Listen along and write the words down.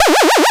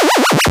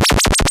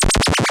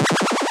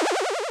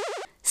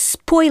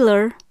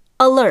Spoiler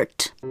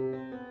alert.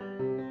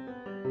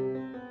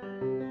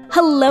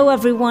 Hello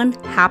everyone,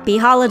 happy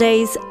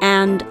holidays,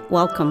 and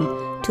welcome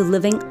to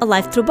Living a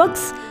Life Through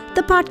Books,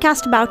 the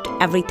podcast about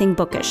everything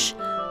bookish.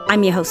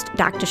 I'm your host,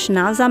 Dr.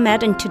 Shanaz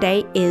Ahmed, and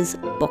today is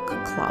Book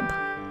Club.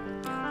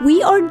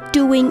 We are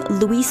doing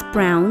Louise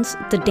Brown's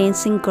The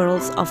Dancing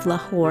Girls of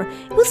Lahore.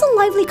 It was a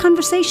lively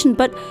conversation,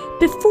 but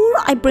before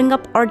I bring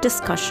up our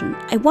discussion,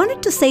 I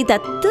wanted to say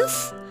that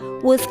this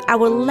was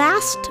our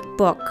last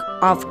book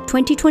of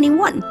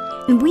 2021,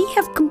 and we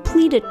have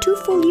completed 2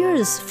 full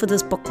years for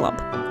this book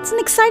club. It's an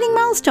exciting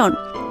milestone.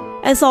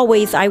 As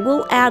always, I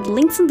will add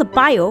links in the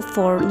bio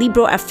for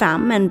Libro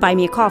FM and Buy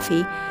Me a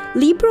Coffee.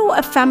 Libro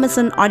FM is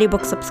an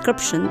audiobook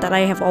subscription that I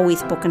have always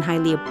spoken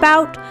highly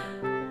about.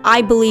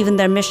 I believe in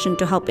their mission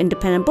to help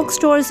independent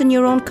bookstores in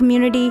your own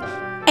community.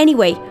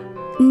 Anyway,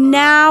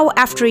 now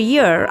after a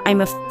year,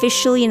 I'm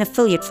officially an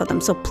affiliate for them,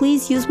 so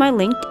please use my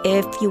link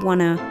if you want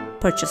to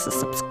purchase a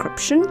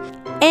subscription.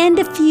 And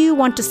if you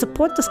want to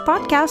support this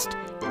podcast,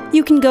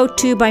 you can go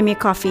to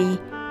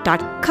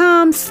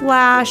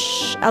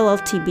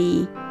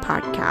buymeacoffee.com/LLTB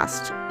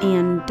podcast.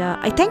 And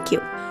I thank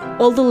you.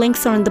 All the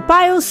links are in the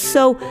bio,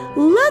 so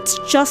let's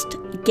just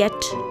get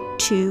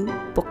to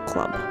book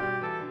club.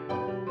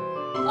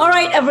 All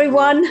right,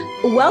 everyone,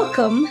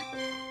 welcome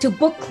to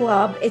book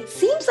club. It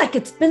seems like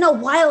it's been a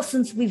while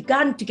since we've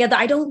gotten together.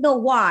 I don't know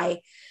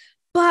why,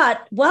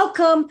 but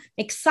welcome,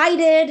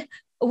 excited.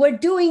 We're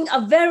doing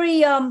a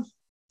very, I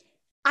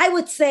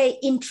would say,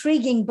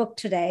 intriguing book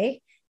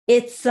today.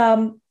 It's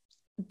The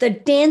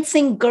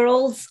Dancing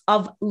Girls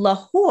of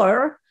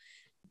Lahore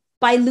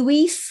by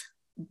Louise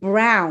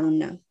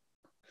Brown.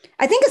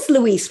 I think it's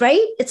Louise,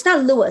 right? It's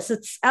not Louis.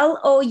 It's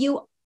Louise.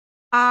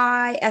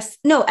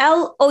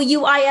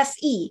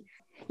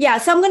 Yeah,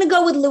 so I'm going to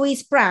go with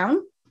Louise Brown.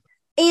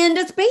 And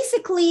it's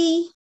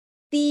basically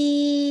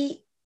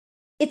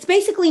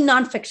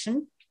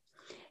nonfiction.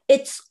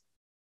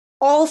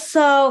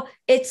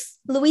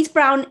 Louise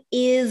Brown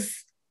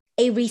is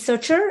a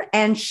researcher,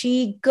 and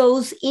she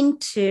goes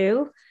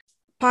into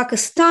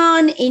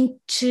Pakistan,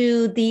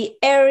 into the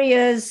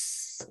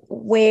areas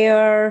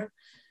where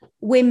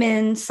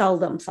women sell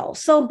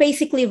themselves. So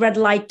basically red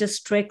light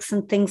districts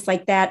and things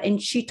like that. And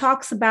she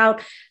talks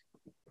about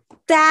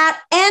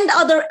that and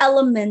other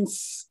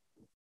elements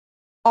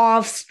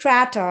of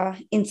strata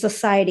in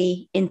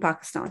society in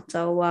Pakistan.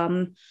 So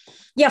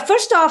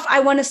first off,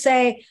 I want to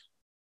say,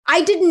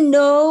 I didn't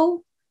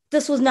know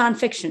this was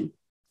nonfiction.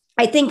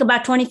 I think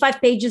about 25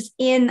 pages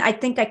in, I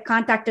think I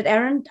contacted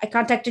Erin. I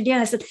contacted you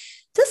and I said,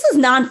 this is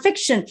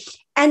nonfiction.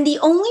 And the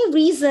only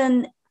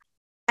reason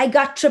I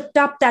got tripped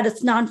up that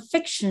it's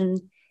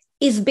nonfiction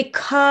is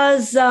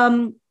because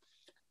our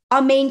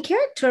main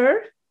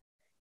character,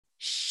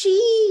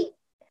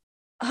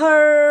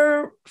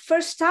 her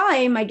first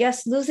time, I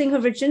guess, losing her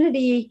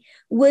virginity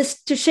was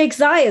to Sheikh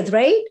Zayed,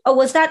 right? Or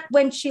was that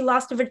when she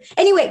lost her virginity?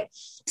 Anyway,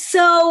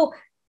 so...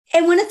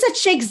 And when it's at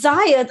Sheikh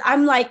Zayed,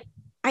 I'm like,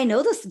 I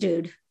know this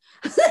dude.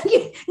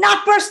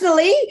 Not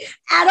personally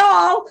at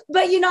all,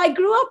 but, I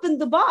grew up in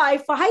Dubai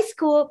for high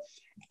school,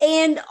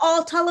 and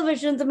all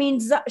televisions,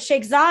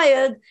 Sheikh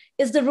Zayed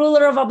is the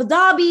ruler of Abu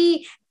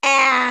Dhabi.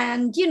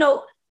 And,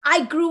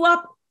 I grew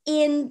up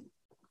in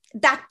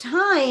that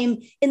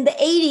time in the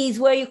 80s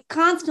where you're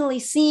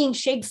constantly seeing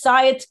Sheikh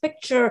Zayed's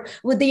picture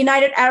with the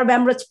United Arab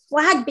Emirates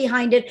flag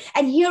behind it.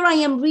 And here I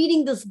am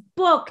reading this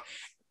book,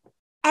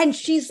 and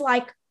she's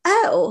like,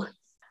 oh,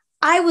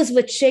 I was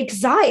with Sheikh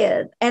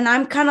Zayed. And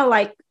I'm kind of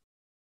like,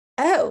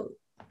 oh,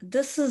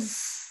 this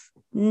is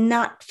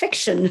not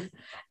fiction.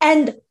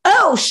 And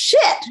oh,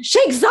 shit,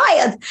 Sheikh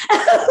Zayed.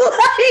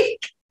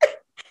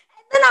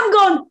 Then I'm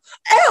going,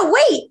 oh,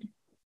 wait,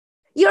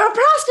 you're a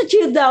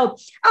prostitute, though.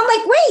 I'm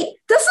like, wait,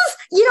 this is,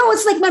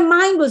 it's like my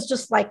mind was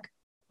just like,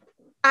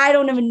 I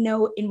don't even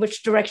know in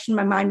which direction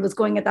my mind was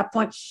going at that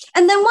point.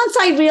 And then once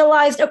I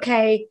realized,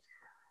 okay,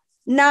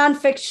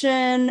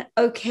 nonfiction,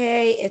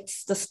 okay,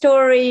 it's the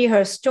story,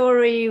 her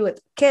story with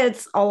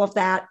kids, all of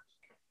that.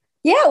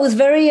 Yeah, it was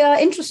very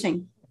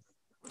interesting.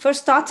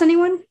 First thoughts,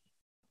 anyone?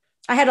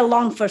 I had a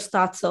long first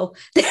thought, so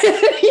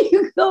there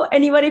you go.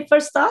 Anybody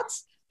first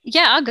thoughts?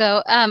 Yeah, I'll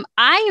go.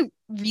 I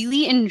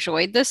really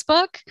enjoyed this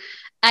book.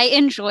 I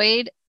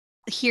enjoyed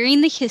hearing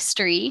the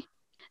history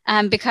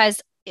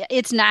because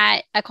it's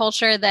not a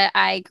culture that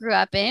I grew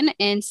up in.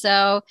 And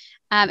so,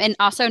 and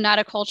also not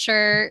a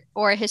culture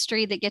or a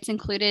history that gets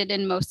included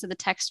in most of the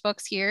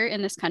textbooks here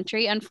in this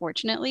country,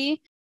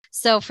 unfortunately.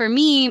 So for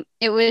me,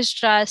 it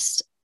was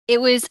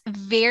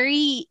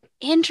very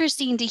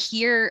interesting to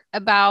hear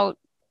about.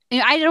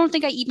 I don't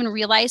think I even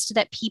realized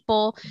that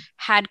people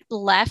had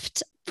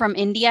left from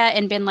India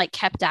and been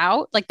kept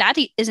out. That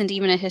isn't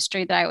even a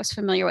history that I was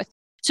familiar with.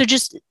 So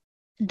just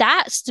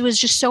that was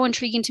just so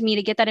intriguing to me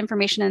to get that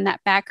information and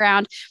that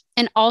background,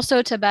 and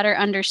also to better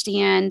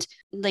understand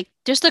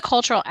just the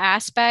cultural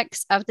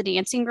aspects of the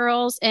Dancing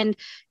Girls. And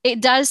it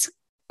does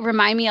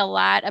remind me a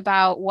lot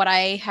about what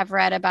I have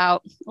read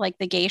about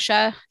the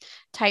geisha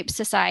type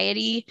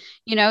society,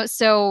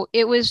 so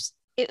it was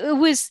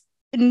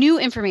new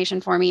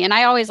information for me. And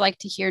I always like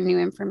to hear new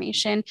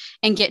information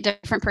and get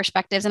different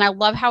perspectives. And I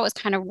love how it was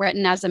kind of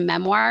written as a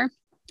memoir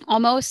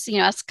almost,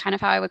 that's kind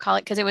of how I would call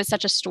it, because it was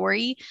such a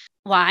story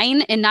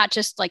line and not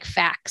just like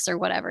facts or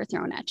whatever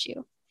thrown at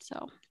you.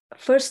 So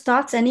first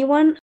thoughts,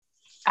 anyone?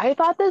 I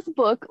thought this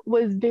book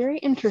was very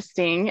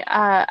interesting.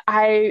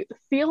 I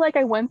feel like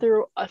I went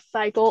through a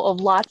cycle of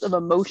lots of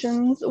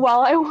emotions while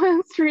I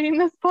was reading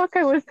this book.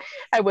 I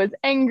was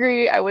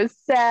angry, I was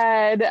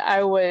sad,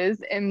 I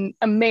was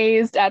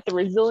amazed at the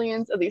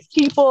resilience of these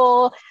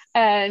people,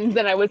 and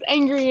then I was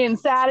angry and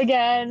sad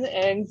again.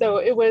 And so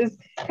it was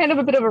kind of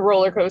a bit of a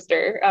roller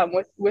coaster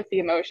with the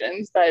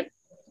emotions. But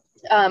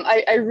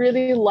I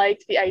really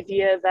liked the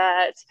idea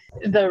that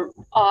the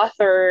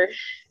author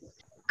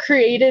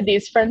created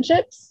these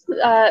friendships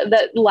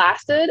that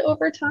lasted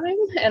over time,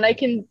 and I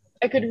could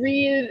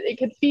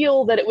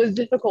feel that it was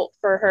difficult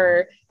for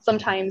her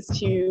sometimes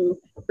to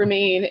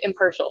remain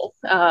impartial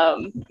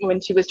when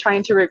she was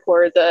trying to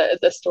record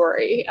the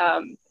story.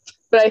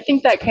 But I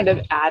think that kind of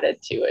added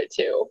to it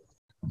too.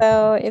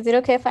 So is it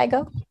okay if I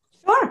go?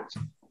 Sure.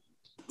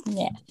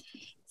 Yeah.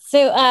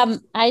 So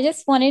I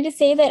just wanted to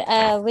say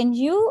that when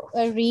you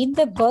read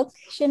the book,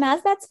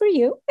 Shanaz, that's for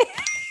you.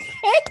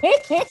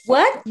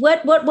 What?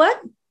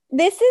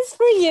 This is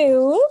for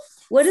you.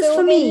 What is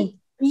for me?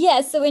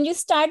 Yeah. So when you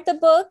start the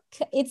book,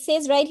 it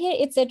says right here,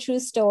 it's a true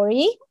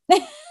story.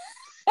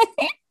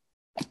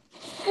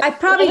 I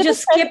probably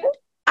just skipped.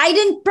 I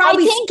didn't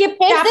probably skip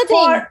that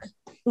part.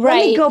 Right.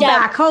 Let me go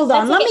back. Hold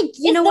on.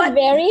 You know what? The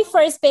very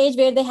first page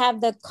where they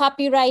have the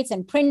copyrights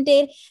and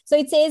printed. So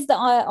it says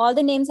all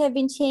the names have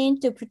been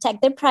changed to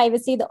protect their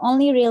privacy. The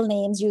only real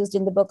names used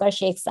in the book are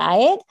Sheikh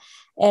Zayed,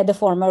 the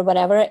former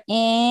whatever,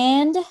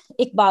 and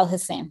Iqbal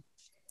Hussain.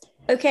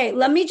 Okay,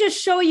 let me just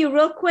show you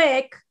real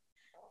quick.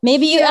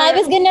 I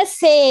was going to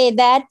say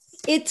that.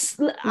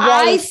 Right.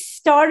 I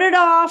started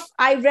off,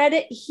 I read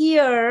it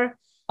here.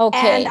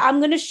 Okay. And I'm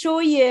going to show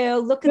you.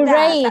 Look at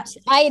that.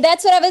 Right.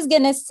 That's what I was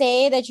going to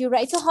say, that you're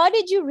right. So how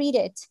did you read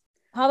it?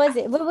 How was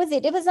it? What was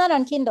it? It was not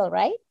on Kindle,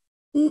 right?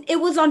 It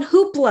was on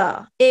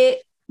Hoopla.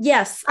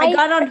 Yes, I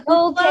got on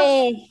Hoopla.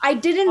 Okay. I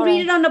didn't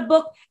read it on a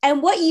book.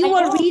 And what you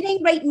are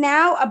reading right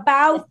now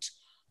about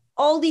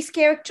all these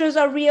characters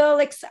are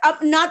real,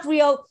 not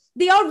real.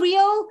 They are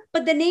real,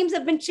 but the names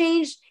have been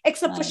changed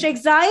except for Sheikh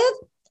Zayed.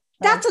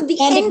 That's at the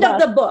end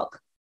of the book.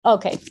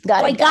 Okay,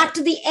 got it. I got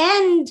to the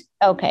end.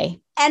 Okay.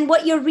 And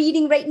what you're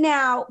reading right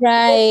now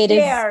is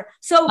there.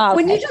 So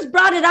when you just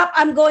brought it up,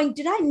 I'm going,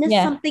 did I miss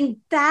something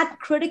that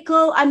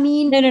critical? I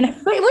mean, no. Which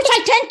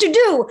I tend to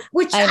do,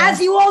 as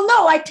you all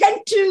know, I tend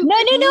to No,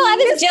 I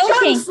was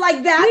joking. Chunks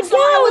like that. So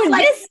I was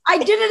like, I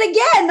did it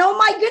again. Oh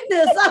my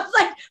goodness. I was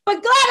like,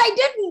 but glad I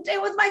didn't. It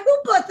was my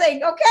Hoopla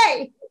thing.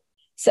 Okay.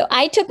 So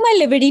I took my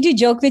liberty to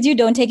joke with you.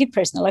 Don't take it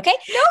personal, okay?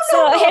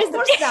 No, of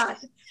course not.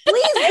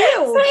 Please do.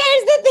 So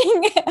here's the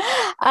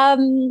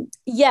thing.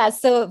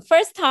 So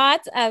first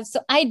thoughts.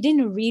 So I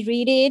didn't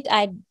reread it.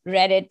 I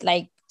read it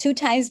like 2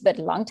 times, but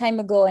a long time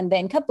ago, and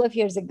then a couple of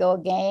years ago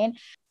again.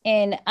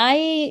 And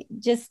I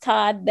just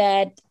thought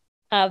that,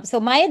 so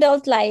my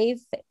adult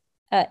life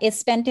is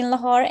spent in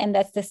Lahore, and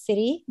that's the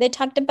city they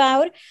talked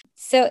about.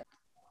 So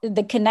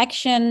the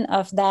connection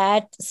of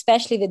that,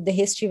 especially with the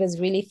history, was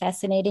really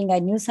fascinating. I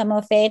knew some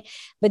of it,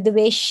 but the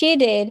way she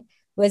did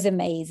was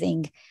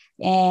amazing.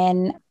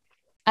 And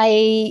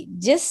I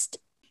just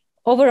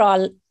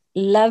overall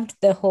loved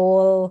the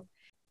whole,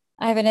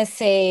 I want to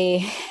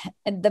say,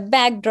 the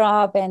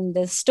backdrop and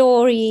the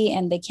story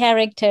and the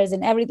characters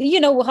and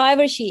everything,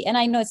 however and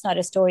I know it's not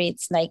a story,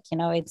 it's like,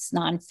 it's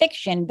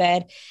nonfiction,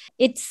 but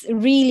it's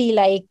really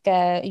like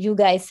you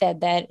guys said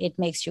that it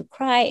makes you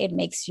cry, it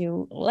makes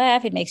you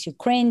laugh, it makes you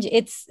cringe.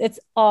 It's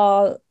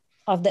all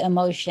of the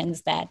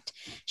emotions that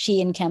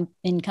she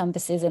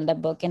encompasses in the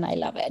book, and I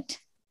love it.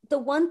 The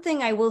one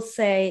thing I will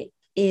say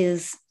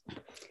is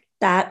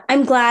that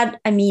I'm glad,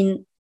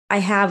 I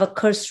have a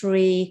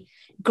cursory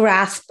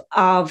grasp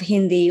of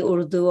Hindi,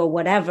 Urdu, or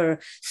whatever.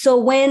 So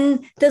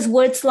when there's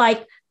words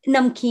like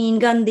namkeen,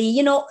 gandhi,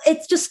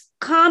 it's just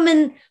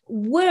common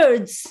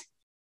words.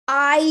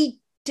 I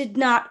did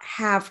not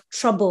have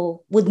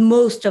trouble with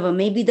most of them.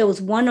 Maybe there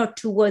was 1 or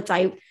 2 words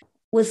I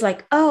was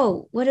like,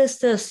 oh, what is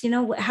this?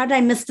 How did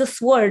I miss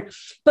this word?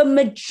 But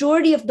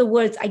majority of the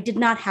words I did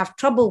not have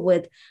trouble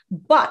with.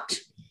 But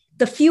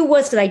the few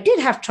words that I did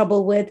have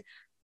trouble with,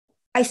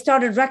 I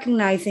started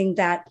recognizing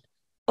that,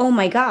 oh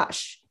my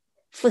gosh,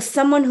 for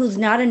someone who's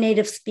not a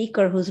native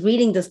speaker who's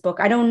reading this book,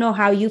 I don't know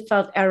how you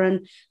felt,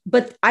 Erin,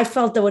 but I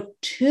felt there were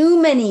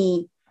too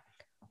many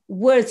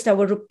words that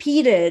were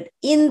repeated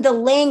in the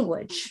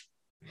language.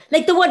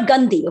 Like the word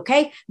Gandhi,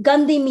 okay?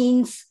 Gandhi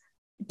means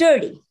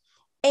dirty.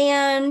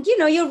 And,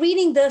 you're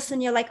reading this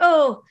and you're like,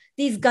 oh,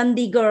 these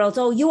Gandhi girls,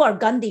 oh, you are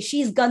Gandhi,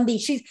 she's Gandhi,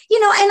 she's,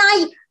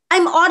 and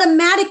I'm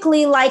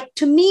automatically like,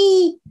 to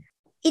me,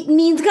 it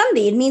means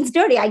Gandhi, it means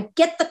dirty. I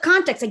get the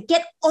context, I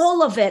get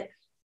all of it.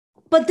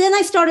 But then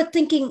I started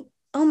thinking,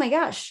 oh my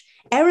gosh,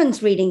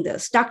 Erin's reading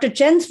this, Dr.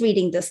 Jen's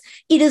reading this.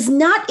 It is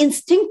not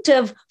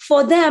instinctive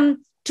for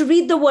them to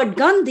read the word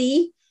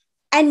Gandhi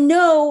and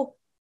know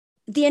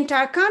the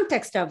entire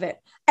context of it.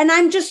 And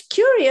I'm just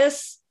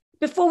curious,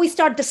 before we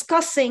start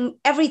discussing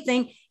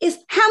everything, is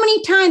how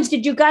many times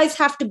did you guys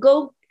have to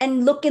go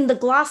and look in the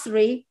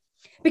glossary?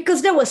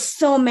 Because there were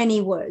so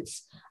many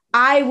words.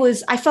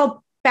 I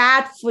felt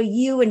bad for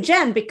you and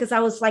Jen because I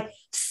was like,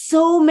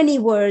 so many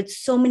words,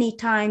 so many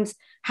times.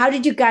 How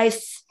did you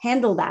guys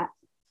handle that?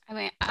 I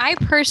mean, I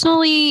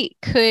personally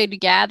could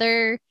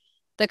gather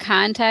the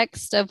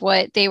context of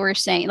what they were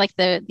saying, like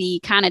the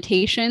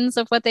connotations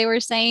of what they were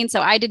saying.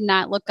 So I did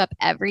not look up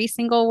every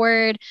single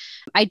word.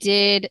 I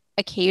did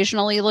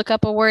occasionally look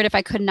up a word. If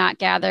I could not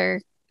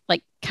gather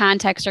like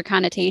context or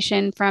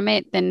connotation from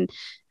it, then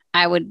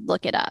I would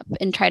look it up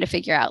and try to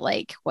figure out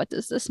like, what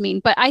does this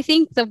mean? But I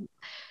think the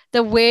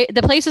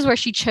places where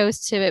she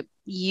chose to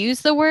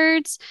use the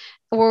words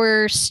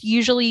were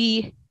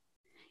usually,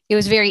 it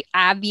was very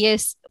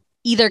obvious,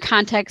 either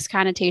context,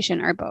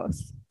 connotation, or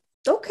both.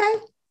 Okay.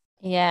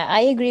 Yeah, I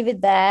agree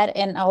with that.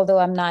 And although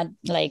I'm not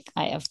like,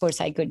 of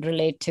course, I could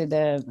relate to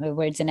the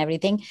words and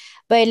everything.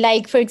 But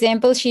like, for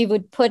example, she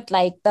would put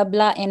like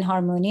tabla and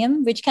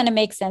harmonium, which kind of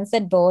makes sense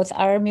that both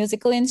are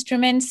musical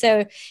instruments.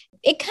 So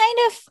it kind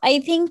of, I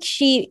think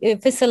she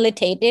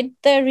facilitated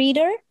the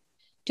reader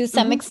to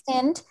some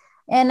extent.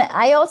 And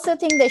I also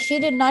think that she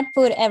did not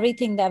put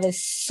everything that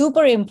was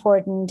super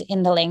important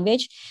in the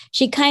language.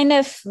 She kind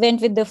of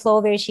went with the flow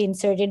where she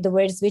inserted the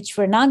words which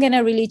were not going to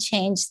really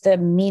change the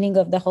meaning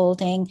of the whole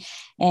thing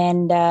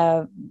and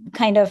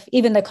kind of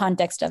even the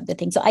context of the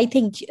thing. So I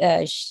think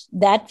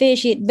that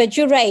way but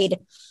you're right.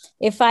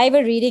 If I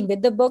were reading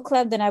with the book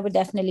club, then I would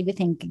definitely be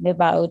thinking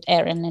about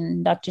Erin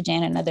and Dr.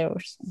 Jan and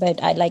others. But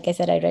like I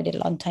said, I read it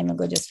a long time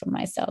ago just for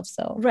myself.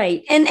 So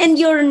right. And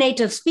you're a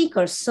native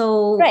speaker.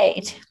 So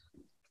right.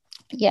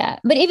 Yeah.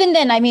 But even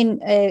then, I mean,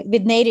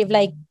 with native,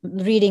 like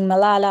reading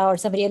Malala or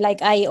somebody,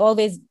 like I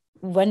always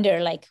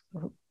wonder, like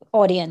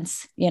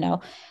audience,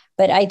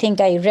 but I think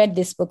I read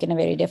this book in a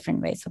very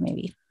different way. So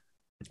maybe.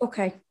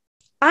 Okay.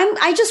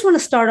 I just want to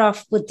start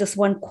off with this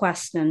one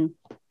question,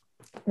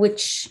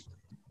 which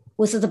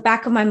was at the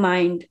back of my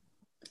mind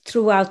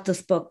throughout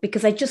this book,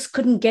 because I just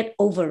couldn't get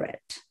over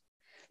it.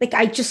 Like,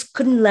 I just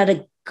couldn't let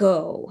it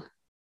go,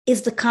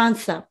 is the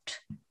concept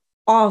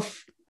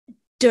of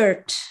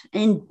dirt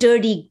and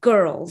dirty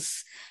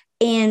girls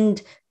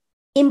and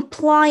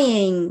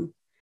implying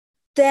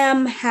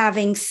them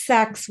having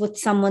sex with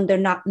someone they're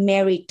not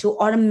married to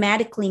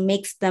automatically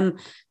makes them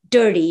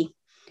dirty.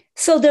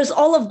 So there's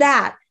all of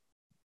that.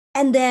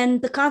 And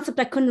then the concept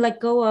I couldn't let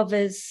go of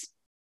is,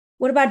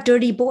 what about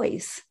dirty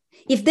boys?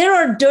 If there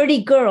are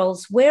dirty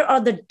girls, where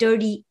are the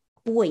dirty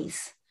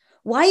boys?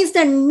 Why is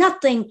there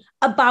nothing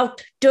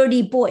about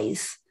dirty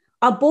boys?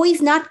 Are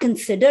boys not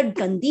considered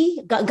gandhi?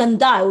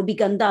 Ganda, it would be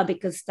ganda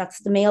because that's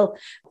the male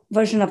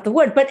version of the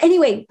word. But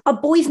anyway, are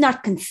boys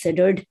not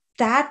considered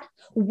that?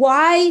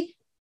 Why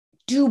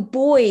do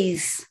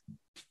boys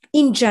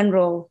in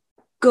general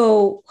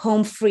go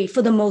home free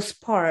for the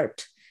most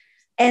part?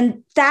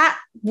 And that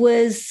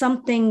was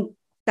something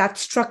that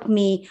struck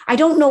me. I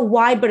don't know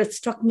why, but it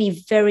struck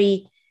me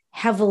very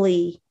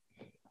heavily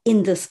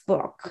in this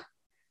book.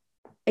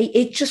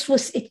 It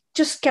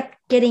just kept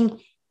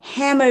getting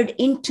hammered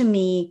into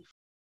me,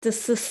 the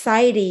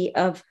society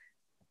of,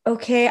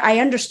 okay, I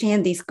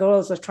understand these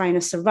girls are trying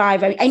to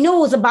survive. I know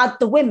it was about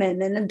the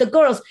women and the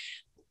girls,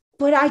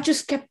 but I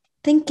just kept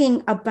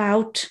thinking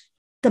about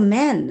the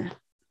men.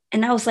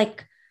 And I was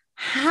like,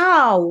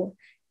 how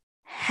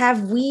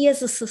have we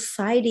as a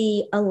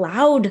society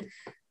allowed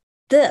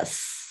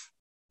this?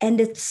 And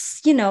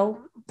it's,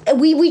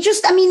 we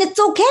just, it's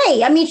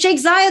okay. Sheikh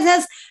Zayed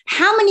has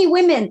how many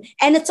women?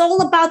 And it's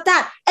all about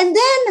that. And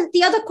then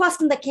the other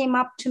question that came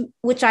up to,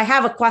 which I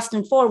have a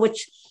question for,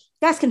 which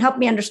you guys can help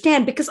me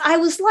understand, because I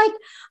was like,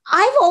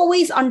 I've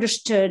always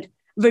understood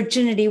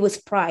virginity was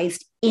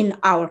prized in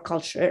our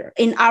culture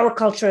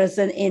as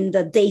in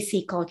the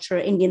Desi culture,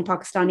 Indian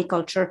Pakistani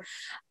culture.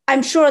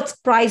 I'm sure it's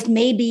prized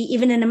maybe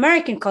even in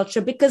American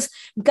culture because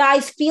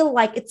guys feel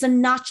like it's a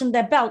notch in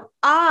their belt.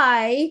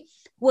 I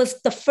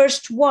was the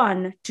first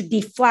one to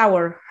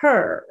deflower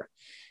her.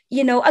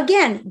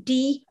 Again,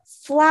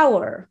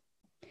 deflower.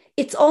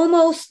 It's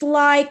almost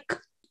like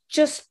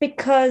just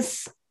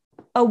because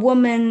a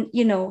woman,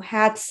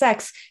 had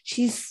sex,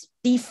 she's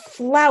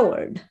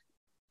deflowered.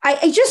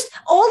 I just,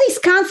 all these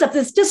concepts,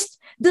 it's just,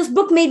 this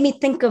book made me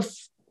think of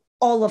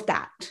all of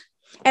that.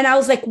 And I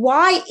was like,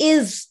 why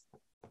is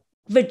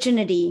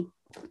virginity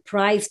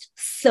prized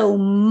so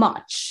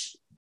much?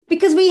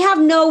 Because we have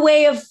no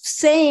way of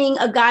saying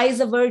a guy is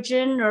a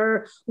virgin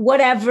or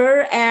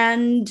whatever.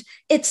 And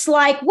it's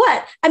like,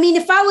 what?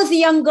 If I was a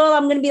young girl,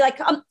 I'm going to be like,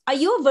 are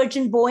you a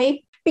virgin boy?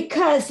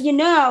 Because,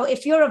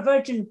 if you're a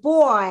virgin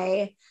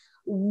boy,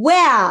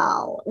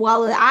 well,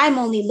 I'm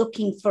only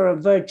looking for a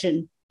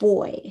virgin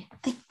boy.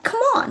 Like,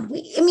 come on.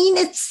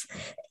 It's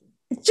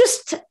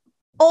just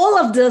all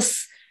of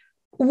this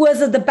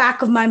was at the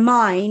back of my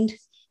mind.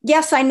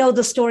 Yes, I know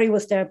the story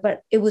was there,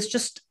 but it was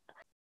just,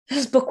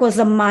 this book was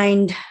a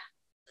mind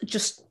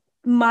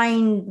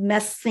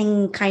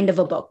messing kind of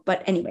a book.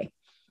 But anyway,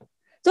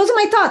 those are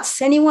my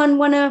thoughts.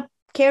 Anyone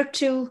care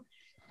to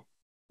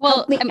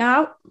Well, Help me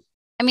out.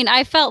 I mean,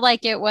 I felt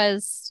like it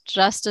was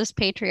just as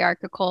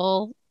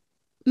patriarchal,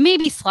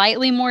 maybe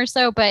slightly more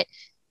so, but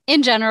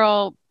in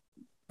general,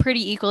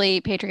 pretty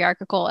equally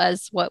patriarchal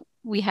as what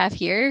we have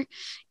here.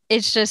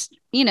 It's just,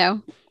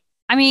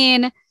 I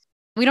mean,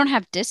 we don't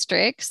have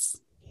districts,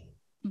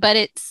 but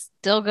it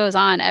still goes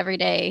on every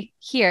day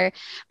here.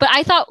 But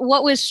I thought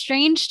what was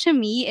strange to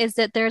me is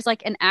that there's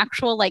like an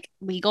actual like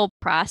legal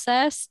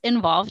process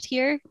involved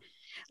here.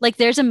 Like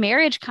there's a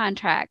marriage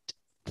contract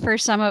for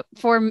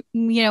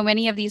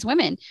many of these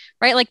women,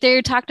 right? Like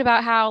they talked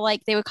about how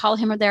like they would call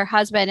him their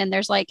husband, and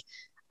there's like,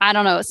 I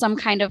don't know, some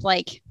kind of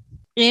like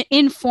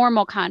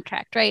informal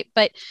contract, right?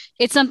 But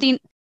it's something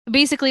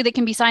basically that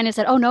can be signed and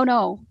said, oh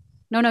no,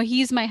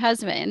 he's my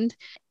husband.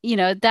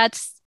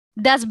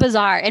 That's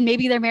bizarre. And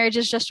maybe their marriage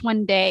is just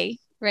one day,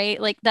 right?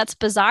 Like that's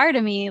bizarre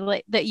to me,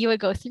 like that you would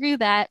go through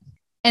that.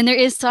 And there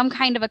is some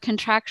kind of a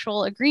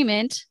contractual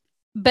agreement,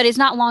 but it's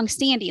not long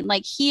standing.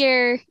 Like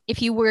here,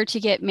 if you were to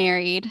get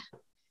married,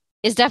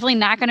 is definitely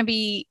not going to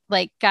be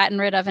like gotten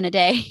rid of in a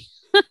day.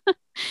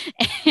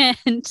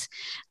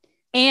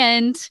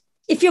 and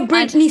if you're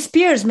Britney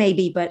Spears,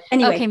 maybe, but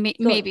anyway. Okay,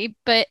 maybe.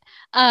 But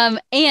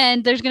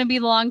and there's going to be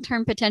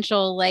long-term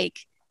potential like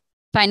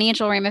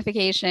financial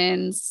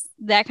ramifications,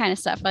 that kind of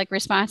stuff, like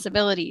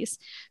responsibilities.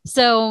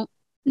 So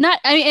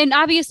and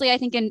obviously I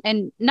think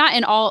and not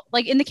in all,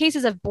 like in the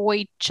cases of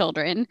boy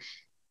children,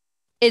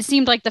 it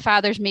seemed like the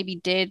fathers maybe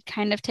did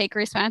kind of take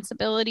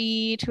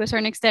responsibility to a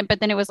certain extent,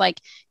 but then it was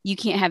like, you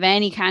can't have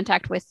any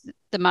contact with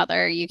the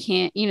mother. You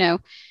can't,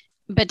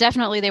 but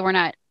definitely they were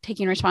not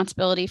taking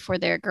responsibility for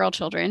their girl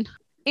children.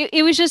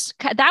 It was just,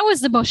 that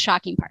was the most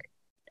shocking part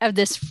of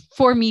this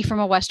for me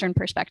from a Western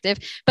perspective.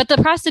 But the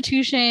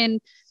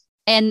prostitution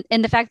and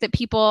the fact that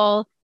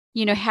people,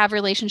 have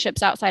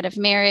relationships outside of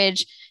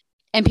marriage,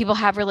 and people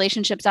have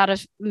relationships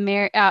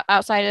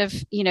outside of,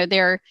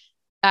 their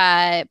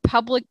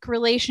public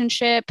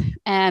relationship,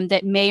 and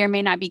that may or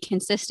may not be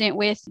consistent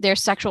with their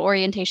sexual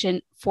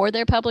orientation for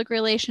their public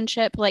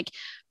relationship, like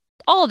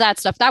all of that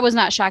stuff, that was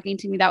not shocking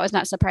to me. That was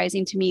not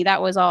surprising to me.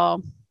 That was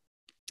all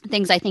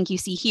things I think you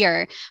see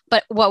here.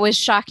 But what was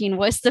shocking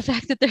was the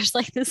fact that there's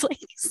like this like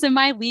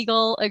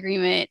semi-legal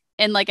agreement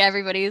and like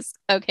everybody's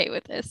okay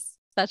with this.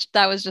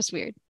 That was just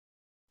weird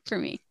for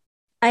me.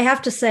 I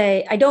have to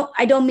say, I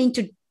don't mean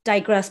to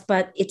digress,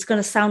 but it's going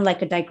to sound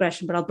like a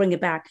digression, but I'll bring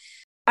it back.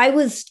 I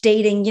was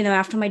dating,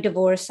 after my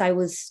divorce, I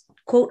was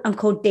quote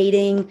unquote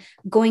dating,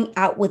 going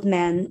out with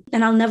men.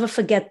 And I'll never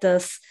forget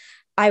this.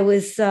 I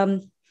was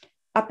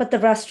up at the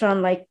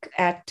restaurant, like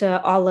at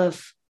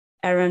Olive,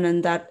 Erin,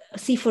 and that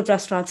seafood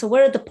restaurant. So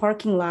we're at the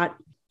parking lot,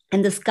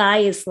 and this guy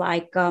is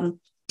like,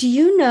 do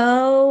you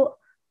know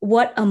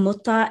what a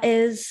mutta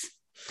is?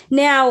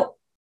 Now,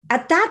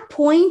 at that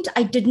point,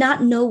 I did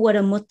not know what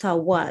a mutta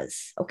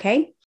was,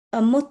 okay?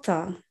 A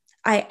mutta,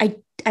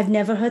 I've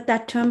never heard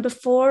that term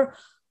before.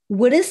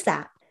 What is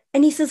that?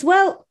 And he says,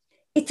 well,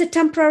 it's a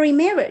temporary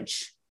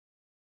marriage.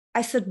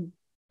 I said,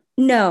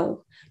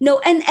 no.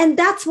 And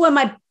that's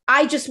where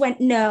I just went,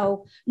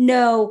 no.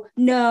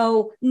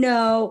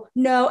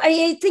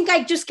 I think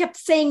I just kept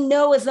saying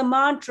no as a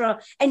mantra.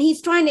 And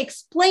he's trying to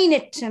explain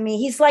it to me.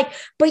 He's like,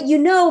 but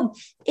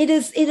it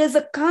is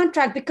a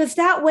contract, because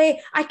that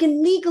way I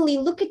can legally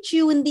look at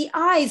you in the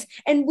eyes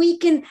and we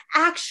can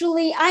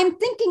actually, I'm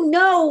thinking,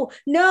 no.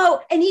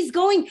 And he's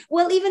going,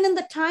 well, even in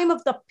the time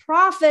of the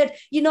prophet,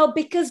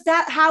 because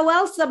how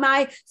else am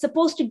I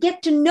supposed to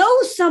get to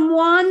know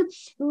someone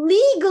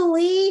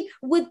legally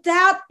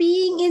without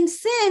being in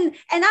sin?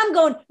 And I'm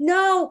going,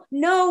 no.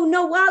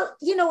 Well,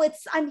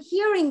 I'm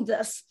hearing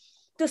this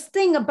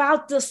thing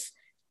about this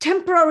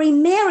temporary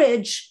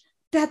marriage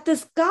that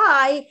this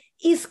guy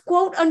is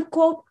quote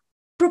unquote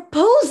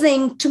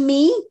proposing to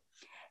me.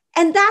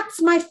 And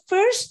that's my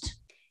first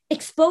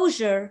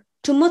exposure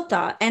to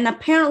mutta. And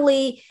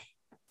apparently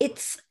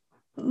it's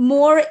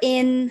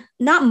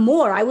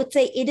I would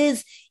say it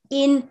is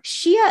in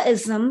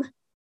Shiaism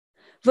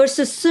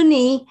versus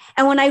Sunni.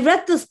 And when I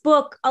read this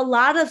book, a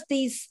lot of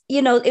these,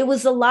 it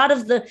was a lot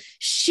of the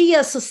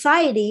Shia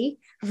society,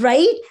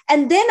 right?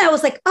 And then I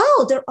was like,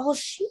 oh, they're all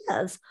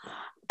Shias.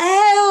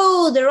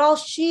 Oh, they're all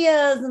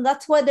Shias, and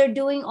that's why they're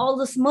doing all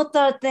this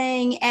mutta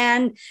thing.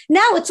 And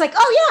now it's like,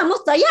 oh yeah,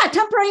 mutta, yeah,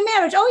 temporary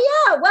marriage.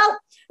 Oh yeah, well,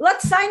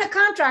 let's sign a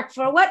contract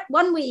for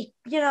 1 week,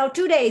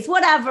 2 days,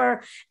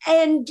 whatever.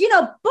 And,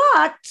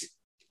 but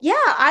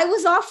yeah, I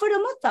was offered a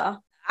mutta.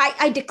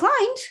 I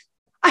declined.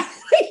 I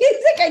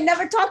think I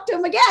never talked to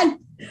him again.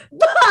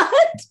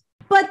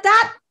 But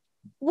that,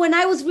 when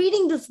I was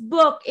reading this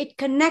book, it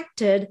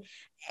connected.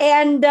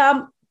 And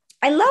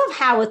I love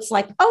how it's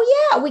like,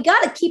 oh yeah, we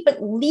got to keep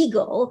it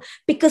legal,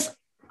 because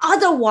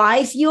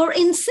otherwise you're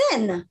in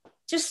sin.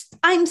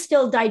 I'm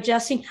still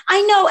digesting.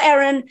 I know,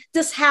 Erin,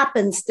 this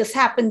happens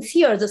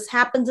here. This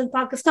happens in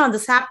Pakistan.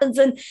 This happens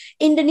in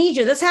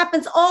Indonesia. This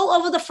happens all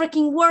over the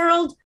freaking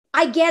world.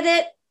 I get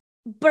it,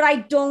 but I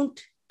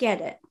don't get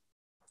it.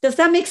 Does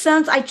that make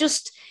sense?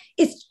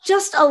 It's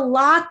just a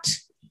lot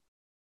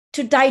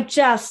to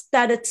digest,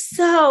 that it's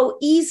so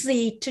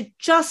easy to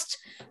just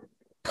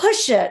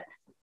push it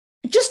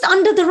just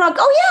under the rug.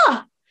 Oh,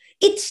 yeah,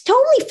 it's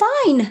totally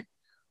fine.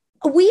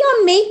 We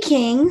are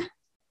making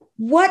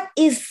what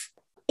is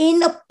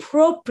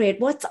inappropriate,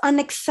 what's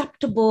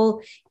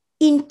unacceptable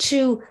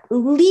into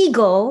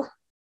legal,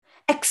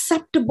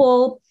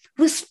 acceptable,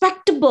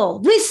 respectable,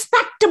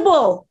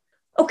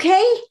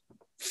 okay,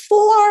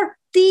 for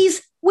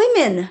these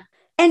women.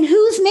 And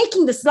who's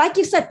making this? Like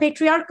you said,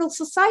 patriarchal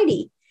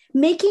society,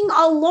 making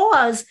our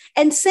laws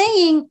and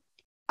saying,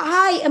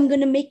 I am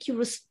going to make you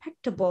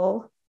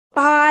respectable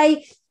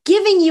by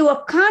giving you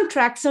a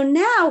contract. So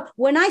now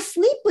when I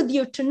sleep with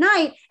you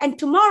tonight and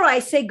tomorrow I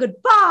say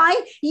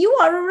goodbye, you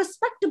are a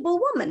respectable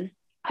woman.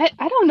 I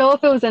don't know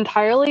if it was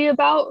entirely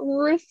about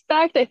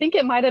respect. I think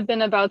it might have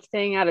been about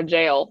staying out of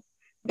jail.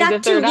 Because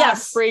if they're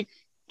not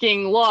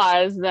breaking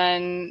laws,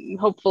 then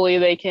hopefully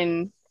they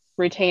can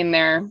retain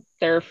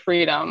their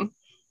freedom.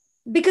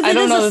 Because it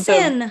is a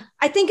sin.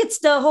 I think it's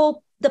the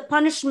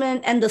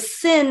punishment and the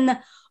sin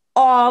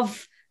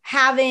of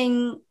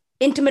having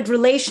intimate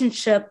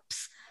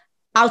relationships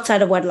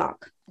outside of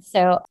wedlock.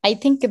 So I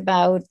think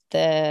about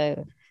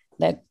the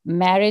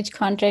marriage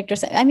contract,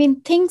 I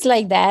mean, things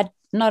like that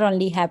not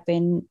only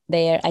happen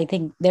there. I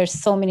think there's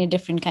so many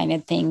different kind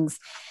of things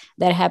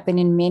that happen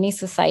in many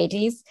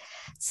societies.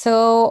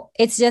 So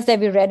it's just that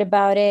we read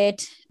about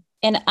it.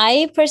 And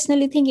I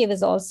personally think it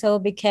was also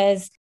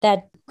because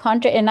that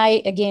contract, and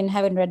I, again,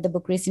 haven't read the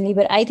book recently,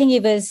 but I think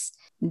it was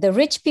the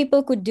rich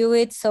people could do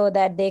it so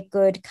that they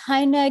could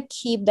kind of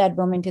keep that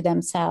woman to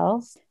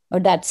themselves, or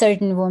that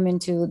certain woman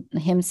to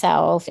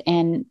himself,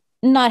 and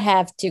not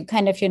have to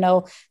kind of,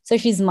 so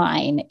she's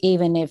mine,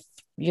 even if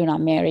you're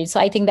not married. So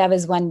I think that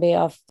was one way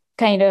of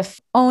kind of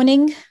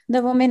owning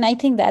the woman. I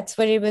think that's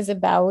what it was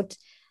about,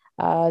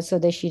 so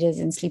that she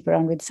doesn't sleep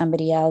around with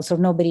somebody else, or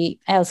nobody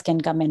else can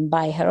come and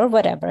buy her or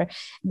whatever.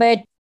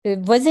 But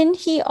wasn't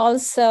he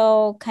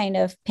also kind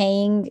of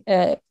paying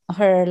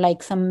her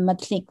like some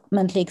monthly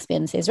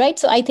expenses, right?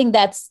 So I think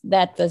that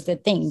was the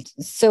thing.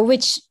 So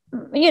which,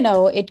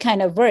 it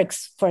kind of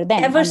works for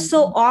them. Ever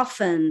so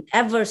often.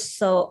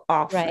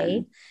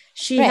 Right.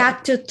 She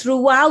had to,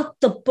 throughout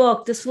the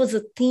book, this was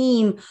a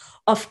theme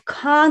of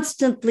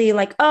constantly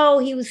like, oh,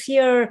 he was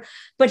here,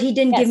 but he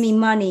didn't give me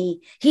money.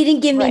 He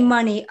didn't give me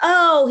money.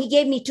 Oh, he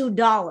gave me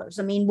 $2.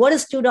 I mean, what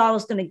is $2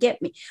 going to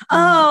get me?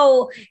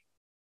 Oh,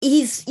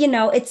 he's,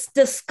 it's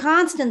this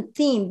constant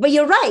theme. But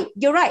you're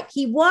right.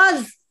 He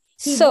was.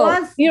 So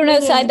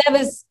that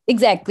was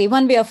exactly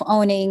one way of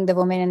owning the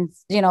woman,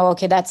 and,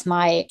 okay, that's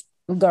my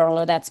girl,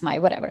 or that's my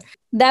whatever.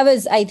 That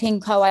was, I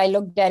think, how I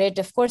looked at it.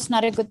 Of course,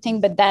 not a good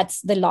thing, but that's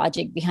the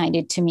logic behind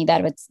it to me.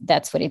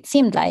 That's what it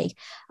seemed like.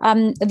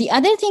 The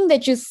other thing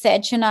that you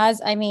said, Shanaz,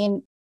 I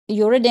mean,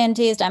 you're a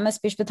dentist, I'm a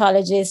speech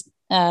pathologist,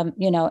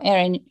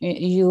 Erin,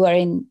 you are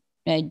in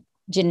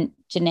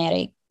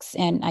genetics,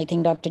 and I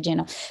think Dr.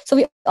 Jeno. So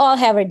we all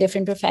have our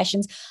different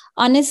professions.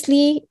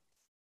 Honestly,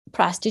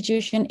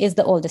 prostitution is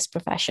the oldest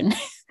profession.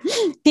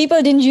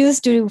 People didn't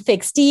used to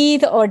fix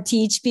teeth or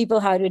teach people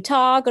how to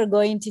talk or go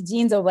into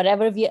jeans or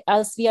whatever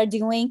else we are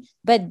doing,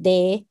 but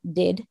they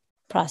did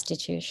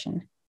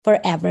prostitution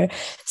forever.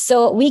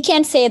 So we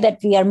can't say that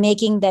we are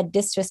making that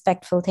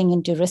disrespectful thing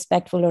into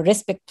respectful, or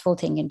respectful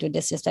thing into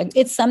disrespectful.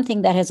 It's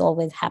something that has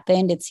always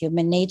happened. It's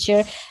human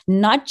nature,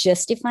 not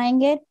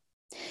justifying it.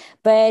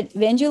 But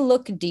when you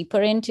look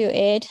deeper into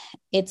it,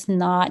 it's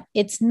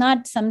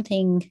not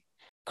something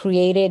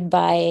created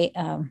by,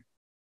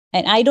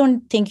 and I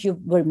don't think you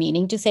were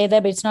meaning to say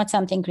that, but it's not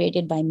something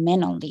created by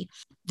men only.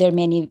 There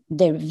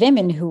are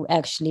women who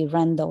actually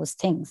run those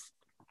things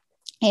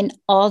in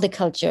all the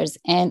cultures.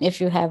 And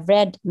if you have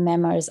read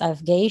Memoirs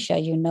of Geisha,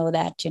 you know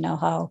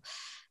how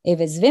it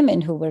was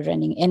women who were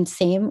running. And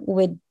same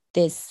with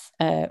this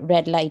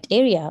red light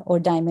area or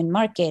diamond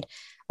market,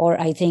 or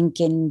I think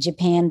in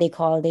Japan, they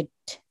called it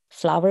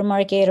flower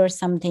market or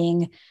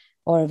something,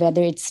 or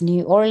whether it's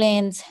New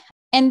Orleans.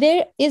 And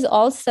there is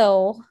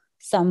also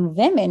some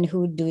women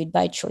who do it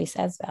by choice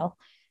as well,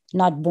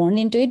 not born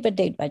into it, but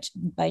they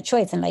by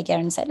choice. And like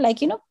Erin said,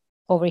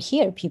 over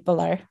here, people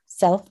are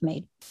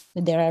self-made.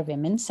 There are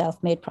women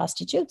self-made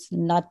prostitutes,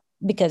 not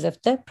because of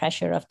the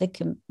pressure of the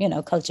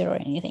culture or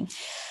anything.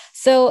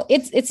 So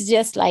it's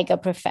just like a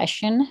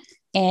profession.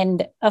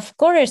 And of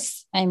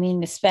course, I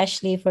mean,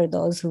 especially for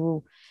those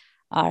who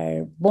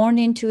are born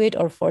into it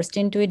or forced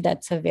into it,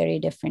 that's a very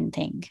different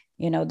thing.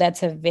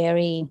 That's a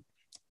very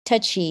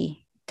touchy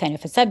kind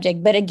of a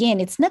subject. But again,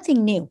 it's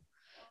nothing new.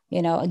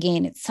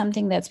 Again, it's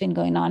something that's been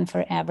going on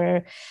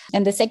forever.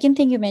 And the second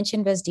thing you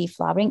mentioned was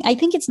deflowering. I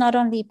think it's not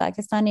only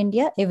Pakistan,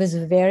 India. It was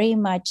very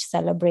much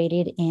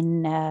celebrated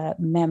in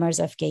Memoirs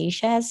of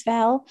Geisha as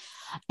well.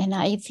 And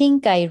I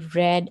think I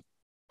read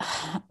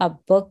a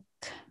book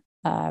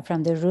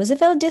from the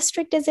Roosevelt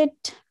district. Is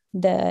it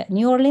the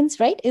New Orleans,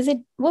 right?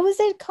 What was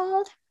it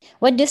called?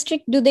 What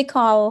district do they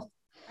call?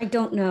 I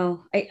don't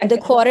know. The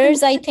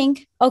quarters, I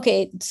think.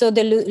 Okay, so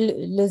the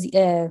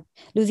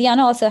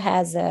Louisiana also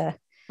has a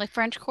like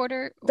French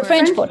Quarter. The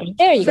French Quarter.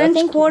 There you go.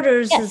 French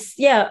Quarters is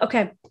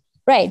okay.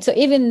 Right. So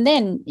even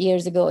then,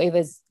 years ago, it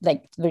was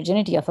like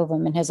virginity of a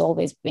woman has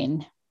always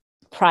been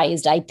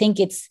prized. I think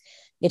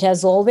it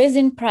has always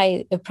been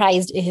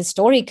prized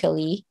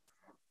historically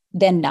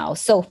than now.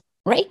 So,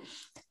 right?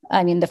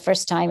 I mean, the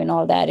first time and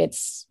all that,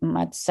 it's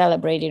much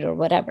celebrated or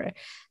whatever.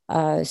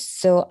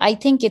 So I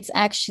think it's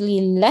actually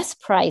less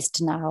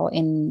prized now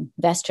in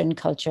Western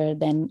culture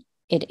than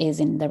it is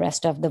in the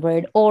rest of the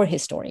world or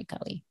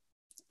historically.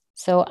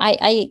 So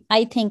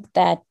I think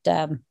that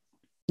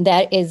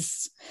there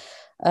is,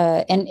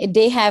 and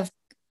they have,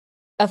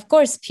 of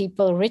course,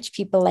 rich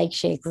people like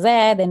Sheikh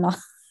Zayed and all.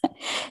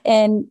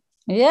 And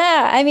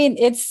yeah, I mean,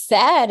 it's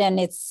sad and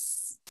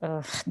it's,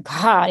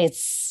 God,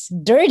 it's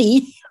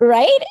dirty,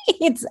 right?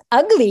 It's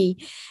ugly.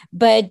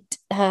 But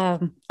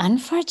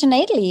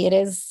unfortunately, it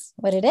is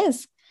what it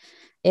is.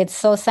 It's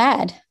so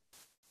sad.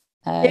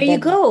 There you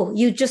go.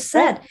 You just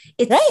said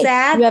it's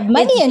sad. You have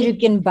money and you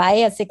can buy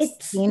a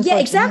 16. Yeah,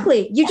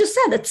 exactly. You just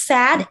said it's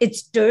sad.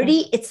 It's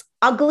dirty. It's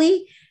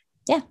ugly.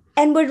 Yeah.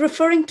 And we're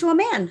referring to a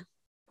man,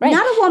 right?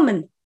 Not a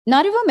woman.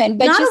 Not a woman,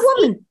 but not a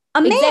woman.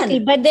 A man. Exactly.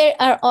 But there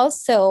are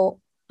also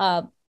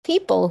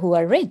people who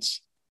are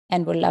rich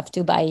and would love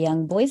to buy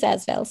young boys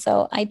as well.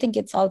 So I think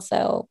it's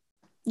also,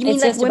 you mean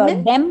it's like just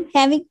women? about them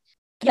having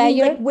pleasure.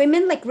 You mean like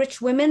women, like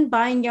rich women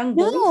buying young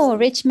boys? No,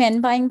 rich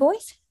men buying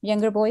boys,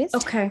 younger boys.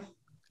 Okay.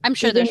 I'm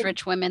sure there's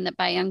rich women that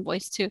buy young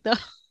boys too, though,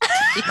 to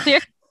be clear.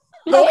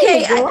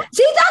 Okay.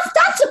 See,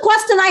 that's a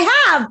question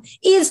I have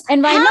is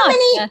and why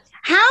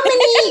how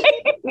many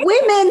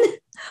women,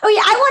 oh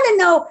yeah, I want to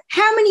know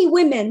how many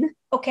women,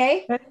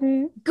 okay,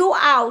 go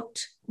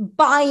out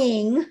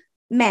buying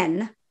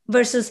men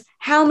versus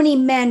how many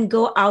men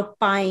go out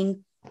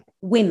buying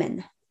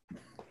women.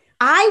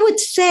 I would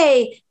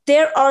say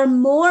there are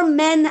more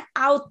men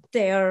out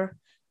there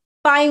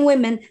buying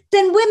women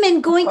than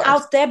women going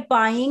out there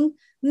buying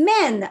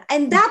men.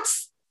 And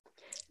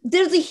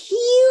there's a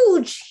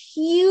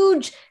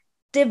huge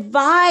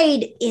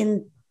divide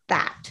in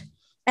that.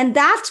 And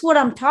that's what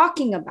I'm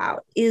talking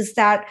about, is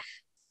that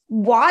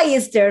why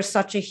is there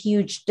such a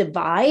huge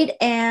divide?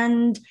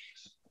 And,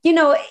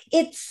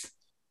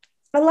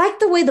 I like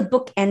the way the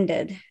book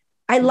ended.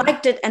 I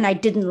liked it and I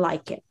didn't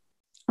like it.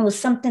 It was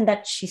something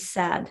that she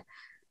said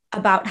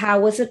about how,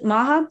 was it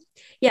Maha?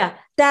 Yeah,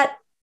 that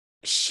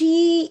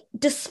she,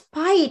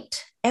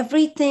 despite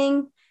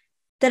everything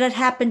that had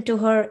happened to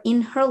her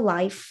in her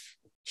life,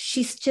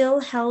 she still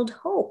held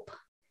hope.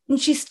 And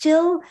she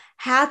still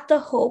had the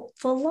hope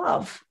for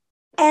love.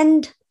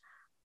 And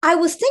I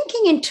was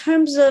thinking in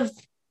terms of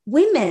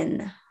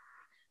women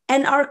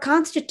and our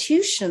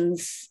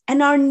constitutions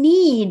and our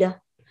need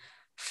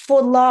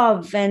for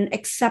love and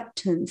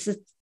acceptance.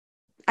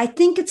 I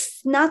think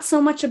it's not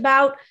so much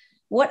about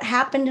what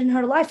happened in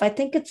her life. I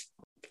think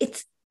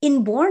it's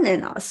inborn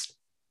in us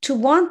to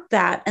want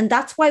that. And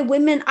that's why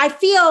women, I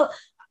feel,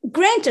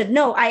 granted,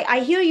 no,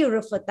 I hear you,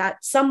 Rifat,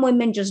 that some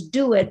women just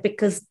do it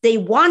because they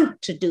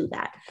want to do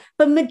that.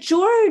 But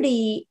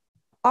majority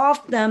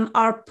of them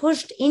are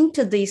pushed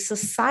into these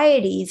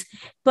societies,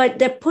 but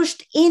they're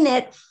pushed in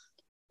it.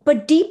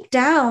 But deep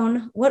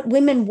down, what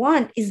women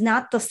want is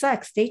not the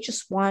sex. They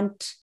just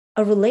want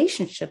a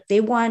relationship. They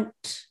want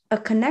a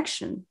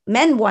connection.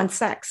 Men want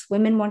sex.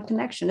 Women want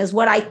connection, is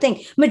what I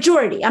think.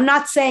 Majority. I'm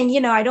not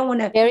saying, I don't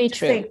want to. Very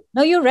true.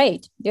 No, you're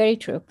right. Very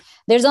true.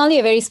 There's only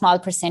a very small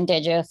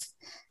percentage of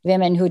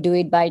women who do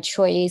it by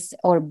choice,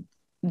 or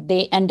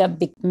they end up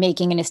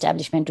making an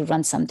establishment to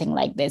run something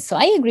like this. So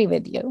I agree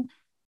with you.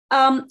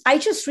 I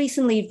just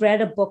recently read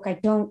a book. I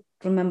don't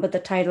remember the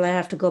title. I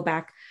have to go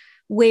back,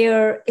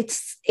 where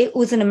it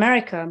was in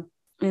America.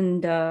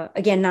 And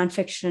again,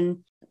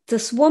 nonfiction.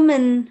 This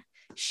woman,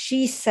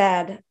 she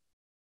said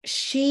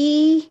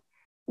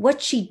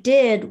what she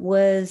did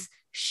was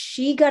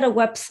she got a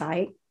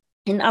website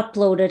and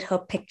uploaded her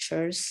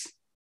pictures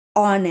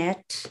on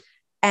it.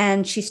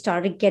 And she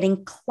started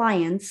getting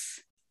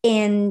clients,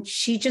 and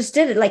she just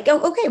did it like,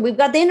 oh, okay, we've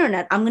got the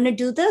internet. I'm going to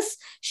do this.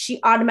 She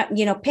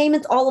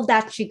payments, all of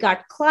that. She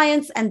got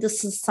clients. And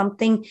this is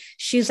something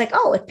she's like,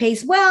 oh, it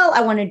pays well.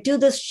 I want to do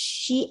this.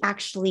 She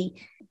actually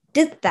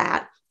did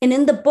that. And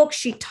in the book,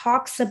 she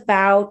talks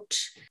about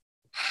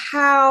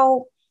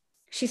how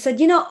she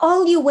said,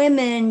 all you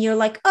women, you're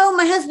like, oh,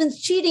 my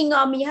husband's cheating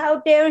on me.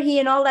 How dare he?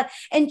 And all that.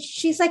 And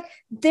she's like,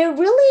 they're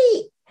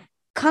really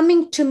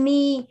coming to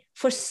me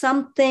for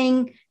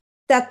something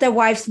that their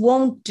wives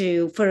won't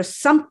do, for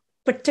some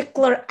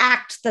particular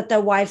act that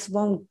their wives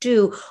won't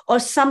do, or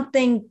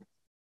something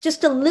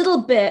just a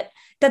little bit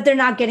that they're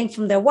not getting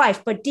from their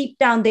wife. But deep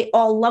down, they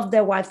all love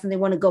their wives and they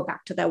want to go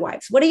back to their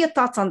wives. What are your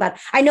thoughts on that?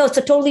 I know it's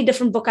a totally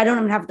different book. I don't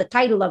even have the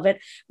title of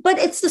it, but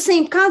it's the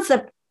same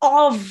concept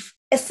of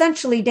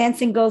essentially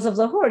Dancing Girls of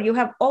Lahore. You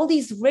have all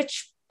these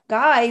rich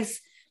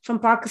guys from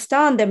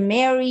Pakistan. They're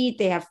married,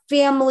 they have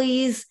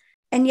families,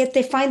 and yet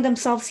they find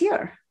themselves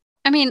here.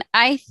 I mean,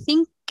 I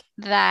think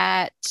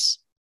that,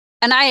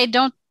 and I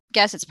don't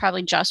guess it's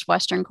probably just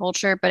Western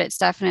culture, but it's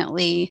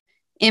definitely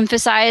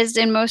emphasized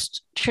in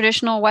most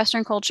traditional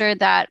Western culture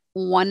that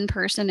one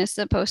person is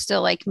supposed to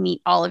like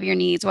meet all of your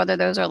needs, whether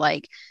those are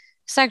like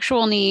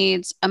sexual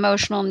needs,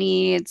 emotional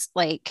needs,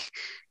 like,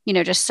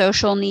 just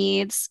social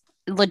needs.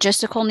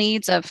 logistical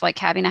needs of like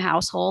having a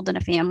household and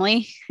a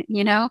family,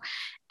 you know?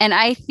 And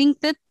I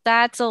think that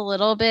that's a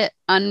little bit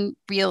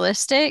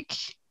unrealistic,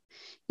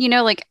 you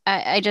know, like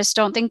I just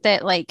don't think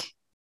that like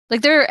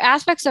there are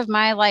aspects of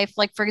my life,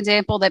 like for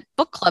example, that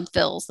book club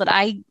fills that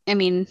I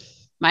mean,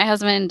 my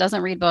husband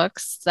doesn't read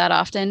books that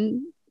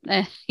often.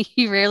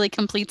 He rarely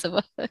completes a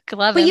book.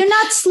 Love But him. you're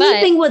not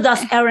sleeping with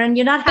us, Erin.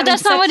 You're not But having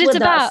that's not sex what it's with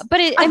about. us. But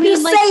it, I I'm mean,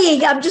 just like,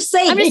 saying. I'm just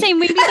saying. I'm just saying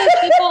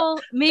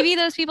maybe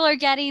those people are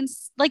getting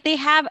like they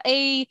have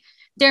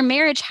their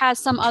marriage has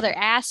some other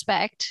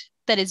aspect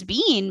that is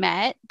being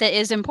met that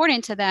is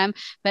important to them,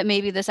 but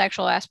maybe the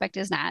sexual aspect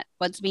is not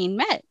what's being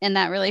met in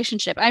that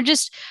relationship. I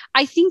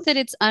think that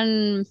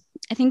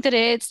I think that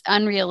it's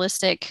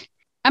unrealistic.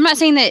 I'm not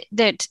saying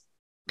that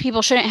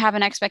people shouldn't have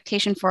an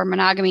expectation for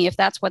monogamy if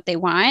that's what they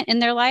want in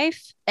their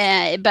life.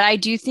 But I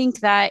do think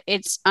that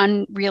it's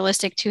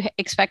unrealistic to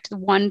expect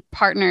one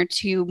partner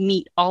to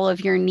meet all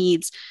of your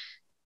needs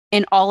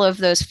in all of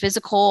those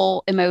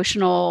physical,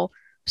 emotional,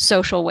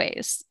 social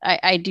ways.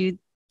 I do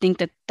think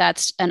that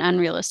that's an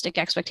unrealistic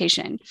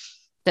expectation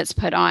that's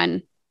put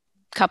on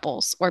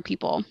couples or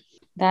people.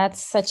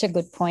 That's such a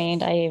good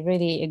point. I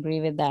really agree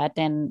with that.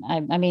 And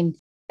I mean,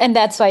 and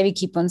that's why we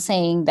keep on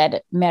saying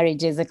that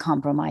marriage is a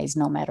compromise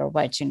no matter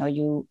what,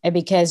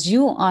 because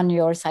you on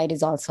your side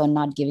is also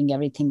not giving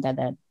everything that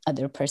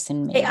other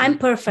person may. Hey, I'm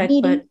perfect,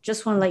 needing. but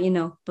just want to let you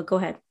know. But go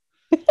ahead.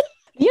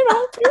 You're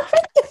all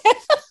perfect.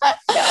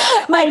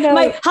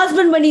 My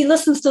husband, when he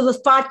listens to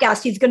this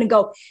podcast, he's going to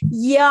go,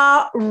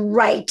 yeah,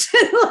 right.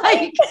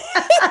 Like,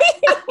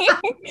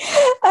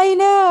 I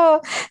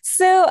know.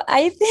 So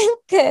I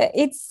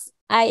think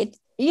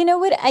you know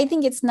what? I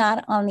think it's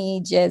not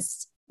only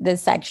just the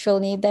sexual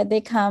need that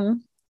they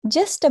come,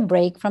 just a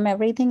break from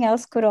everything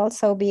else could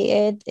also be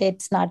it.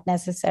 It's not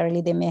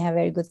necessarily they may have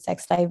very good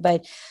sex life,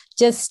 but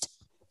just,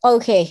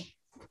 okay,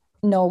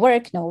 no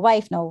work, no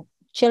wife, no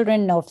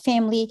children, no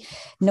family,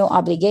 no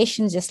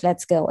obligations, just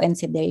let's go and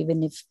sit there,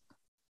 even if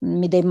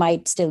they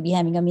might still be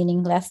having a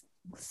meaningless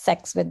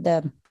sex with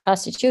the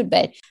prostitute.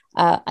 But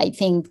I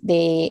think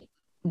the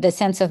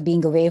sense of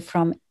being away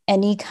from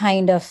any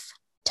kind of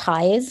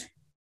ties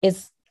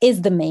is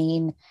the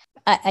main,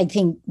 I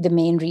think, the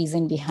main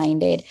reason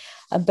behind it.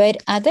 But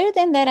other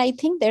than that, I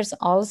think there's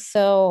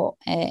also,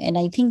 and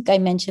I think I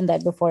mentioned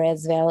that before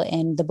as well,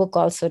 and the book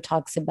also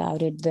talks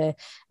about it,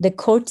 the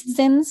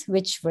courtesans,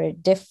 which were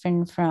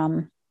different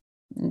from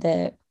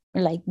the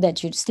like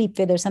that you'd sleep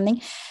with or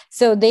something.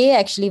 So they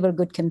actually were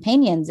good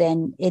companions.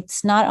 And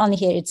it's not only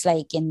here, it's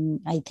like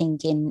I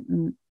think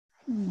in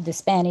the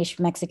Spanish,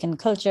 Mexican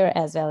culture,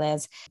 as well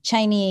as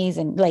Chinese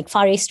and like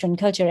Far Eastern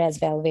culture as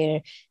well,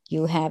 where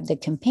you have the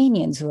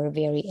companions who are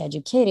very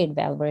educated,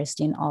 well-versed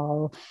in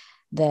all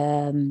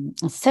the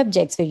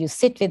subjects, where you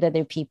sit with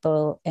other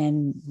people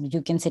and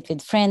you can sit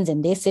with friends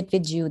and they sit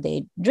with you,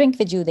 they drink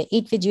with you, they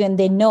eat with you, and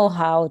they know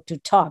how to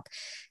talk.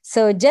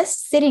 So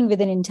just sitting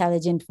with an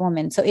intelligent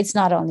woman. So it's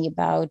not only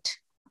about,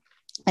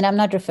 and I'm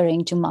not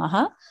referring to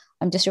Maha,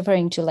 I'm just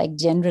referring to like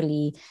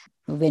generally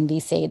when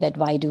we say that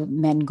why do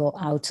men go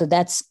out? So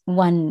that's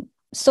one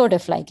sort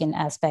of like an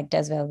aspect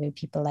as well, where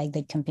people like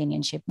the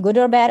companionship, good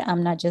or bad.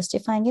 I'm not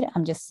justifying it,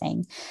 I'm just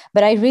saying.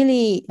 But I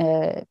really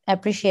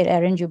appreciate,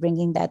 Erin, you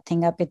bringing that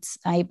thing up.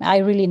 I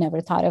really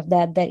never thought of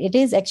that it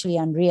is actually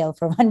unreal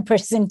for one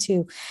person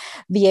to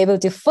be able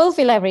to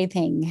fulfill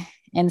everything,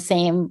 and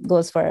same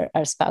goes for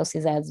our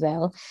spouses as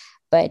well.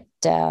 But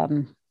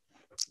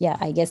yeah,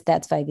 I guess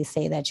that's why we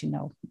say that,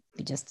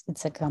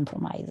 it's a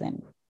compromise,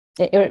 and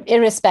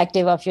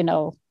irrespective of,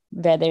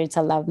 whether it's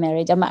a love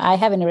marriage. I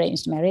have an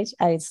arranged marriage.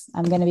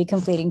 I'm going to be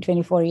completing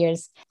 24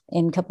 years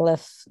in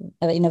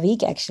a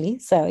week, actually.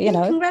 So, hey,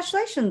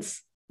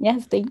 congratulations.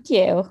 Yes, thank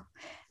you.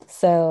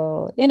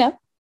 So,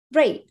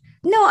 Right.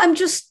 No, I'm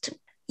just,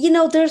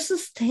 there's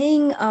this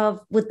thing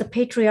with the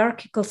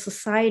patriarchal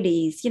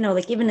societies,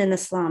 like even in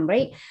Islam,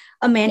 right?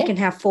 A man can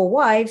have 4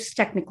 wives,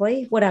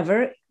 technically,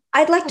 whatever.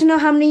 I'd like to know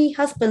how many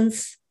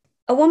husbands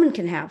a woman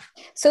can have.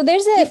 So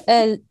there's if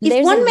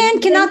one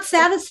man cannot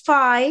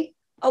satisfy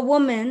a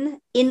woman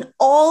in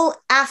all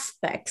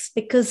aspects,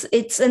 because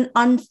it's an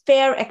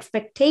unfair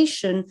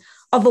expectation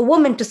of a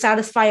woman to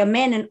satisfy a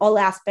man in all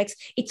aspects,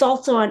 it's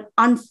also an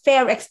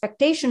unfair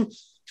expectation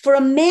for a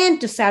man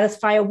to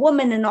satisfy a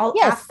woman in all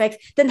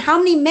aspects, then how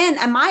many men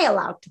am I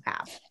allowed to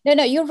have?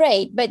 No, you're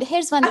right. But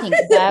here's one thing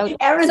about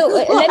Erin, so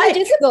let me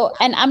just go.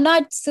 And I'm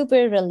not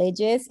super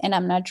religious, and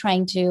I'm not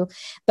trying to,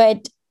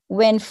 but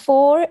when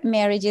 4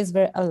 marriages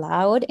were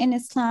allowed in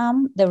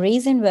Islam, the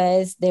reason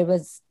was there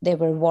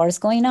were wars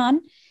going on.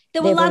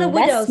 There were a lot of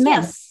widows.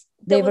 Yes.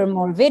 There were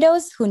more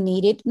widows who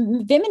needed,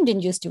 women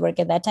didn't used to work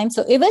at that time.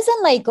 So it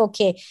wasn't like,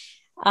 okay,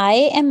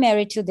 I am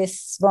married to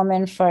this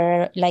woman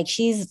for like,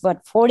 she's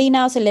 40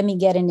 now. So let me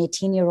get an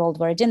 18-year-old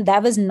virgin.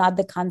 That was not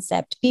the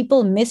concept.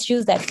 People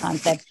misuse that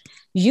concept.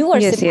 You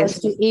are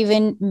supposed to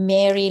even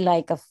marry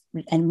like a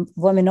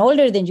woman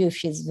older than you if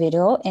she's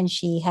widow and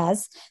she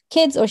has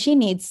kids or she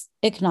needs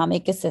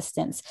economic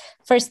assistance.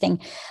 First thing.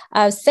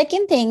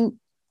 Second thing,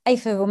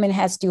 if a woman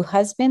has 2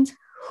 husbands,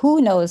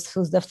 who knows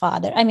who's the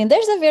father? I mean,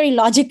 there's a very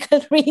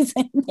logical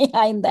reason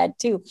behind that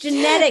too.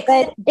 Genetics.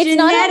 But it's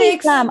not only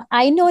Islam.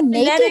 I know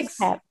natives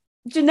have.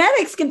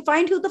 Genetics can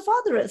find who the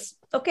father is.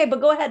 Okay,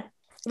 but go ahead.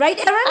 Right,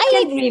 Erin?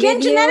 I agree Can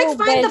with genetics you,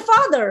 find the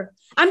father?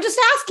 I'm just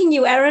asking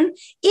you, Erin.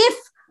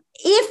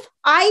 If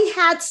I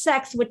had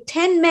sex with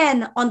 10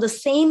 men on the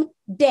same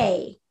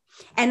day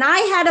and I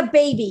had a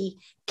baby,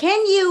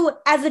 can you,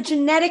 as a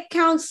genetic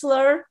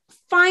counselor,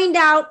 find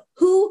out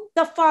who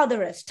the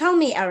father is? Tell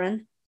me,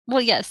 Erin.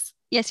 Well, yes,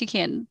 you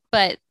can.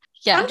 But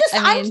yeah, because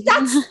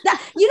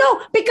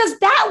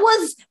that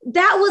was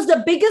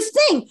the biggest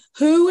thing.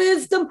 Who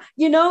is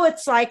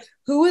it's like,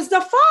 who is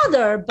the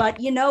father? But,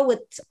 with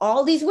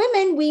all these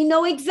women, we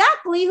know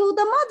exactly who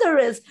the mother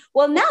is.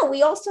 Well, now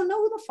we also know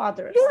who the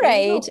father is. You're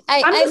right.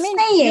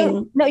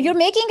 Saying. You're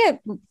making it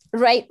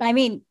right. I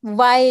mean,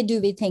 why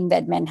do we think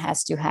that men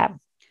has to have,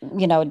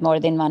 more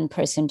than one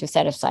person to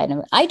set aside?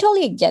 I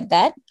totally get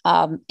that.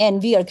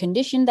 And we are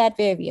conditioned that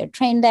way. We are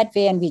trained that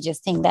way. And we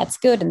just think that's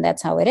good. And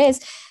that's how it is.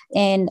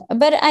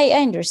 But I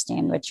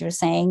understand what you're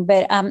saying.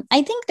 But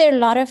I think there are a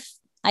lot of,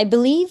 I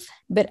believe,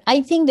 but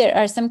I think there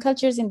are some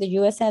cultures in the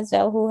US as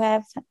well who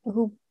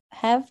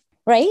have,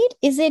 right?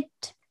 Is it,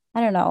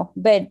 I don't know,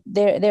 but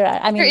there are,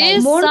 I mean, there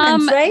is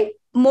Mormons, right?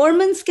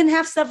 Mormons can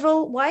have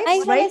several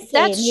wives, right?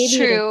 That's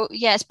true.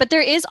 Yes. But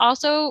there is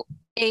also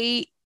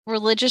a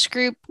religious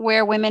group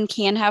where women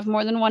can have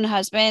more than one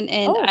husband.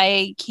 And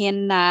I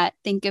cannot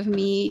think of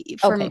the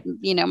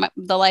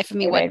life of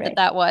me what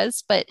that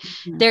was, but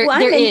there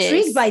I'm is.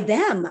 Intrigued by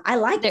them. I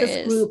like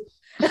this group.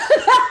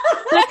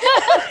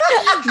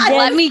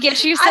 Let me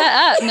get you set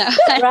up. No,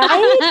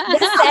 right?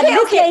 Set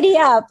this lady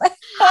up.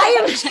 I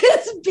am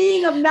just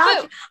being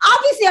obnoxious.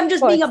 Obviously, I'm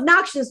just being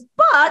obnoxious,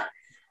 but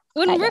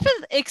when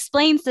Griffith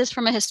explains this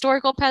from a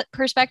historical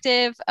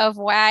perspective of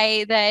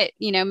why that,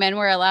 men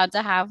were allowed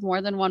to have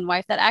more than one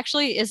wife, that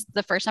actually is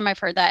the first time I've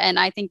heard that. And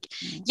I think,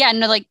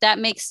 that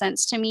makes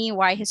sense to me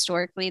why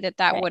historically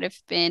that would have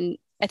been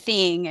a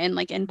thing and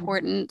like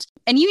important.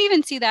 And you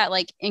even see that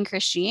like in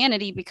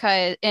Christianity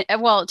because,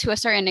 well, to a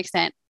certain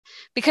extent,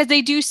 because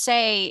they do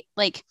say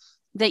like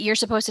that you're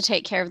supposed to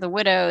take care of the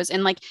widows.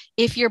 And like,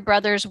 if your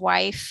brother's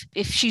wife,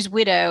 if she's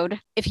widowed,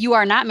 if you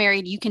are not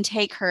married, you can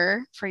take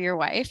her for your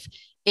wife.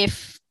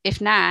 If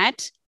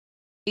not,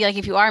 like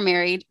if you are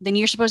married, then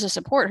you're supposed to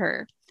support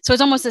her. So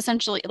it's almost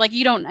essentially like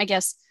you don't, I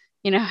guess,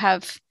 they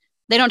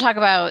don't talk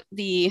about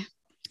the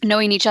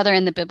knowing each other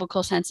in the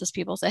biblical sense, as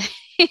people say,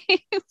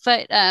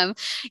 but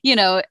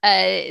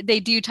they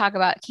do talk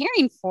about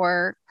caring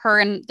for her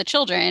and the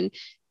children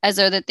as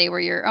though that they were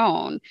your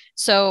own.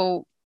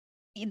 So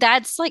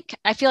that's like,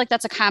 I feel like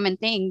that's a common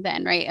thing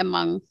then, right?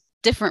 Among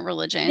different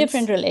religions.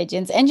 And,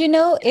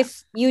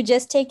 if you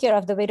just take care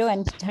of the widow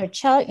and her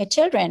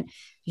children,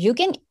 you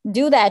can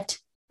do that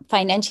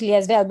financially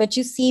as well. But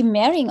you see,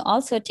 marrying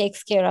also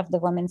takes care of the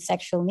woman's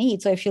sexual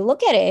needs. So if you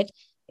look at it,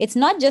 it's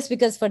not just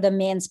because for the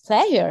man's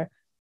pleasure,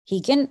 he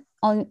can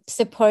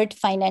support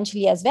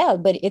financially as well,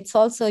 but it's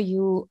also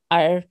you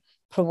are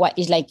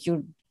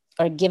you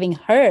are giving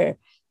her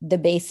the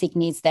basic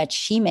needs that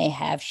she may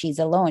have. She's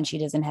alone. She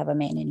doesn't have a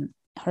man in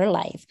her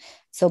life.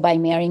 So by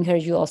marrying her,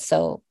 you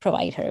also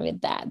provide her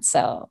with that.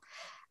 So,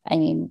 I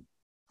mean,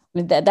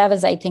 that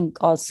was, I think,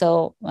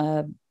 also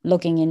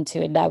looking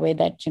into it that way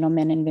that,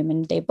 men and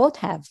women, they both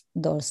have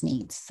those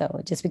needs. So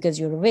just because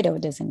you're a widow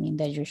doesn't mean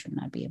that you should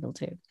not be able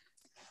to.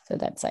 So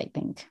that's, I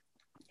think.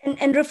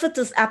 And Griffith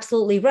is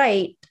absolutely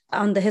right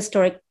on the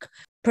historic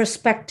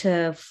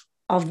perspective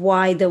of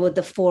why there were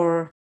the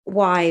 4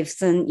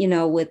 wives and,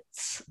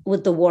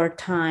 with the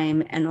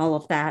wartime and all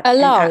of that.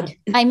 Allowed.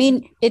 I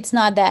mean, it's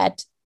not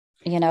that,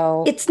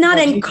 it's not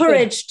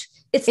encouraged.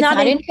 It's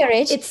not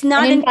encouraged. It's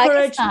not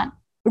encouraged.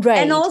 Right.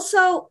 And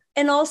also,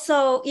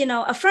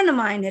 a friend of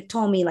mine had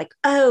told me like,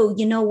 oh,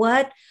 you know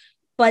what?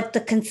 But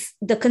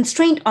the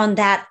constraint on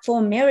that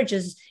for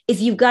marriages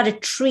is you've got to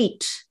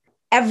treat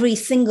every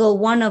single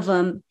one of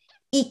them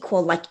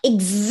equal, like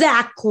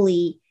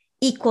exactly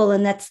equal.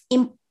 And that's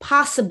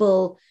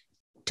impossible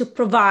to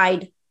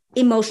provide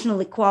emotional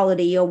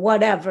equality or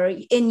whatever.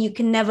 And you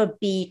can never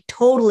be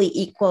totally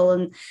equal.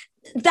 And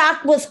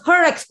that was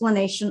her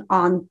explanation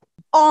on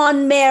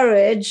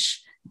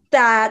marriage,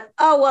 that,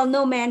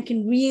 no man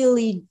can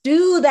really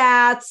do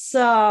that.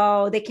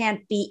 So they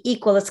can't be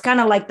equal. It's kind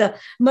of like the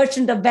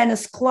Merchant of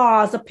Venice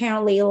clause,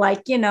 apparently,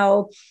 like,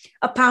 a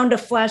pound of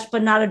flesh,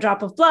 but not a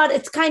drop of blood.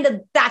 It's kind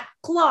of that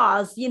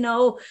clause, you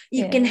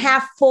can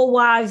have 4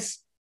 wives,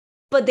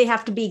 but they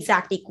have to be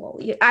exact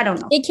equal. I don't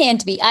know. It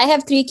can't be. I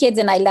have 3 kids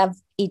and I love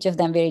each of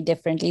them very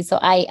differently. So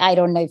I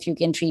don't know if you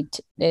can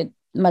treat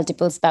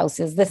multiple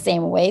spouses the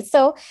same way.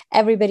 So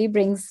everybody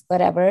brings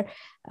whatever.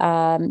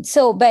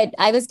 But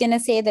I was going to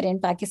say that in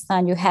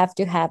Pakistan, you have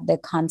to have the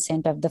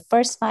consent of the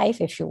first wife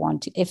if you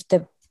want to, if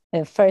the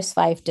first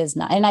wife does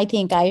not. And I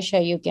think,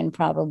 Aisha, you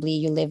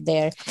live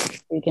there,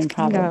 you can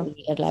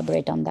probably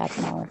elaborate on that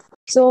more.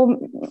 So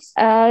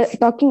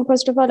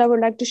first of all, I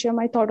would like to share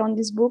my thought on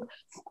this book.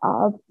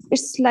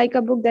 It's like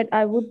a book that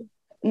I would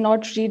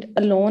not read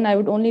alone. I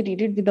would only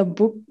read it with a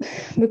book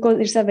because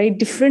it's a very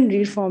different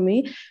read for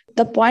me.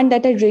 The point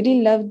that I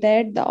really love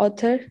that the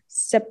author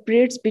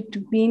separates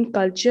between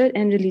culture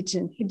and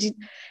religion.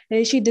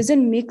 She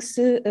doesn't mix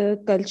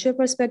culture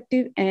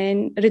perspective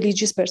and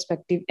religious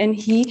perspective. And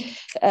he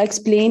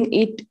explained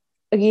it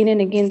again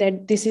and again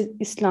that this is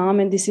Islam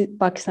and this is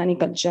Pakistani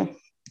culture.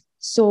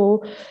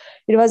 So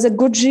it was a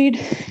good read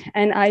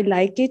and I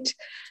like it.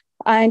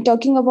 And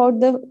talking about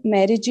the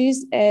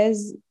marriages,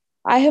 as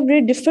I have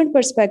read different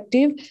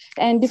perspective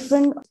and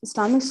different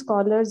Islamic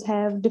scholars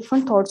have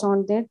different thoughts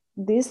on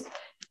this.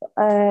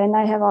 And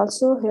I have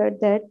also heard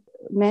that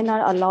men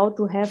are allowed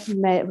to have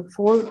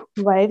 4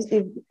 wives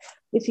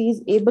if he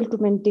is able to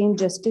maintain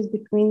justice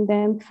between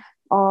them,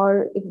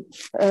 or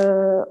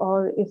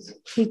if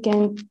he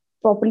can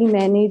properly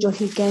manage, or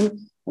he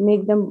can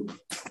make them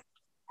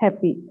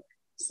happy.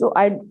 So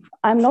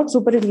I'm not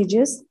super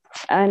religious,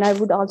 and I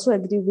would also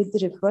agree with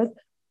Rifat,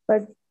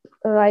 but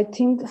I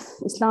think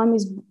Islam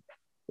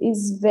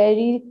is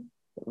very,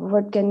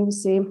 what can we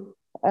say,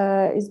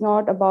 is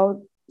not about,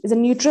 is a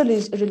neutral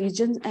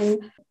religion,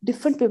 and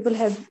different people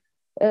have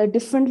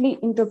differently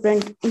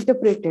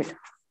interpreted.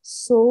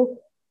 So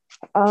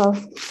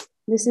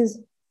this is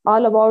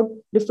all about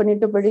different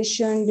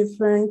interpretation,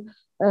 different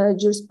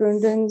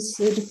jurisprudence,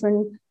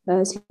 different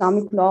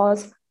Islamic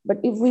laws. But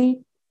if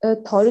we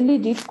thoroughly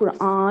read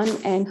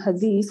Quran and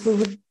Hadith, we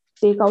would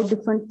take out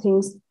different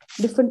things.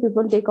 Different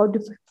people take out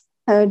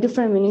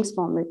different meanings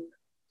from it.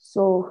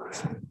 So,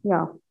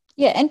 yeah.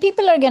 Yeah, and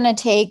people are going to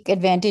take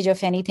advantage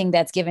of anything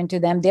that's given to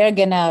them. They're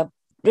going to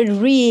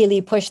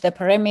really push the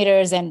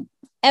perimeters, and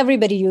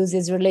everybody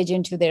uses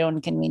religion to their own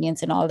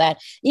convenience and all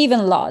that,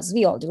 even laws,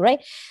 we all do,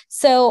 right?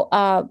 So,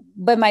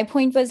 but my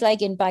point was,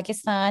 like, in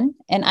Pakistan,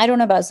 and I don't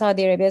know about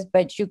Saudi Arabia,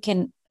 but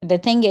the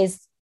thing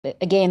is,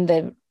 again,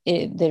 the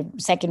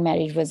second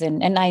marriage was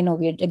in, and I know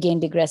we're again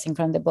digressing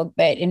from the book,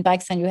 but in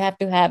Pakistan, you have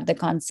to have the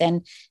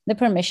consent, the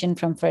permission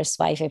from first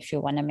wife if you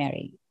want to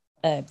marry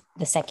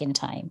the second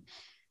time,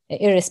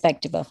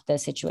 irrespective of the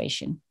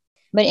situation.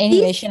 But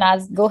anyway,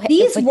 Shanaz, go ahead.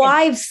 These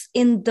wives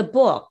in the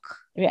book,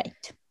 right?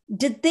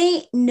 Did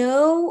they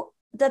know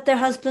that their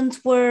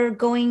husbands were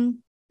going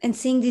and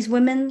seeing these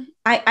women?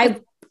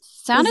 I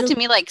sounded to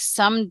me like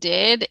some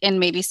did and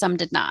maybe some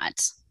did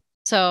not.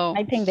 So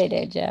I think they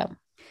did, yeah.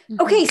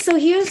 Okay, so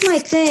here's my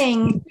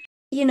thing.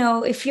 You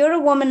know, if you're a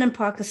woman in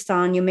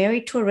Pakistan, you're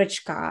married to a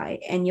rich guy,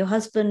 and your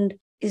husband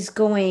is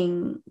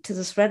going to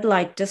this red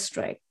light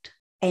district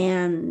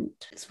and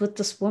is with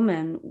this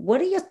woman,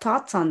 what are your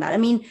thoughts on that? I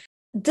mean,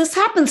 this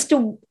happens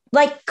to,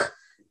 like,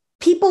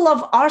 people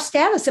of our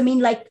status. I mean,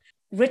 like,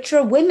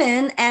 richer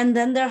women, and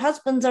then their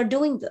husbands are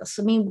doing this.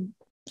 I mean,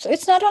 so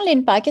it's not only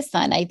in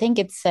Pakistan. I think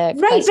it's right.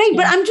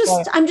 But I'm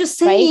just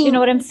saying. Right? You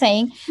know what I'm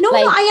saying? No,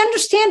 I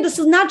understand. This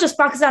is not just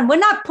Pakistan. We're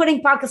not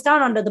putting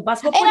Pakistan under the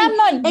bus. And I'm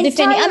not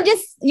defending. I'm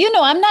just,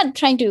 I'm not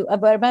trying to.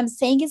 What I'm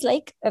saying is,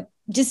 like,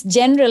 just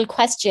general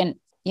question.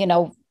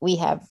 We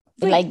have,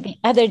 like, the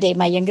other day,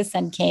 my youngest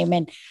son came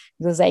and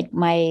he was like,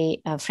 my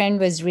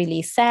friend was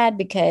really sad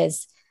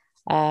because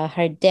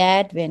her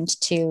dad went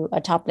to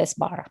a topless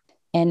bar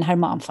and her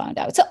mom found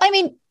out. So, I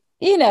mean,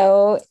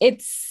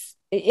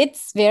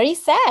 it's very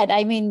sad.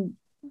 I mean,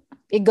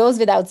 it goes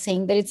without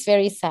saying that it's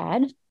very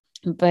sad,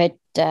 but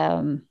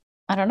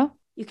I don't know.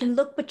 You can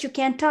look, but you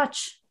can't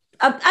touch.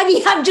 I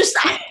mean, I'm just...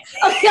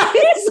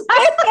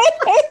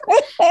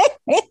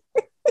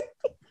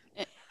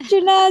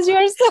 Shanaz,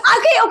 you're so...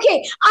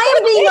 Okay. I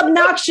am being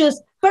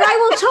obnoxious, but I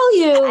will tell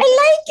you... I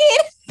like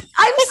it.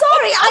 I'm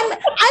sorry. I'm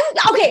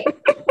okay.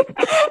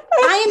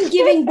 I am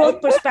giving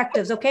both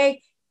perspectives,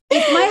 okay?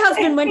 If my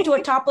husband went to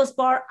a topless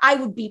bar, I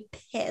would be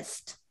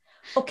pissed.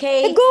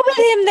 Okay. Go with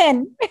him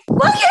then.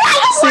 Well, I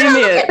don't want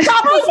to look at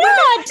topless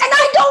women, and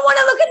I don't want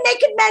to look at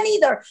naked men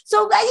either.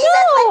 So I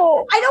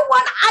don't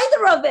want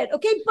either of it.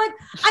 Okay, but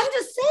I'm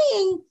just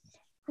saying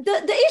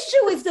the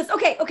issue is this.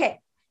 Okay.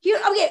 Here,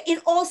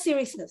 in all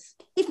seriousness,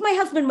 if my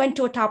husband went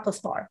to a topless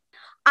bar,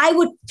 I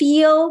would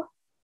feel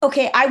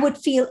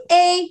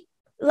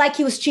like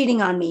he was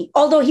cheating on me.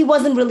 Although he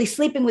wasn't really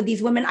sleeping with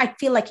these women, I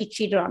feel like he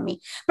cheated on me.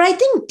 But I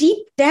think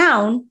deep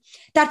down,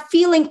 that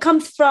feeling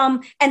comes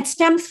from and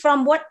stems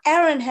from what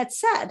Aaron had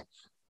said.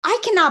 I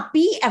cannot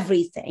be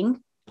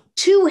everything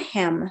to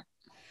him.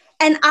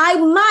 And I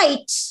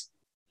might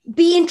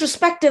be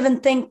introspective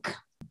and think,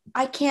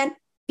 I can't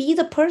be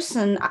the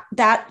person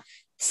that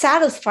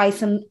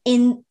satisfies him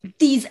in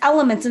these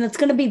elements. And it's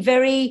going to be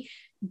very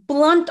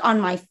blunt on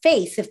my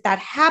face if that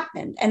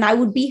happened. And I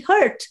would be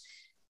hurt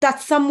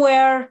that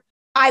somewhere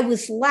I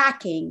was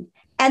lacking.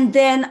 And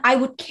then I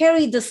would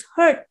carry this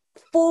hurt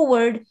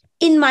forward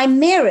in my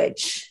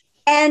marriage.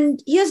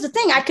 And here's the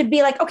thing. I could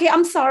be like, okay,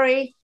 I'm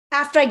sorry.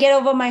 After I get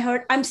over my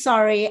hurt, I'm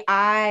sorry.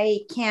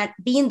 I can't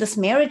be in this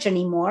marriage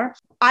anymore.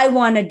 I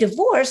want a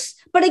divorce.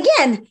 But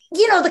again,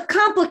 the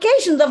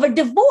complications of a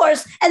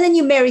divorce, and then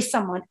you marry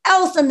someone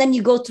else, and then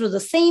you go through the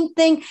same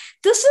thing.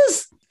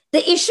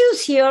 The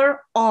issues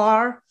here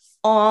are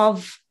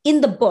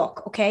in the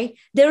book, okay?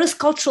 There is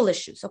cultural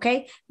issues,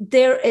 okay?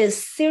 There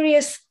is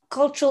serious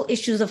cultural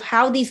issues of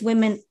how these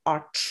women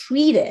are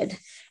treated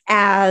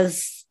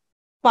as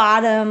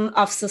bottom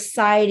of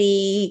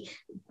society.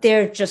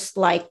 They're just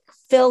like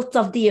filth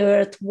of the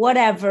earth,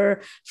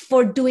 whatever,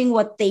 for doing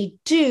what they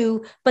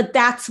do. But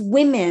that's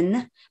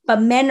women.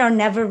 But men are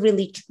never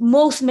really,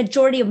 most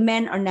majority of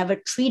men are never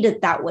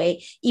treated that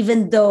way,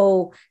 even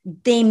though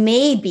they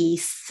may be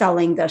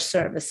selling their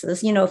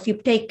services. You know, if you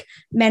take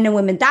men and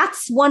women,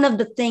 that's one of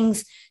the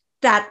things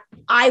that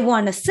I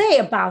want to say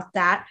about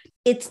that.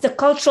 It's the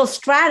cultural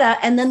strata.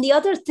 And then the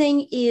other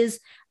thing is,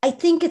 I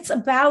think it's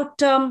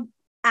about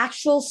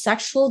actual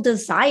sexual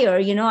desire.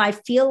 You know, I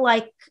feel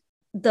like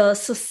the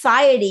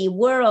society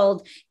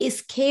world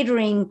is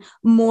catering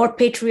more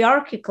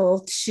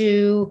patriarchal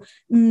to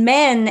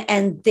men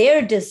and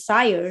their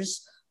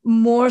desires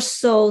more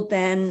so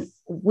than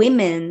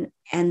women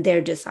and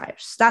their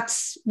desires.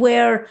 That's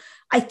where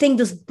I think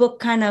this book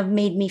kind of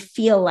made me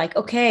feel like,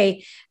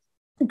 okay,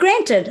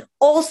 granted,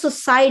 all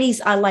societies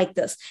are like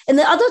this. And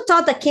the other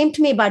thought that came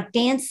to me about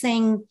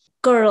dancing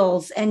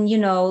girls and, you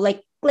know,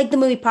 like the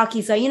movie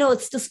Pakisa, you know,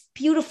 it's this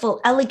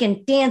beautiful,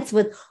 elegant dance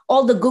with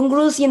all the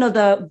gungrus, you know,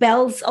 the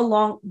bells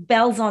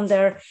on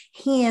their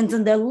hands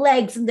and their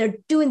legs, and they're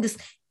doing this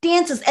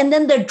dances. And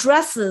then their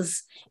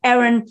dresses,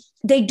 Erin,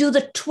 they do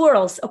the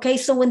twirls. Okay.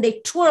 So when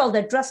they twirl,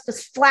 their dress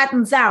just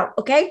flattens out.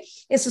 Okay.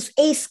 It's this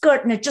A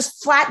skirt and it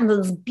just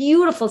flattens, this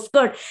beautiful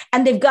skirt.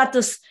 And they've got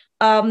this,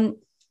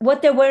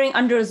 what they're wearing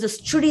under is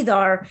this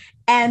churidar,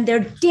 and they're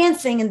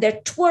dancing and they're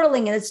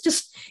twirling. And it's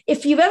just,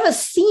 if you've ever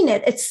seen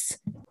it, it's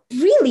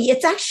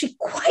actually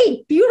quite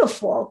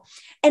beautiful.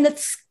 And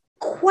it's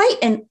quite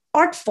an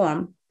art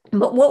form.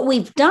 But what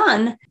we've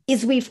done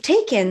is we've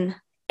taken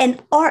an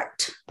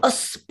art, a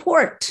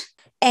sport.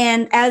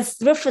 And as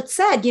Rifat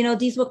said, you know,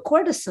 these were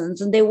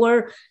courtesans and they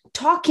were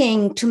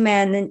talking to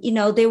men, and, you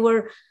know,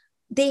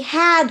 they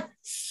had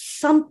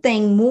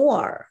something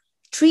more,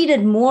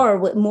 treated more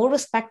with more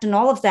respect and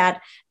all of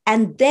that.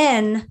 And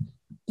then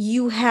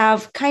you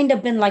have kind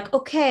of been like,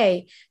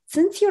 okay,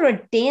 since you're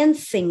a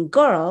dancing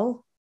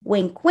girl,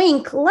 wink,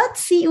 wink, let's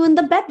see you in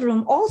the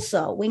bedroom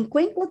also. Wink,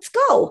 wink, let's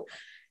go.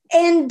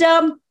 And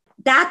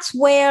that's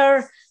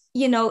where,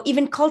 you know,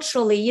 even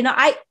culturally, you know,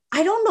 I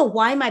don't know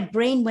why my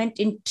brain went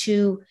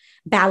into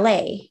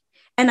ballet.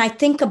 And I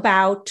think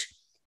about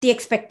the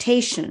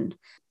expectation.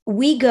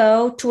 We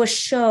go to a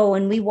show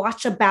and we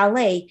watch a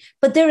ballet,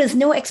 but there is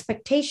no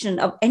expectation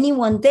of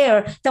anyone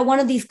there that one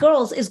of these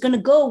girls is going to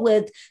go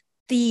with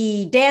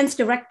the dance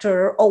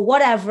director or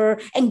whatever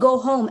and go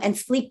home and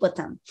sleep with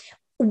them.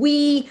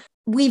 We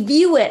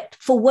view it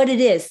for what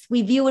it is.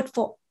 We view it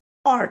for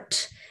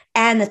art,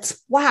 and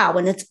it's wow,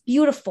 and it's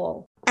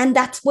beautiful. And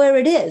that's where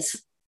it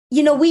is.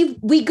 You know,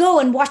 we go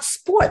and watch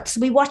sports.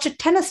 We watch a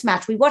tennis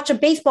match. We watch a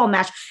baseball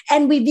match,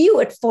 and we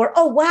view it for,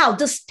 oh, wow,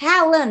 this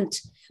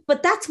talent.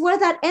 But that's where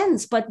that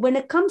ends. But when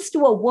it comes to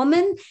a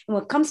woman, and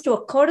when it comes to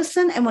a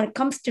courtesan, and when it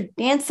comes to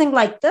dancing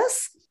like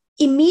this,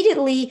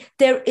 immediately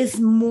there is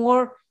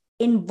more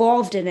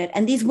involved in it.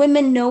 And these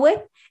women know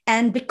it.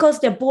 And because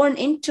they're born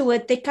into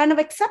it, they kind of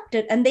accept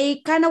it and they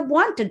kind of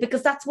want it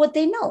because that's what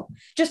they know.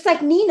 Just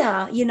like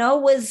Nina, you know,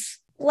 was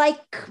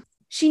like,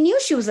 she knew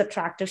she was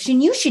attractive. She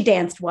knew she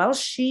danced well.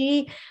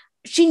 She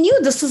knew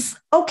this is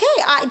okay.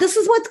 This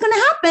is what's going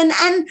to happen.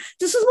 And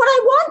this is what I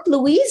want,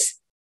 Louise.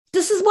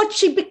 This is what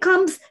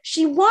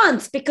she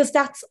wants, because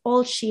that's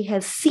all she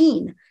has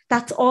seen.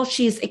 That's all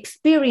she's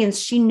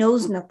experienced. She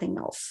knows nothing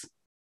else.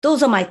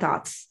 Those are my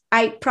thoughts.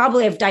 I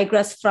probably have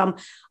digressed from,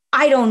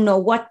 I don't know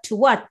what to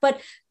what, but,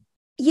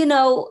 you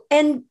know,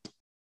 and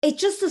it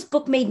just, this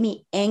book made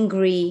me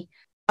angry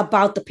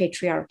about the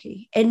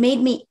patriarchy. It made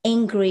me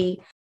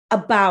angry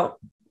about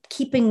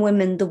keeping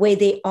women the way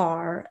they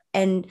are,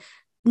 and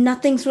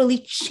nothing's really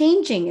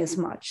changing as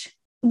much.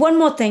 One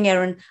more thing,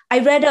 Erin,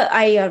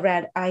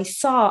 I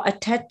saw a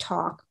TED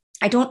Talk.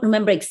 I don't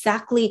remember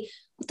exactly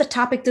what the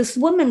topic. This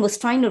woman was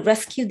trying to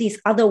rescue these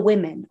other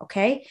women,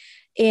 okay?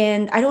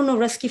 And I don't know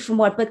rescue from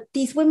what, but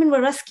these women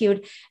were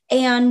rescued.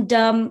 And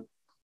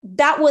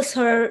that was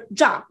her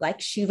job.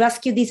 Like, she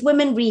rescued these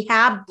women,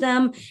 rehabbed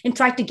them, and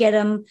tried to get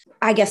them,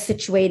 I guess,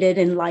 situated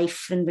in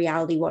life and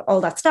reality,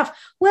 all that stuff.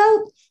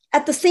 Well,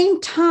 at the same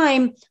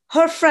time,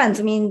 her friends,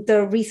 I mean,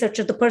 the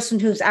researcher, the person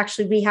who's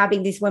actually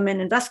rehabbing these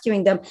women and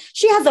rescuing them,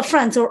 she has a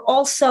friends who are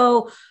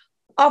also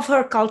of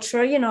her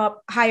culture, you know,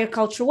 higher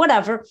culture,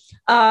 whatever.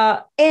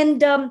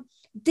 And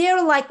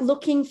they're like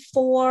looking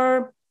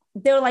for,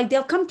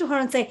 they'll come to her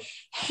and say,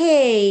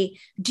 hey,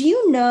 do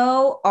you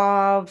know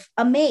of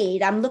a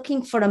maid? I'm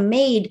looking for a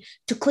maid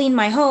to clean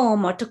my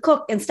home or to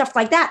cook and stuff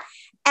like that.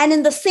 And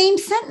in the same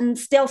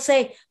sentence, they'll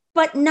say,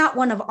 but not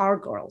one of our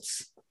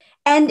girls.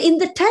 And in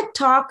the TED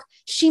Talk,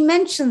 she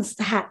mentions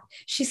that.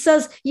 She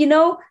says, you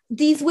know,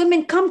 these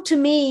women come to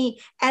me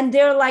and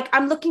they're like,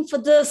 I'm looking for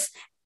this.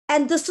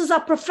 And this is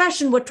our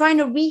profession. We're trying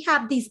to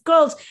rehab these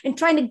girls and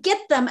trying to get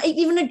them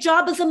even a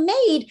job as a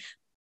maid.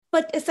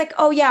 But it's like,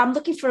 oh, yeah, I'm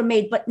looking for a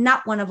maid, but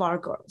not one of our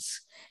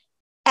girls.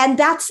 And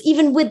that's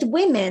even with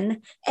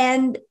women.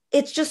 And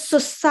it's just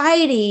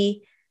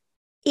society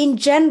in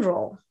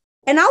general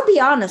And I'll be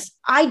honest,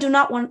 I do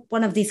not want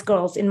one of these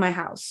girls in my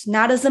house,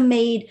 not as a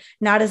maid,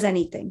 not as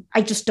anything.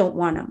 I just don't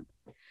want them.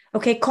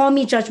 Okay, call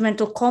me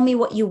judgmental, call me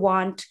what you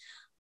want.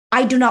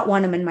 I do not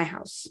want them in my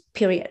house,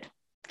 period.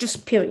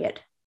 Just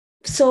period.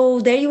 So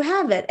there you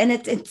have it. And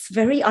it's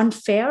very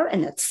unfair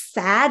and it's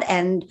sad.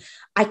 And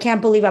I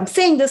can't believe I'm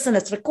saying this and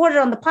it's recorded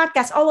on the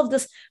podcast, all of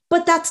this.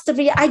 But that's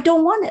I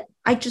don't want it.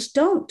 I just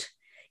don't.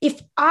 If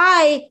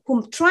I,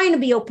 who am trying to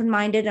be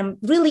open-minded, I'm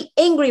really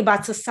angry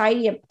about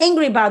society, I'm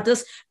angry about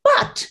this,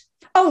 but,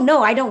 oh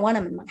no, I don't want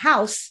them in my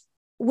house.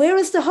 Where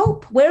is the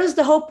hope? Where is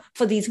the hope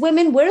for these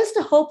women? Where is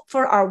the hope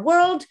for our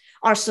world,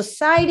 our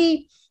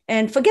society?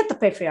 And forget the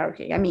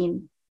patriarchy. I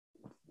mean,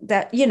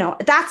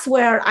 that's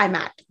where I'm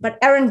at. But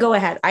Erin, go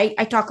ahead. I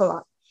talk a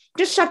lot.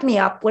 Just shut me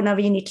up whenever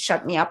you need to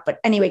shut me up. But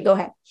anyway, go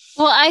ahead.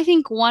 Well, I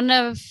think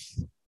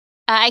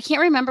I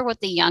can't remember what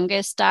the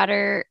youngest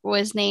daughter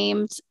was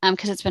named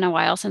because it's been a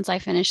while since I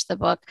finished the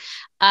book.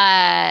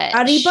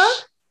 Ariba?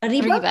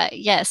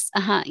 Yes.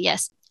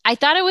 Yes. I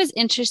thought it was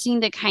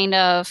interesting to kind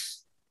of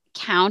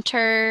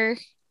counter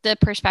the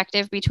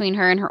perspective between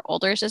her and her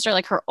older sister.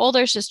 Like her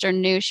older sister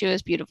knew she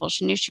was beautiful.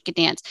 She knew she could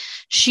dance.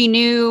 She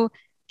knew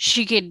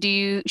she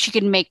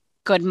could make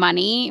good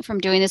money from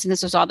doing this. And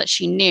this was all that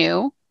she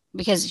knew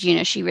because,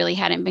 she really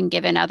hadn't been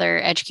given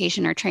other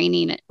education or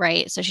training,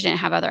 right? So she didn't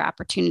have other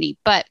opportunity.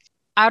 But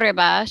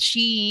Ariba,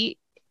 she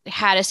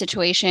had a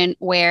situation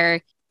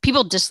where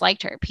people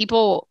disliked her,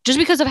 just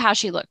because of how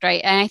she looked,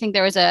 right? And I think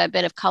there was a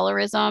bit of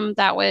colorism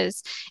that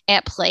was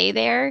at play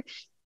there.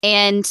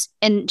 And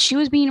she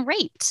was being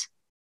raped.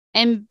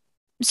 And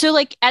so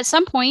like at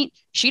some point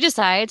she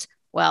decides,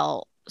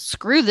 well,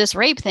 screw this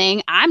rape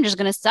thing. I'm just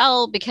going to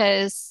sell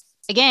because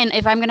again,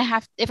 if I'm going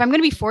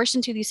to be forced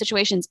into these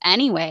situations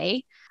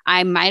anyway,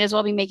 I might as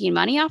well be making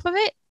money off of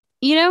it,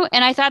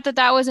 And I thought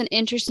that was an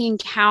interesting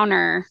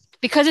counter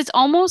because it's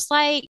almost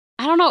like,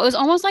 I don't know, it was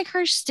almost like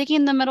her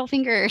sticking the middle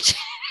finger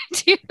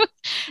to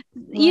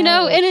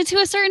and to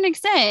a certain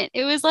extent,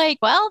 it was like,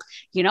 well,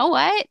 you know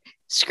what?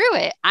 Screw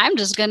it. I'm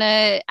going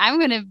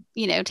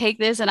to take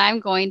this and I'm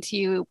going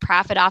to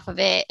profit off of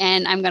it.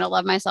 And I'm going to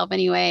love myself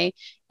anyway.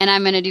 And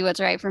I'm going to do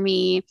what's right for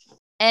me.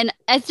 And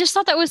I just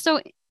thought that was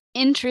so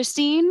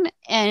interesting.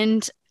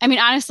 And I mean,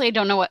 honestly, I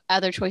don't know what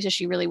other choices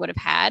she really would have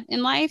had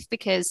in life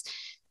because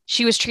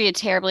she was treated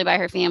terribly by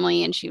her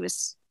family and she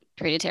was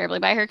treated terribly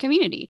by her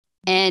community.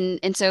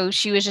 And so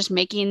she was just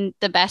making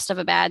the best of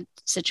a bad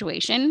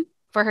situation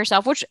for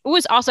herself, which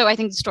was also, I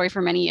think, the story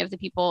for many of the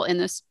people in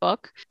this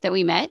book that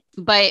we met.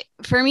 But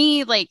for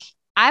me, like,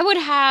 I would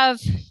have,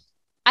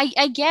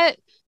 I get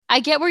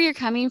where you're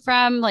coming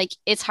from. Like,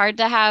 it's hard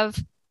to have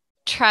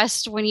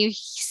trust when you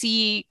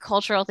see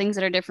cultural things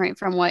that are different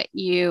from what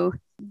you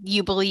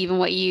believe and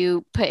what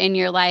you put in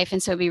your life.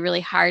 And so it'd be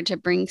really hard to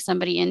bring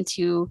somebody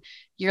into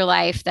your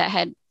life that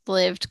had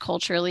lived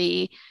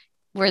culturally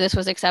where this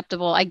was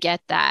acceptable. I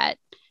get that.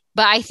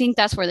 But I think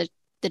that's where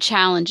the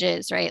challenge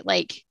is, right?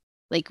 Like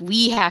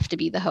we have to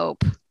be the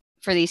hope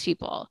for these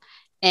people.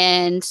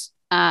 And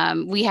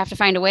we have to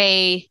find a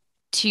way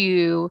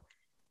to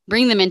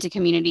bring them into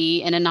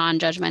community in a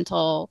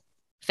non-judgmental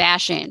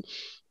fashion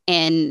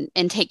and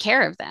take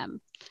care of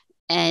them.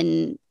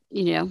 And,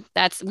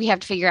 we have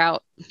to figure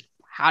out,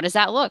 how does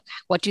that look?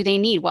 What do they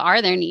need? What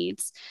are their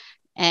needs?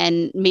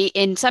 And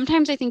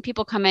sometimes I think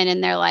people come in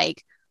and they're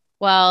like,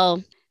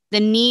 well, the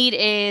need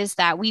is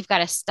that we've got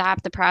to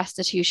stop the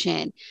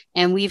prostitution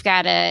and we've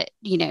got to,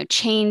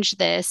 change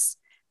this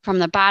from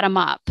the bottom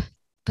up.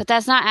 But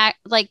that's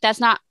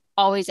not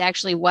always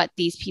actually what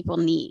these people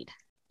need,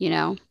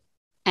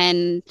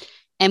 and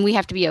we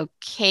have to be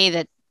okay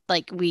that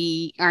like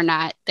we are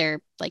not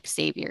their like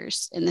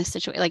saviors in this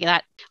situation. Like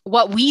that,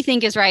 what we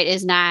think is right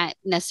is not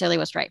necessarily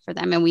what's right for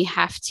them. And we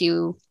have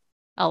to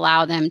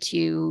allow them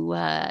to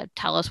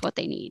tell us what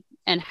they need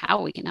and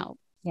how we can help.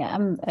 Yeah,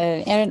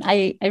 Erin,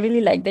 I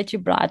really like that you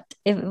brought,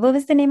 what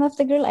was the name of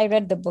the girl? I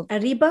read the book.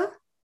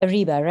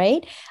 Ariba,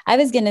 right? I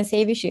was going to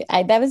say,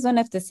 that was one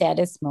of the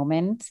saddest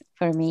moments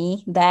for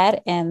me,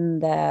 that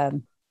and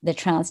the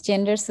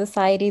transgender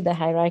society, the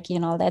hierarchy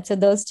and all that. So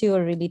those two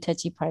are really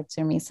touchy parts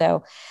for me.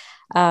 So,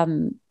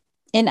 and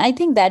I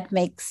think that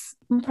makes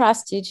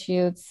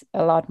prostitutes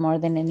a lot more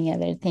than any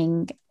other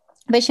thing.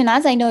 But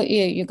Shanaz, I know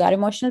you got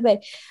emotional,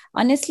 but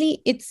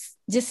honestly, it's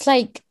just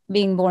like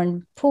being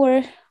born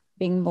poor,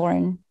 being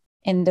born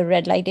in the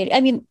red light area. I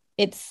mean,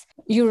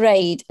 you're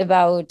right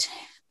about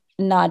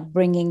not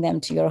bringing them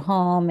to your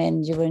home,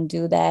 and you wouldn't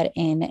do that.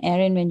 And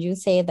Erin, when you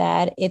say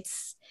that,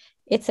 it's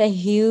a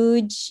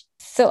huge,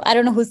 so I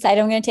don't know whose side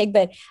I'm going to take,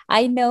 but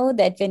I know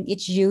that when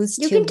it's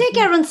used you can take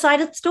Erin's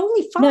side, it's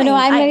totally fine. No,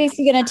 I'm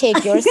actually going to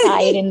take your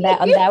side on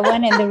that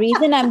one. And the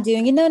reason I'm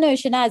doing it, no,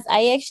 Shanaz,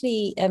 I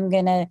actually am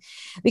going to,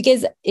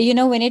 because,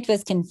 when it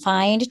was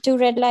confined to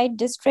red light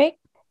district,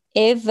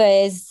 it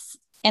was,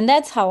 and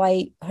that's how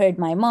I heard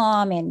my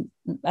mom and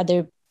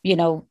other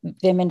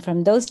women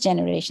from those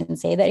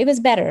generations say that it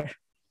was better.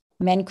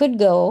 Men could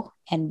go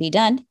and be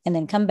done and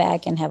then come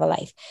back and have a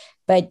life.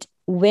 But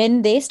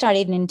when they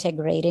started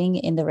integrating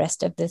in the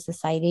rest of the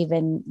society,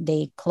 when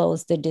they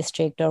closed the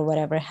district or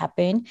whatever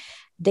happened,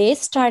 they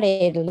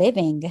started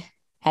living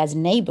as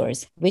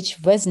neighbors, which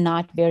was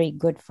not very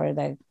good for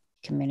the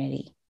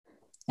community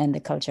and the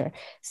culture.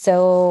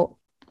 So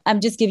I'm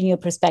just giving you a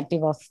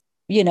perspective of,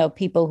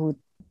 people who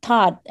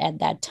thought at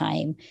that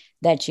time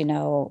that,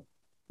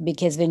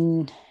 because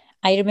when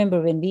I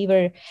remember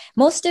when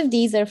most of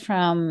these are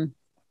from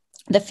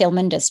the film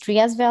industry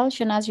as well.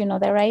 Shanaz, you know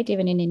that, right?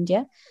 Even in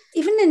India.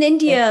 Even in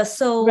India.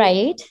 So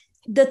right.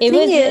 The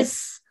thing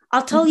is,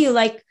 I'll tell you,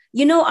 like,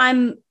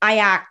 I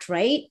act,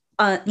 right?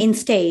 In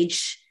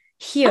stage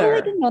here. Oh,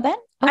 I didn't know that.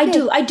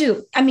 Okay. I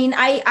do. I mean,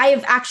 I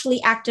have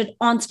actually acted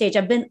on stage.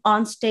 I've been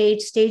on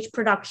stage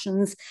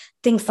productions,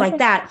 things like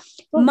that.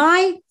 Cool.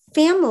 My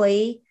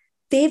family,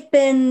 they've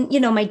been,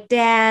 my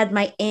dad,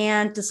 my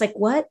aunt, it's like,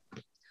 what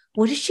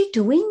is she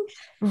doing?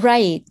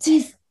 Right.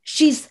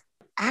 She's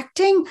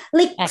acting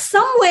like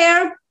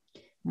somewhere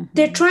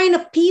they're trying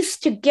to piece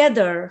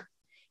together.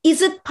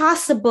 Is it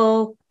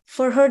possible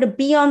for her to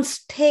be on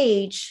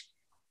stage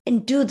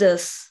and do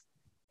this?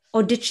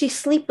 Or did she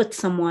sleep with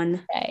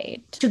someone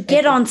to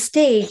get on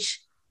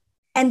stage?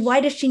 And why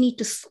does she need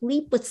to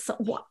sleep with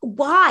someone?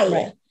 Why?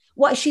 Right.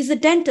 Why? She's a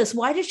dentist.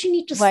 Why does she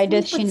need to sleep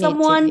with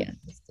someone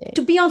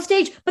to be on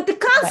stage? But the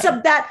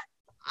concept that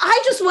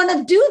I just want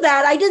to do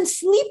that. I didn't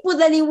sleep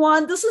with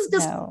anyone. This is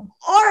just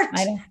art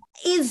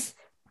is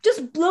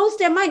just blows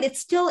their mind.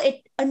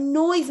 It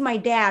annoys my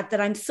dad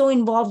that I'm so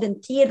involved in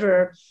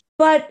theater,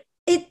 but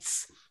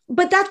that's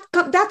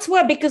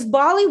where, because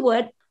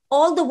Bollywood,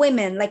 all the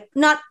women, like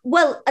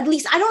at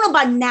least I don't know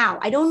about now.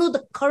 I don't know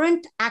the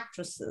current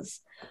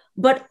actresses,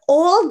 but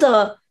all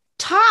the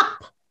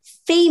top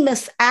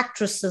famous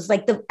actresses,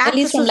 like the actresses, at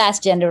least from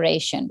last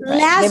generation,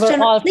 right? They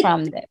were all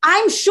from there.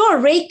 I'm sure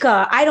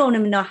Rekha, I don't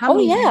even know how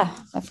many. Oh yeah,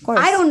 of course.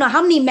 I don't know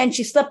how many men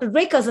she slept with.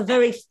 Rekha is a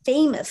very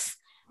famous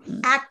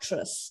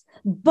actress.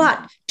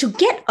 But to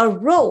get a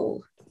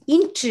role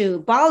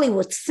into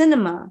Bollywood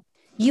cinema,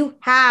 you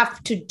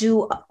have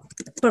to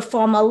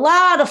perform a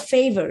lot of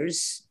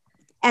favors.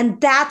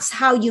 And that's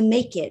how you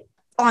make it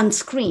on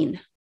screen.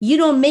 You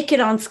don't make it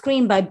on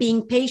screen by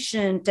being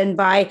patient and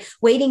by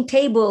waiting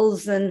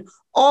tables and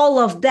all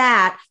of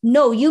that.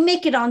 No, you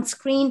make it on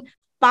screen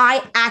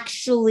by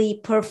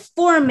actually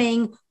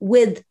performing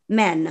with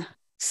men.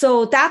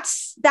 So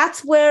that's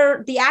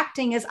where the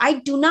acting is. I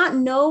do not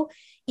know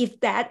if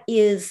that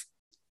is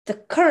the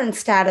current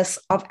status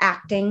of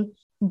acting,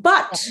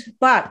 but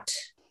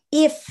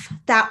if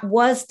that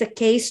was the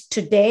case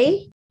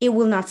today, it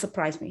will not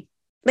surprise me.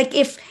 Like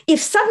if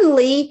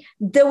suddenly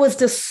there was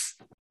this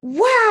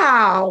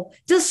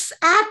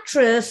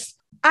actress,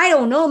 I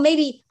don't know,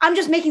 maybe I'm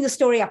just making the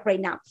story up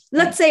right now.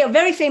 Let's say a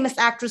very famous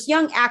actress,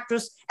 young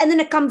actress, and then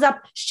it comes up,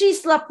 she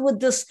slept with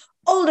this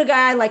older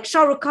guy like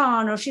Shah Rukh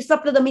Khan, or she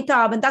slept with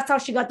Amitabh, and that's how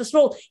she got this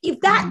role. If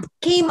that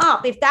came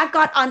up, if that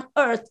got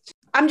unearthed,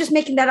 I'm just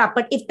making that up.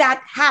 But if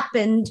that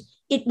happened,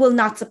 it will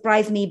not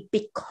surprise me,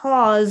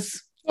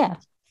 because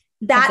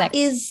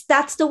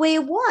that's the way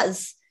it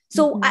was.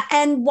 So,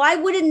 and why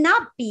would it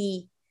not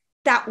be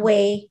that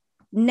way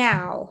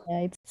now?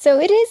 Right. So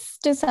it is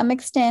to some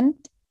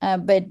extent,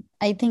 but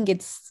I think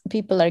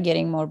people are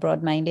getting more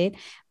broad-minded.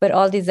 But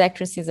all these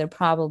actresses are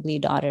probably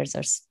daughters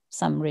of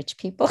some rich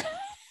people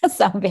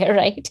somewhere,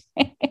 right?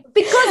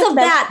 Because of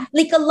that,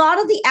 like a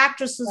lot of the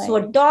actresses who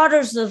are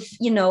daughters of,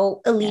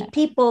 elite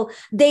people,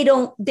 they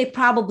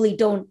probably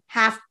don't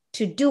have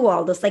to do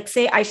all this. Like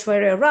say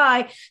Aishwarya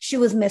Rai, she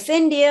was Miss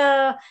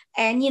India,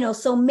 and,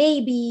 so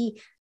maybe,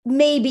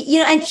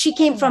 and she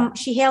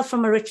hailed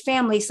from a rich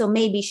family. So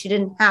maybe she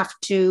didn't have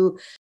to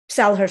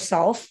sell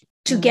herself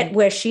to get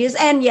where she is.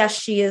 And yes,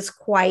 she is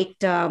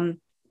quite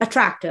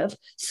attractive.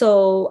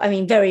 So, I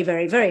mean, very,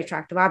 very, very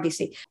attractive,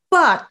 obviously.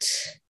 But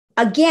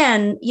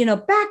again,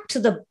 back to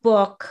the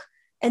book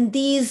and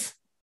these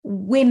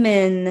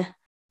women.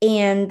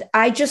 And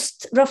I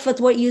just, Rafat,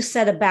 what you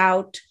said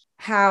about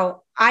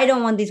how I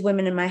don't want these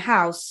women in my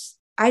house.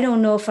 I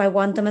don't know if I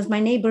want them as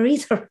my neighbor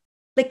either.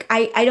 Like,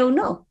 I don't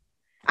know.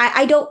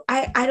 I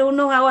don't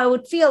know how I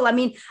would feel. I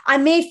mean, I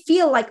may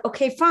feel like,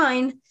 okay,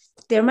 fine.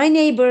 They're my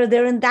neighbor.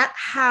 They're in that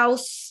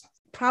house.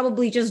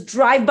 Probably just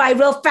drive by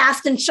real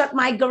fast and shut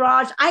my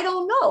garage. I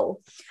don't know.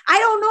 I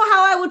don't know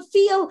how I would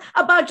feel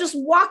about just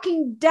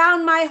walking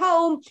down my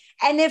home.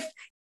 And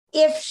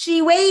if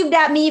she waved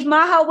at me, if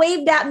Maha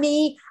waved at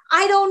me,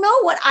 I don't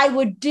know what I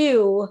would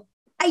do.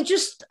 I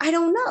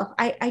don't know.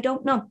 I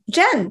don't know.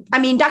 Jen,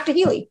 Dr.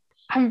 Healy.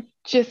 I'm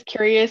just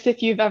curious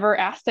if you've ever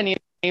asked any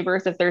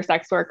neighbors if they're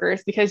sex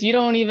workers, because you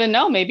don't even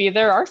know. Maybe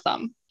there are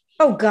some.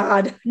 Oh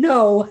God,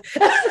 no.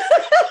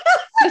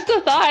 Just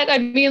a thought. I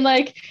mean,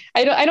 like,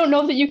 I don't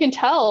know that you can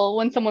tell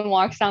when someone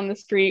walks down the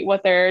street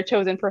what their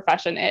chosen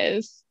profession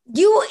is.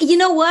 You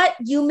know what?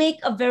 You make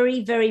a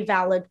very, very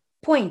valid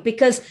point,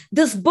 because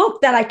this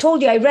book that I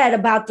told you I read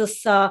about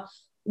this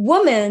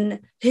woman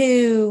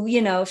who,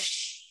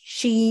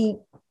 she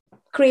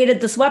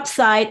created this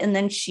website and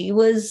then she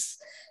was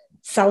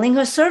selling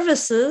her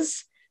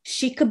services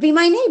she could be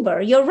my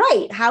neighbor. You're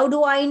right. How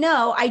do I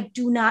know? I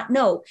do not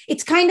know.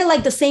 It's kind of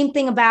like the same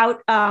thing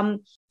about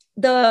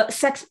the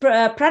sex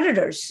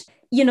predators.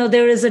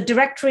 There is a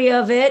directory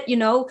of it,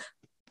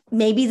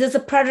 maybe there's a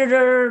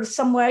predator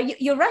somewhere.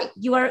 You're right.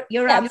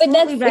 You're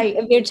absolutely right.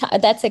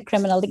 That's a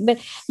criminal thing. But,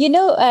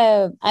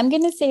 I'm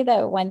going to say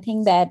that one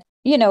thing that,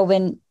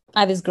 when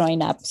I was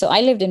growing up, so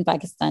I lived in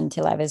Pakistan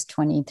till I was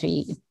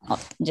 23,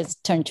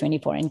 just turned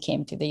 24 and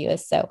came to the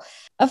US. So,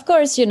 of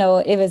course,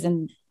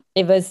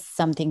 it was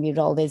something we'd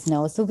always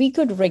know. So we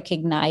could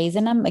recognize,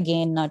 and I'm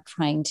again not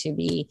trying to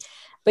be,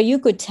 but you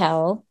could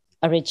tell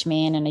a rich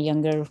man and a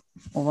younger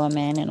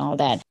woman and all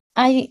that.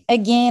 I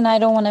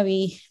don't want to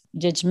be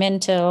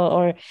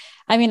judgmental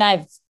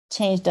I've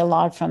changed a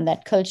lot from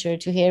that culture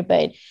to here,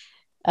 but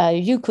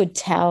you could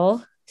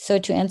tell. So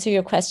to answer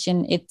your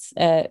question,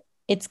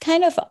 it's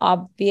kind of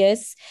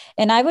obvious.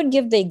 And I would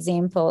give the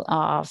example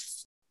of,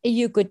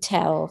 you could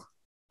tell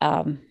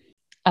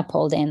a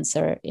pole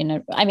dancer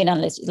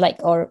unless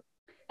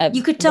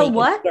you could tell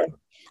what?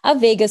 A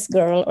Vegas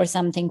girl or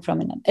something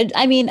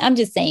I'm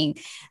just saying,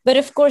 but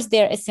of course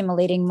they're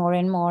assimilating more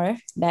and more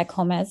back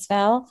home as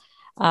well.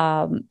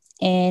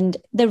 And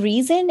the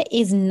reason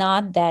is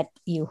not that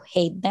you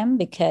hate them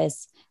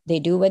because they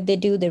do what they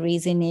do. The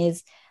reason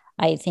is,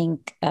 I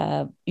think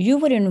you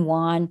wouldn't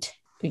want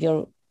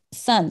your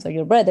sons or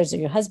your brothers or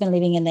your husband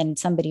living and then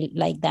somebody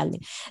like that.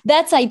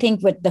 That's, I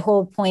think, what the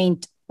whole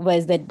point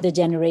was, that the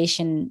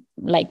generation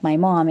like my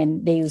mom,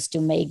 and they used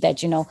to make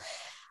that,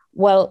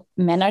 well,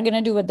 men are going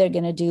to do what they're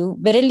going to do,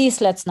 but at least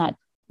let's not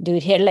do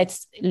it here.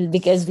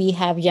 Because we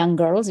have young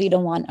girls, we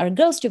don't want our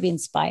girls to be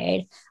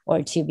inspired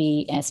or to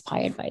be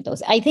inspired by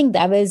those. I think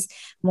that was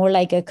more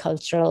like a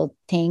cultural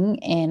thing.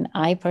 And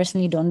I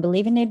personally don't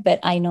believe in it, but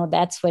I know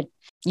that's what,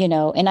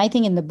 and I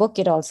think in the book,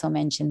 it also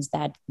mentions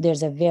that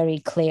there's a very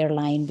clear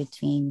line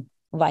between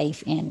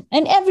wife and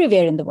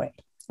everywhere in the world,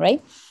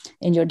 right?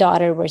 And your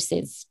daughter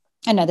versus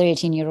another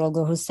 18-year-old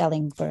girl who's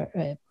selling for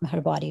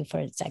her body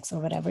for sex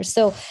or whatever.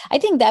 So I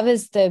think that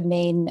was the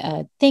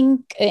main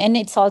thing. And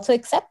it's also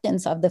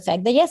acceptance of the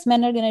fact that, yes,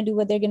 men are going to do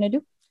what they're going to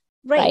do.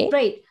 Right.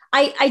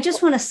 I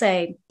just want to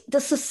say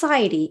it's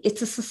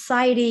a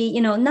society,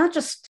 not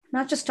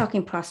just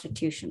talking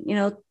prostitution,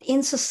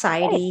 in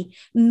society,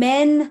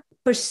 men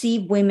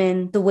perceive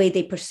women the way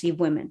they perceive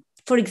women.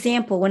 For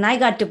example, when I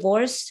got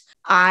divorced,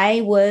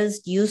 I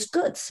was used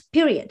goods,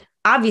 period.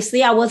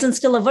 Obviously, I wasn't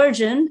still a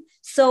virgin.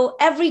 So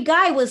every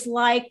guy was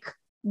like,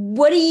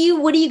 what do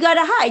you got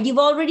to hide? You've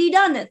already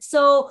done it.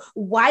 So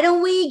why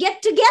don't we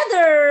get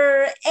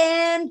together?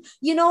 And,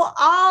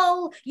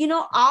 I'll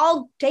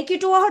take you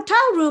to a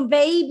hotel room,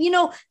 babe.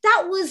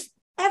 That was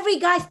every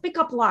guy's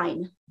pickup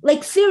line.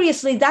 Like,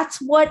 seriously,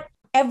 that's what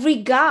every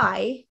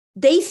guy,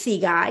 Desi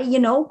guy,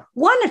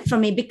 wanted from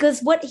me,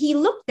 because what he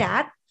looked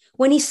at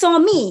when he saw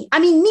me,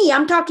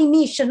 I'm talking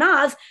me,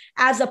 Shahnaz,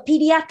 as a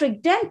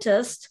pediatric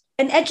dentist,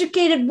 an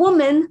educated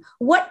woman,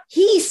 what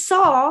he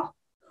saw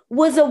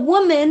was a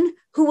woman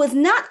who was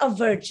not a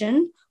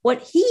virgin.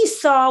 What he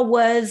saw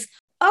was,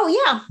 oh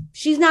yeah,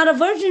 she's not a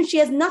virgin. She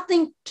has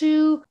nothing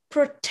to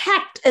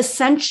protect,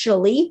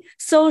 essentially.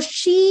 So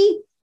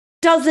she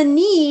doesn't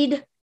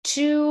need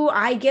to,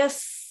 I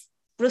guess,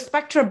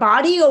 respect her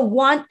body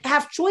or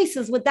have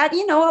choices with that.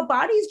 Her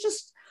body is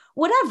just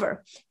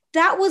whatever.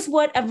 That was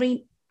what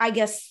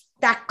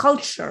that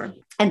culture,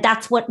 and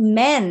that's what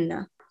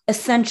men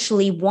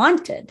essentially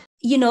wanted,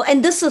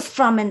 and this is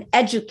from an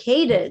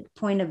educated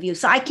point of view.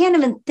 So I can't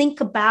even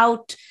think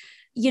about,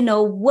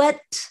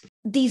 what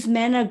these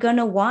men are going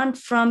to want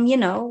from,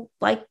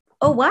 like,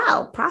 oh,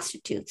 wow,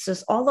 prostitutes,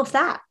 there's all of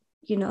that,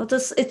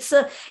 it's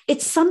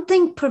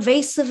something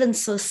pervasive in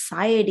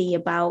society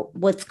about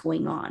what's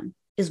going on,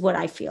 is what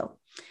I feel.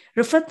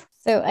 Rifat?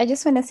 So I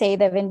just want to say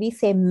that when we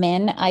say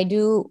men, I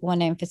do want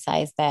to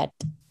emphasize that,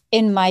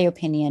 in my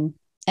opinion,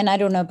 and I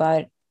don't know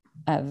about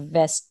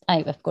West,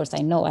 of course, I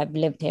know I've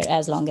lived here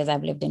as long as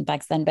I've lived in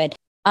Pakistan, but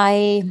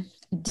I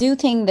do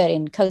think that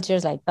in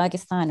cultures like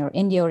Pakistan or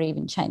India or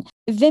even China,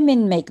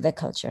 women make the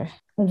culture.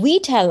 We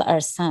tell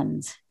our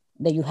sons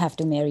that you have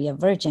to marry a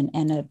virgin,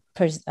 and a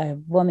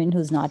woman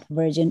who's not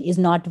virgin is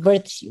not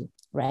worth you,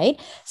 right?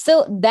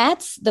 So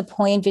that's the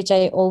point which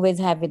I always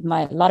have with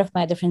a lot of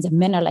my other friends. And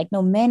men are like,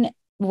 no, men,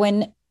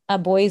 when a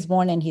boy is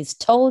born and he's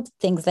told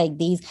things like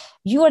these,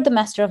 you are the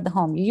master of the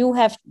home. You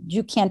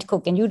can't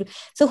cook.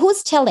 So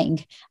who's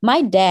telling?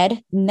 My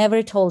dad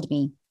never told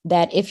me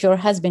that if your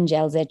husband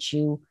yells at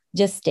you,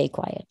 just stay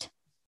quiet.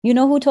 You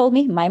know who told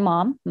me? My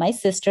mom, my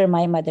sister,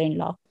 my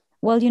mother-in-law.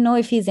 Well,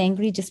 if he's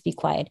angry, just be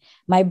quiet.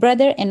 My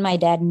brother and my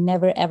dad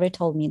never, ever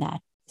told me that.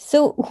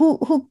 So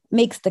who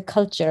makes the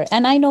culture?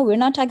 And I know we're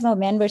not talking about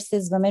men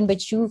versus women,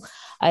 but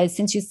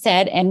since you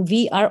said, and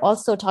we are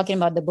also talking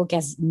about the book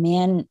as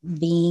men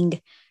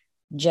being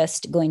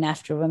just going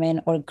after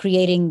women, or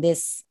creating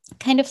this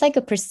kind of like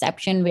a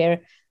perception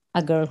where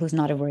a girl who's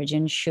not a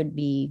virgin should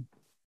be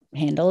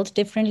handled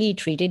differently,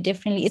 treated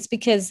differently. It's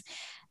because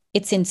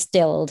it's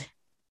instilled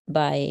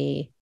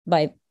by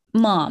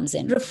moms.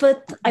 And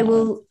Rifat, I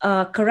will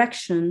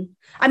correction.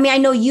 I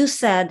know you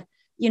said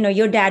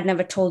your dad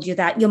never told you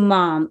that. Your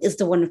mom is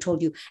the one who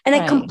told you. And I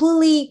Right.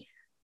 completely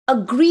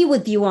agree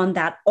with you on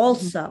that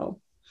also,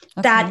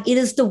 that it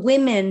is the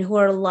women who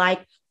are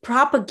like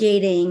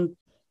propagating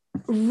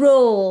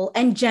role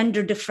and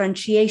gender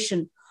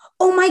differentiation.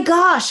 Oh my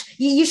gosh,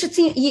 you should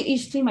see you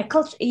should see my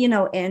culture,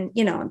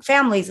 and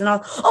families and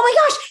all. Oh my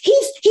gosh,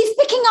 he's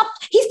picking up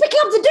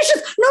the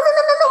dishes. No,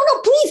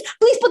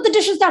 please put the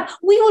dishes down.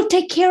 We will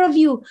take care of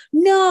you.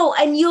 No,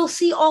 and you'll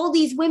see all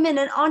these women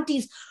and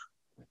aunties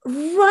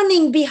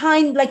running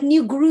behind like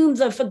new grooms.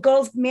 Or if a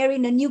girl's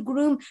marrying, a new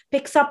groom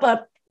picks up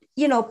a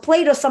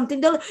plate or something,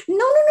 they'll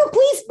no,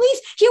 please,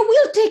 here,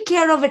 we'll take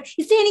care of it.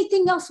 Is there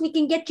anything else we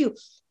can get you?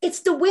 It's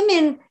the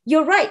women,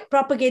 you're right,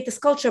 propagate this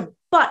culture.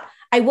 But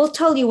I will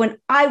tell you, when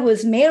I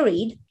was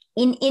married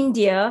in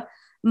India,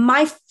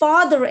 my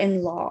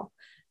father-in-law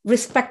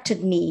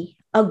respected me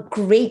a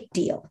great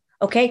deal.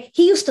 Okay.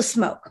 He used to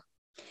smoke.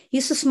 He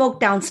used to smoke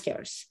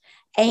downstairs.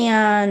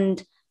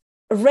 And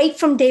right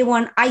from day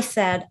one, I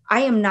said,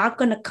 I am not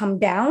going to come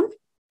down.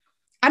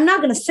 I'm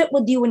not going to sit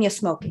with you when you're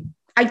smoking.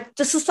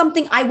 This is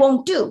something I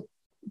won't do.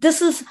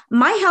 This is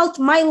my health,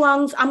 my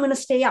lungs. I'm going to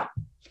stay up.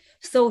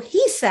 So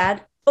he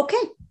said,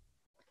 okay,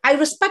 I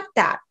respect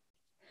that.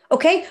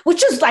 Okay.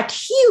 Which is like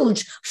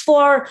huge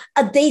for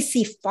a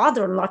Desi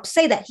father-in-law to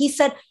say that. He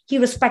said he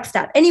respects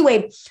that.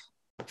 Anyway,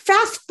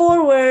 fast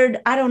forward,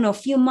 I don't know, a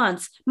few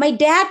months, my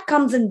dad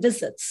comes and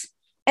visits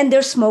and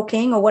they're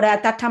smoking, or what,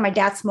 at that time, my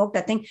dad smoked,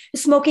 I think,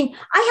 smoking.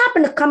 I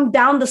happened to come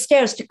down the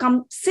stairs to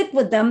come sit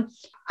with them.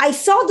 I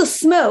saw the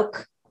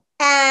smoke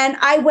and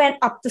I went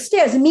up the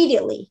stairs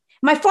immediately.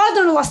 My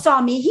father-in-law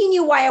saw me. He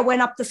knew why I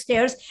went up the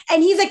stairs.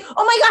 And he's like,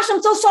 oh my gosh,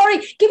 I'm so sorry.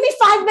 Give me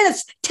 5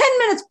 minutes, 10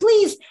 minutes,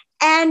 please.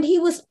 And he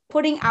was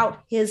putting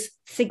out his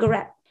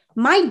cigarette.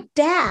 My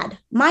dad,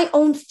 my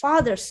own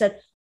father, said,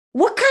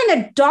 what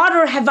kind of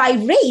daughter have I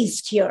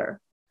raised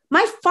here?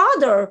 My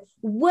father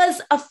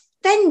was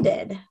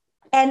offended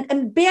and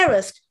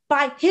embarrassed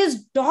by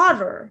his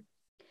daughter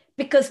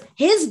because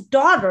his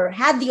daughter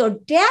had the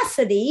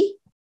audacity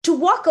to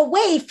walk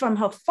away from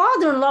her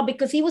father-in-law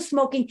because he was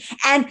smoking,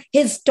 and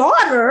his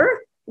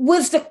daughter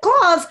was the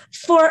cause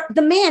for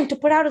the man to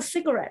put out a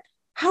cigarette.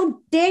 How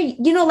dare you?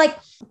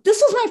 This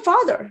was my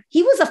father.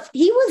 He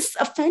was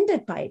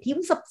offended by it. He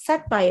was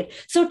upset by it.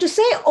 So to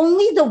say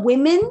only the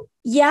women,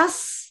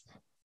 yes,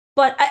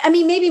 but I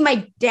mean, maybe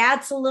my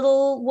dad's a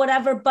little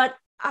whatever, but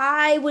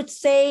I would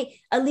say,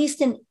 at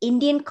least in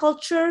Indian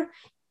culture,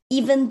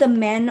 even the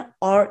men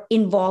are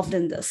involved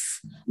in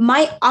this.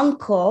 My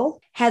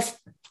uncle has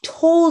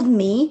told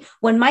me,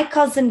 when my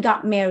cousin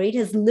got married,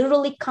 has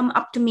literally come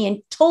up to me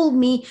and told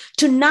me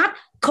to not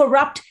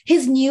corrupt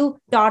his new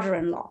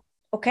daughter-in-law.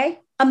 Okay.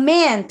 A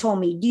man told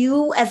me,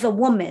 you as a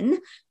woman,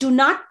 do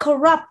not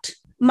corrupt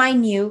my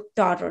new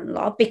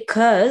daughter-in-law,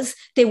 because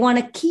they want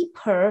to keep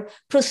her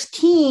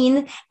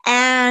pristine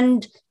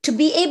and to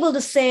be able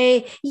to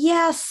say,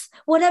 yes,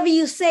 whatever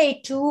you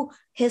say to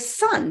his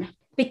son,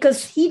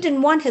 because he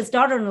didn't want his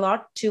daughter-in-law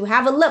to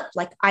have a lip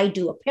like I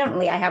do.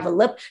 Apparently I have a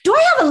lip. Do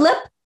I have a lip?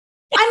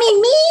 I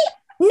mean,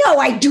 me? No,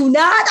 I do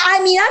not.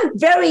 I mean, I'm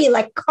very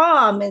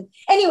calm. And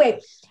anyway,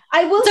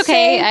 I will It's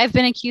okay. say, I've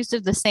been accused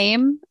of the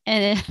same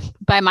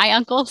by my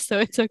uncle, so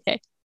it's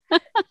okay.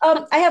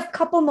 I have a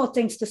couple more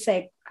things to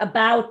say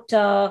about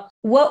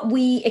what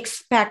we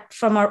expect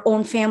from our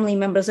own family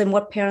members and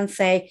what parents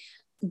say.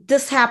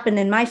 This happened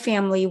in my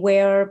family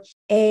where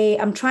I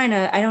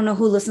don't know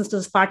who listens to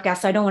this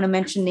podcast. So I don't want to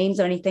mention names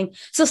or anything.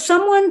 So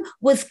someone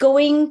was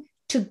going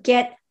to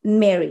get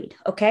married.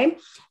 Okay.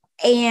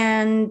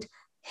 And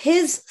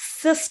his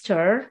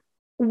sister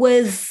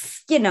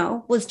was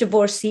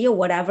divorcee or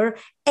whatever.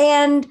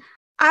 And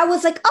I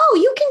was like, oh,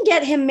 you can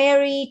get him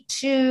married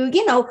to,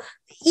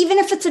 even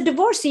if it's a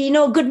divorcee,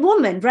 a good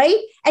woman, right?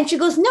 And she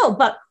goes, no,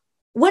 but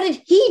what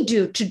did he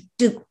do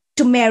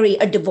to marry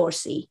a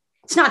divorcee?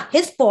 It's not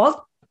his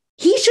fault.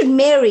 He should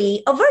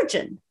marry a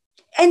virgin.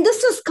 And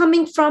this is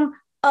coming from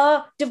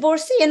a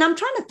divorcee. And I'm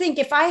trying to think,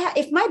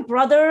 if my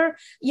brother,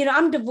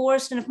 I'm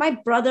divorced, and if my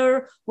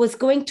brother was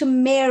going to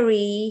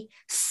marry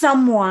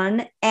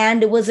someone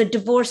and it was a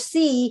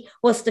divorcee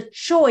was the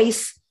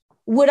choice,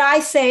 would I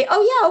say,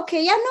 oh yeah,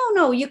 okay, yeah,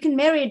 no, you can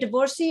marry a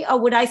divorcee? Or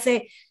would I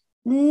say,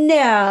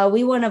 no,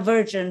 we want a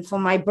virgin for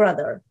my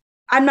brother?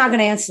 I'm not going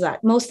to answer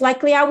that. Most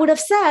likely I would have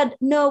said,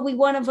 no, we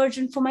want a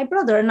virgin for my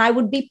brother. And I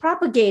would be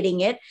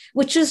propagating it,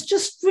 which is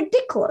just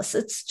ridiculous.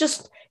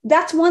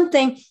 That's one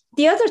thing.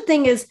 The other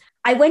thing is,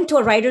 I went to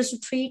a writer's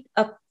retreat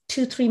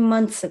 2-3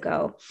 months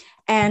ago,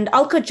 and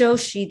Alka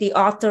Joshi, the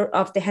author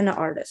of The Henna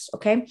Artist,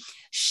 okay,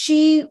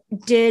 she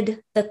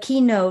did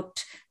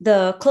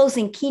the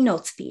closing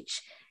keynote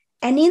speech.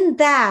 And in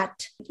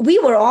that,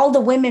 all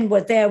the women were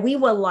there. We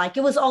were like,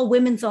 it was all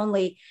women's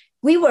only.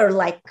 We were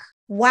like,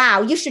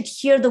 wow, you should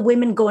hear the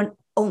women going,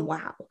 oh,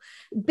 wow.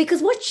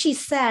 Because what she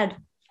said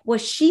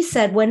was,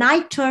 when I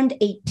turned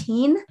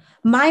 18,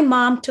 my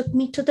mom took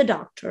me to the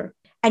doctor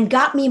and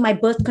got me my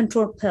birth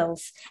control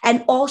pills.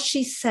 And all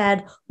she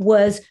said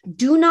was,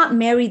 do not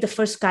marry the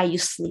first guy you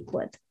sleep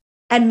with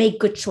and make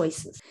good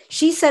choices.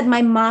 She said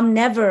my mom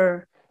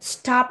never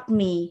stopped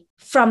me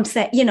from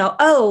saying,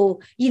 oh,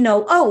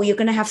 you're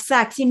going to have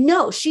sex.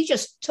 She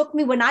just took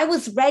me when I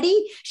was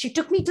ready. She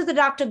took me to the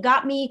doctor,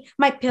 got me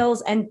my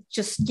pills, and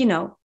just,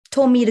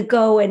 told me to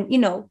go and,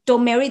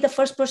 don't marry the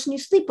first person you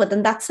sleep with.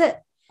 And that's it.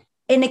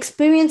 And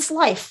experience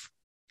life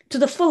to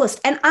the fullest.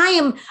 And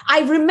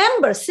I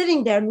remember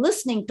sitting there and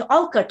listening to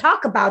Alka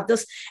talk about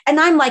this. And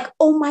I'm like,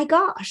 oh my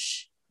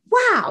gosh,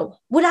 wow.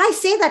 Would I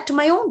say that to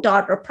my own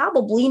daughter?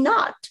 Probably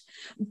not.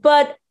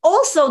 But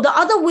also the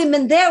other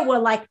women there were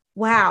like,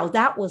 wow,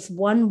 that was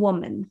one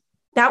woman.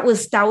 That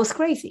was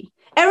crazy.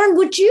 Erin,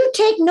 would you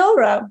take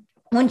Nora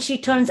when she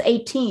turns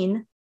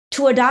 18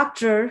 to a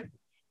doctor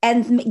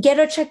and get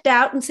her checked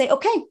out and say,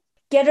 okay,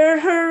 get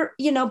her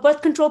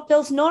birth control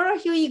pills. Nora,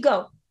 here you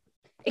go.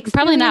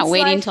 Probably not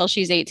waiting until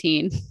she's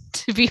 18,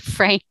 to be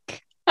frank.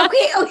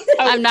 Okay.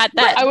 I'm not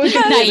that I was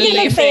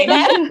naive. Say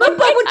that. But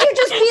would you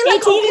just be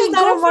like, 18 is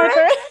not a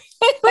marker.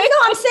 But no,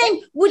 I'm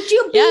saying, would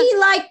you be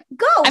like,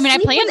 go? I mean, I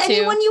plan with to.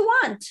 anyone you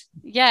want.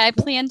 Yeah, I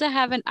plan to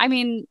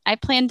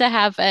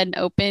have an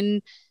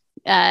open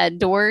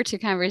door to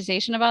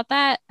conversation about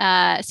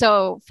that.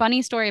 So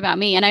funny story about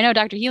me. And I know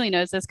Dr. Healy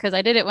knows this because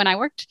I did it when I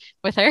worked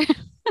with her.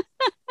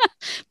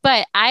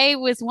 But I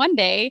was one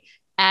day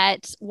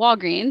at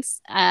Walgreens.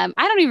 I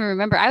don't even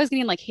remember. I was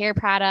getting like hair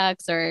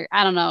products or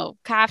I don't know,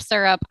 cough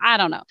syrup. I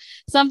don't know,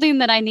 something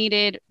that I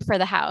needed for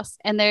the house.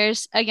 And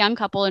there's a young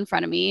couple in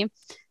front of me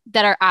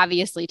that are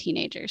obviously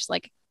teenagers,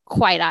 like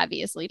quite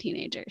obviously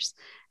teenagers.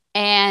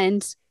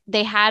 And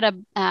they had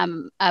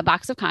a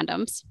box of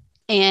condoms,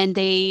 and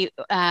they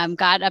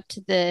got up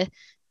to the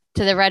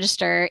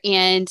register,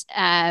 and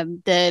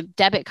the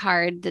debit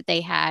card that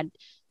they had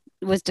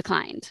was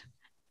declined.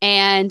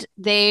 And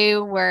they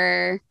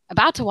were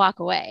about to walk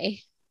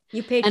away.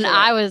 You paid and for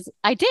it.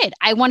 I did.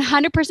 I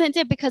 100%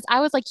 did, because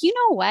I was like, you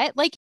know what?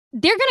 Like,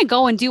 they're going to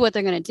go and do what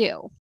they're going to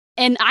do.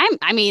 And I'm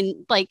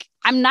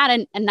not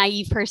a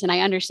naive person.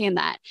 I understand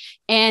that.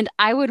 And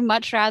I would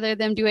much rather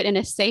them do it in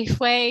a safe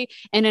way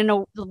and in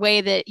a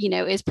way that,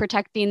 is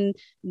protecting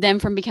them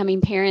from becoming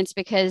parents,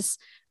 because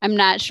I'm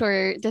not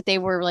sure that they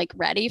were like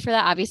ready for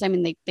that. Obviously, I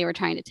mean, they were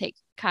trying to take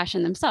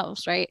caution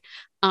themselves. Right.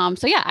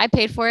 So yeah, I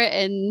paid for it,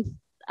 and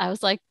I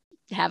was like,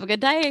 have a good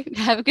day.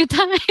 Have a good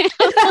time.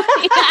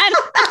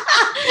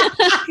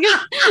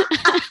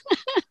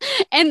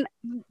 And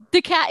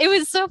the cat, it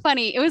was so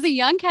funny. It was a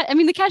young cat. I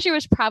mean, the cashier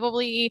was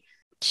probably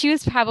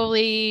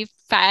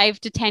 5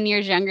 to 10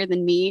 years younger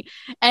than me.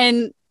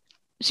 And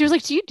she was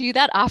like, do you do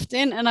that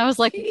often? And I was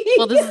like,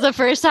 well, this is the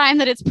first time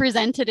that it's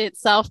presented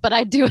itself, but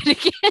I do it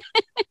again.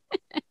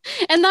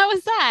 And that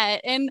was that.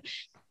 And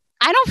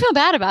I don't feel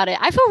bad about it.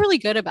 I feel really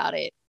good about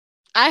it.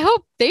 I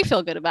hope they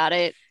feel good about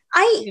it.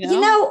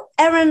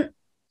 Erin,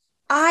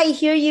 I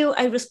hear you.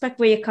 I respect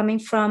where you're coming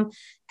from.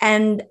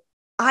 And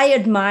I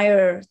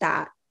admire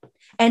that,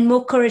 and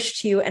more courage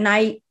to you. And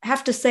I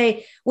have to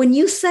say, when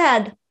you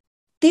said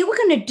they were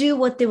going to do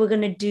what they were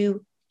going to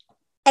do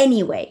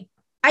anyway,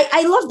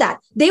 I love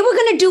that. They were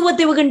going to do what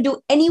they were going to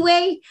do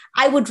anyway.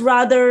 I would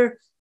rather,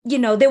 they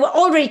were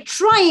already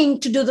trying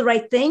to do the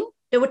right thing.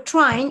 They were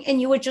trying, and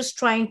you were just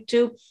trying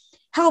to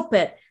help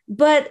it.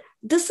 But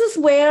this is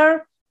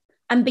where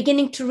I'm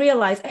beginning to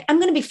realize I'm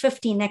going to be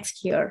 50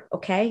 next year.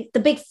 Okay. The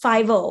big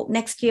 50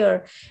 next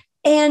year.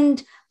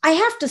 And I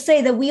have to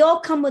say that we all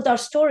come with our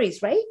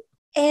stories, right?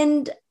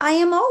 And I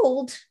am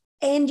old,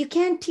 and you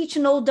can't teach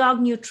an old dog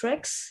new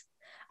tricks.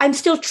 I'm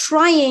still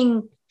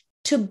trying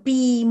to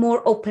be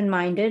more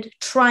open-minded.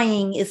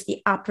 Trying is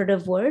the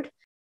operative word,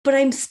 but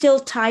I'm still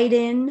tied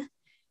in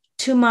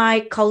to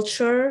my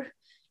culture,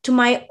 to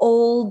my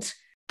old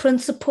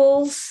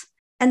principles.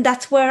 And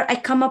that's where I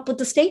come up with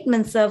the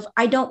statements of,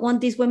 I don't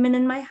want these women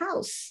in my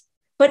house.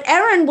 But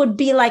Erin would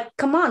be like,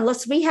 come on,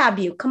 let's rehab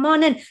you. Come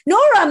on in.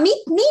 Nora,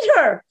 meet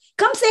her.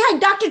 Come say hi.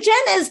 Dr.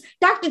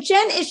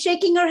 Jen is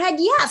shaking her head.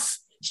 Yes.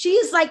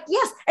 She's like,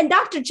 yes. And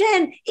Dr.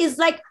 Jen is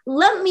like,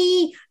 let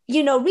me,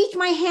 reach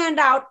my hand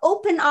out,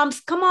 open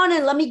arms. Come on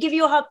in. Let me give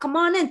you a hug. Come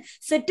on in.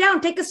 Sit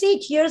down. Take a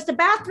seat. Here's the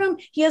bathroom.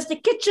 Here's the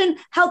kitchen.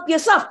 Help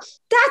yourself.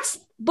 That's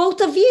both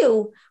of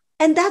you.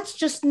 And that's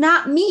just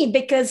not me,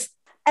 because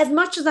as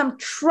much as I'm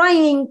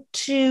trying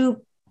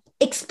to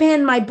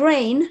expand my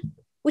brain,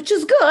 which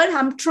is good,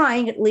 I'm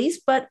trying at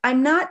least, but I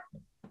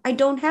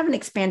don't have an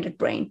expanded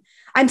brain.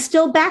 I'm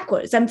still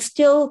backwards. I'm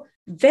still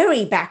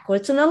very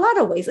backwards in a lot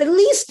of ways. At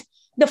least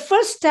the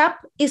first step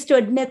is to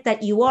admit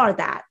that you are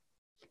that.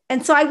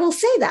 And so I will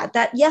say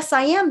that yes,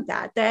 I am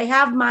that I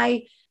have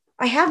my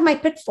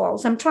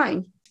pitfalls. I'm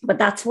trying, but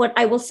that's what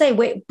I will say.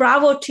 Wait,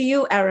 bravo to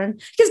you, Erin,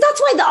 because that's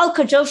why the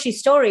Alka Joshi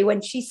story,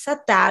 when she said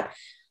that,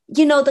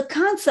 the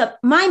concept,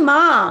 my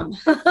mom,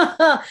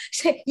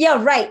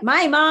 yeah, right.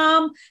 My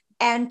mom,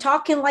 and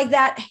talking like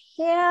that.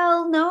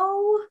 Hell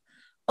no.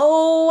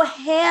 Oh,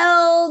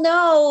 hell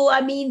no.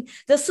 I mean,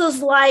 this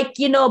is like,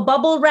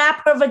 bubble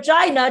wrap her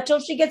vagina till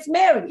she gets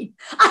married.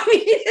 I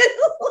mean,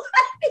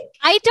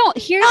 I don't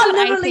hear what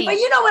I think. But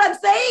you know what I'm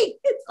saying?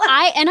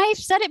 I've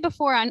said it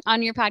before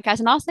on your podcast,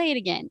 and I'll say it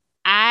again.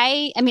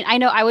 I mean, I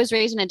know I was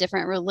raised in a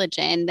different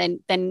religion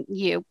than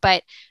you,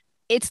 but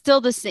it's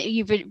still the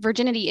same.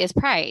 Virginity is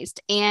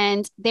prized.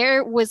 And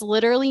there was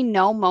literally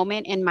no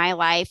moment in my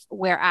life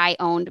where I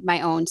owned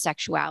my own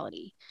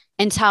sexuality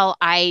until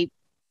I,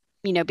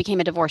 became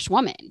a divorced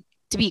woman,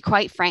 to be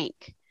quite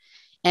frank.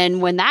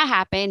 And when that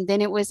happened,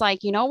 then it was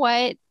like, you know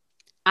what?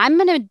 I'm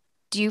going to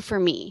do for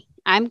me.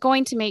 I'm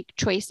going to make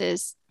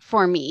choices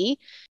for me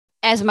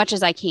as much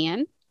as I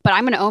can, but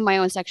I'm going to own my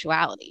own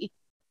sexuality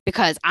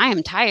because I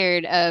am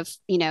tired of,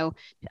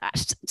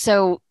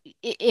 so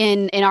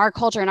in our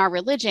culture, in our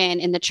religion,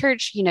 in the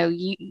church,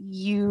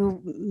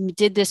 you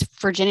did this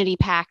virginity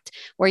pact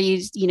where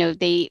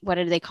what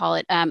did they call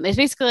it? It's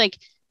basically like,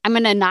 I'm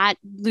going to not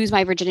lose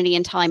my virginity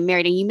until I'm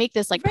married. And you make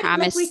this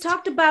promise. Like we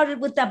talked about it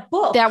with that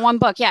book. That one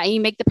book. Yeah. And you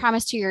make the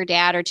promise to your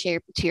dad or to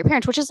your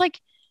parents, which is like,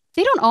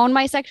 they don't own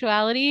my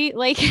sexuality.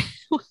 Like,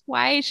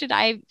 why should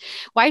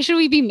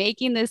we be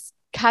making this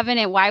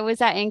covenant? Why was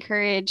that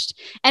encouraged?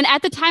 And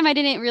at the time I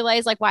didn't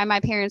realize why my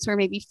parents were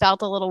maybe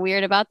felt a little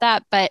weird about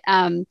that. But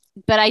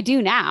I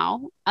do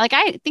now.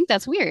 I think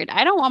that's weird.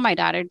 I don't want my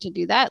daughter to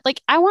do that.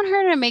 I want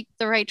her to make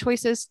the right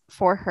choices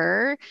for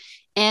her.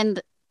 And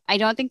I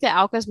don't think that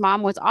Alka's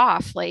mom was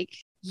off.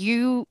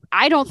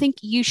 I don't think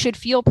you should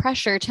feel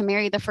pressure to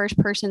marry the first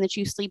person that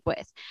you sleep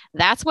with.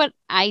 That's what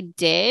I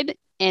did.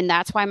 And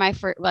that's why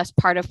that's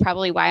part of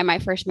probably why my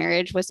first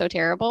marriage was so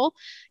terrible.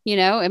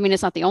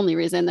 It's not the only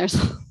reason. There's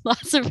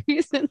lots of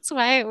reasons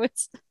why it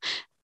was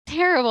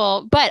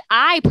terrible. But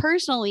I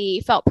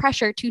personally felt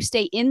pressure to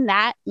stay in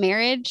that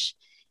marriage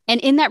and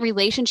in that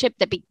relationship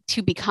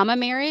to become a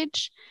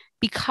marriage,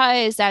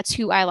 because that's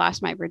who I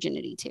lost my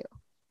virginity to.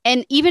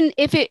 And even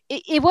if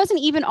it wasn't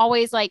even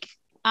always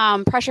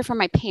pressure from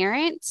my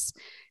parents,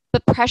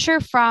 but pressure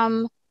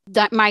from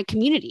my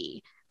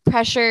community,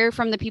 pressure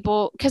from the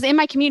people, because in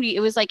my community,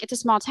 it was it's a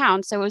small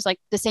town. So it was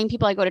the same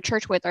people I go to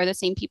church with are the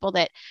same people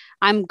that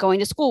I'm going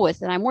to school with,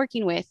 that I'm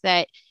working with,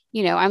 that,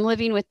 I'm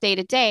living with day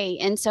to day.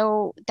 And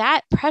so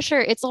that pressure,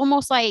 it's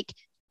almost like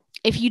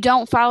if you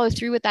don't follow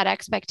through with that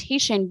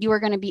expectation, you are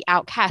going to be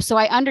outcast. So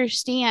I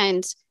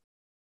understand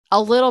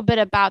a little bit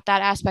about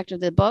that aspect of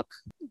the book,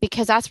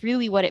 because that's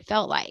really what it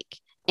felt like.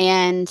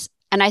 And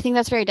I think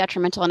that's very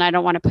detrimental, and I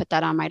don't want to put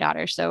that on my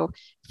daughter. So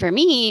for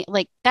me,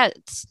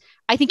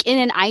 I think in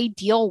an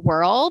ideal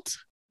world,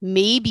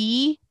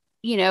 maybe,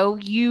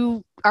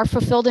 you are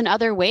fulfilled in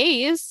other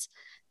ways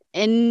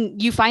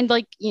and you find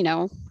I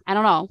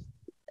don't know.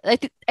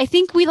 I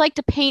think we like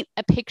to paint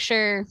a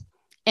picture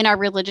in our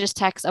religious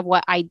texts of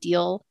what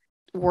ideal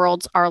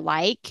worlds are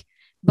like,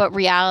 but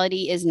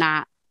reality is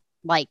not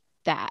like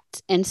that.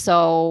 And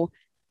so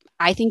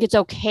I think it's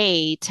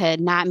okay to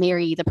not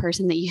marry the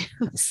person that you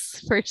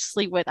first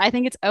sleep with. I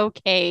think it's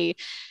okay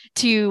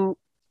to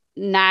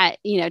not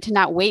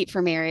wait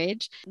for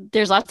marriage.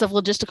 There's lots of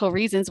logistical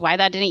reasons why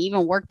that didn't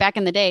even work back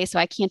in the day. So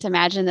I can't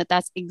imagine that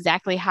that's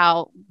exactly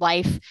how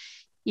life,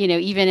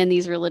 even in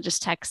these religious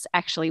texts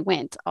actually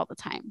went all the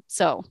time.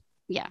 So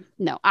yeah,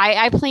 no,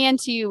 I plan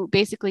to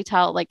basically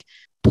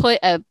put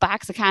a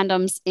box of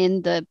condoms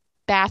in the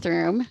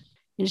bathroom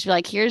and just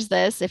be here's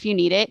this, if you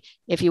need it,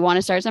 if you want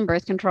to start some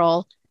birth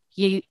control,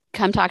 you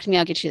come talk to me,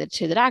 I'll get you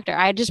to the doctor.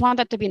 I just want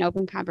that to be an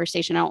open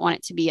conversation. I don't want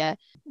it to be a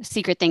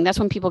secret thing. That's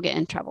when people get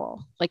in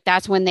trouble.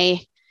 That's when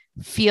they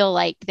feel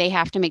like they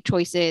have to make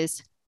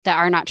choices that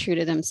are not true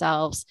to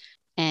themselves.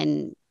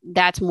 And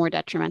that's more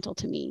detrimental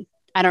to me.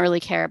 I don't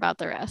really care about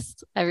the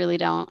rest. I really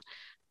don't.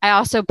 I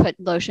also put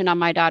lotion on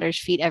my daughter's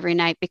feet every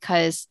night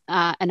because,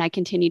 and I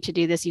continue to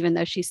do this even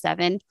though she's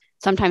 7,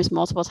 sometimes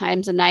multiple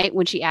times a night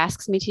when she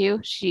asks me to.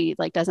 She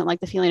doesn't like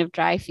the feeling of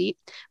dry feet,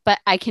 but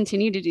I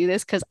continue to do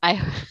this because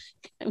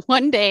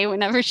one day,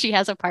 whenever she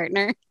has a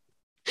partner,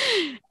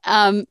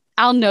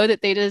 I'll know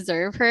that they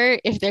deserve her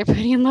if they're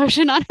putting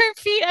lotion on her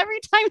feet every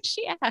time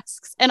she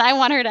asks. And I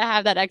want her to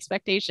have that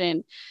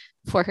expectation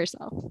for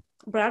herself.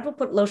 Brad will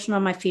put lotion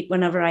on my feet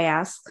whenever I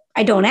ask.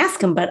 I don't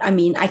ask him, but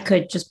I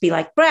could just be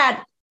like,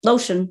 Brad,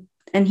 lotion,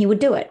 and he would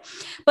do it.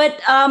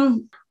 But I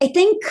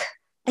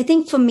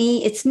think for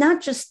me, it's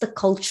not just the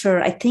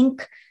culture. I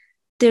think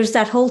there's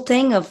that whole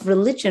thing of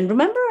religion.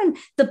 Remember in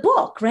the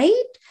book,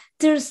 right?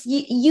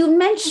 You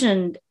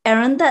mentioned,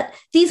 Erin, that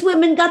these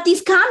women got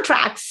these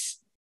contracts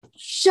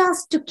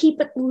just to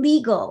keep it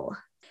legal,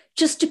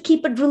 just to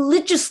keep it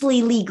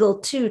religiously legal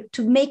too,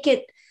 to make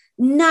it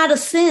not a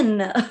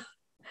sin.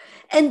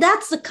 And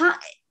that's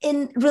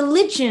in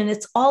religion,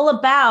 it's all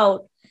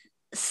about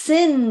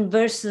sin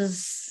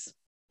versus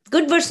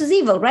good versus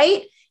evil,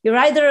 right? You're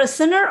either a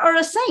sinner or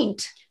a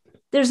saint.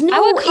 There's no. I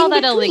would call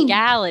that a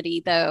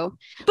legality, though.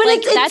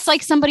 But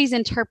that's somebody's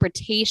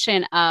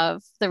interpretation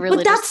of the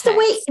religious. But that's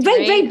text, the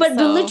way, right? But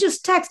so,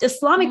 religious text,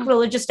 Islamic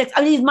religious text.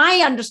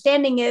 My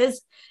understanding is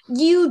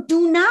you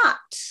do not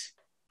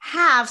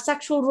have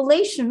sexual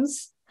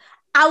relations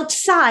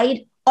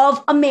outside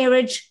of a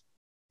marriage.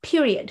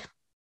 Period.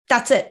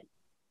 That's it.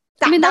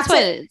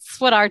 That's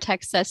what our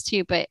text says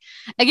too. But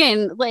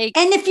again,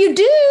 and if you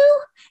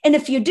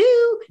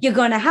do, you're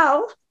going to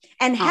hell,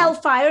 and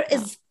hellfire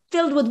is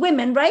filled with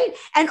women, right?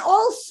 And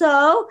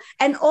also,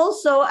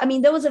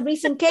 there was a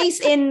recent case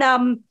in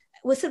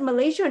was it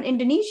Malaysia and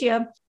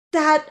Indonesia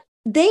that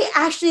they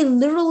actually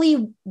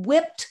literally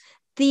whipped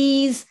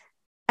these,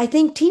 I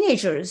think,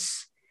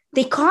 teenagers.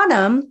 They caught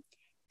them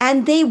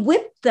and they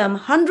whipped them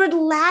 100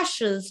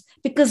 lashes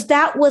because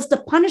that was the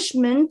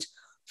punishment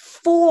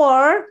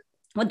for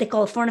what they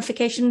call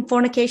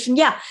fornication.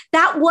 Yeah,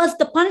 that was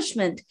the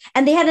punishment.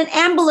 And they had an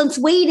ambulance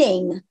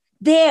waiting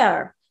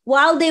there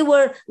while they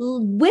were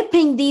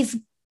whipping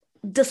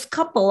this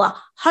couple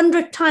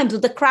 100 times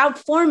with the crowd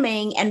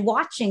forming and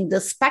watching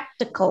the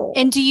spectacle.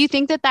 And do you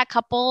think that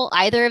couple,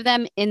 either of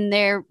them in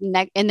their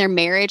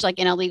marriage, like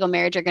in a legal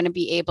marriage, are going to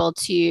be able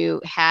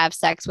to have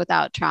sex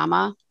without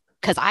trauma?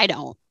 Because I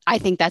don't. I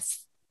think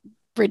that's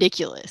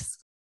ridiculous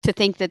to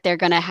think that they're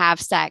going to have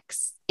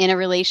sex in a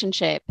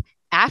relationship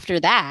after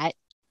that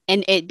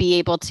and it be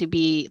able to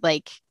be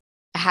like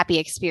a happy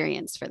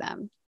experience for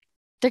them.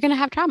 They're going to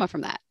have trauma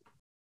from that.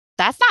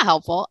 That's not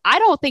helpful.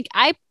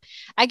 I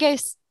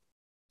guess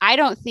I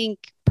don't think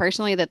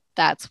personally that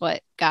that's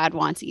what God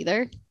wants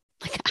either.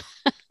 Like,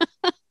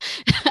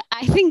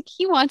 I think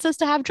he wants us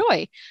to have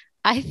joy.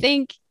 I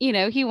think,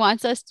 he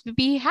wants us to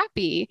be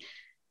happy.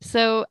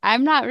 So I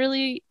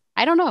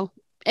don't know.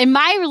 In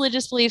my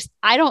religious beliefs,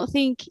 I don't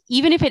think,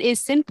 even if it is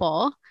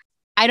sinful,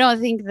 I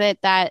don't think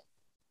that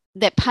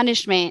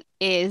punishment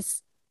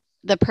is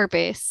the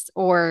purpose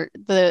or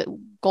the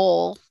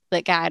goal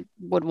that God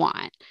would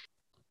want.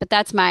 But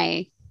that's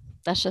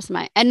just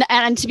my,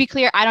 and to be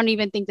clear, I don't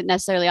even think that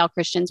necessarily all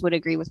Christians would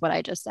agree with what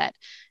I just said.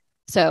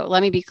 So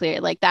let me be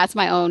clear, like that's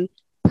my own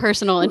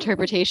personal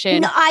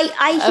interpretation. No,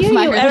 I hear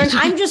you, Erin.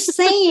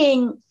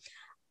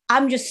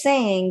 I'm just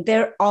saying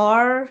there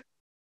are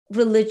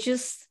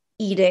religious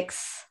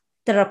edicts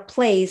that are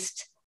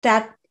placed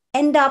that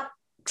end up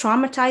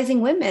traumatizing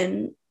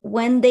women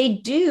when they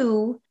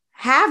do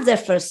have their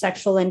first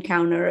sexual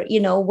encounter,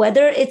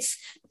 whether it's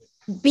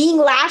being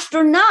lashed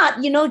or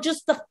not,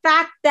 just the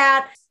fact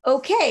that,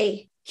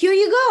 okay, here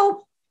you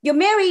go, you're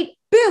married,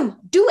 boom,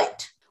 do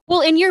it.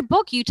 Well, in your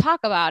book, you talk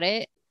about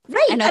it.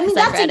 Right. I mean,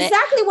 that's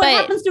exactly what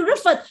happens to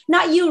Rifat,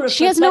 not you, Rifat.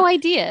 She has no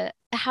idea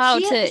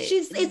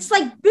it's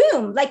like,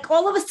 boom, like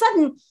all of a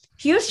sudden,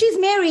 here she's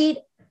married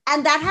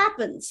and that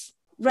happens.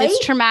 Right?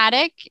 It's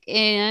traumatic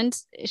and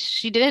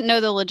she didn't know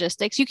the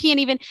logistics. You can't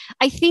even,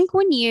 I think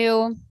when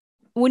you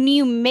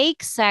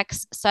make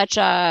sex such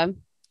a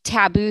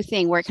taboo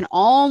thing where it can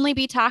only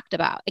be talked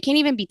about, it can't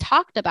even be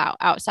talked about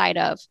outside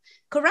of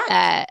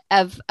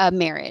of a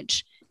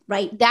marriage.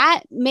 Right.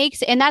 That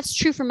makes, and that's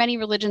true for many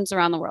religions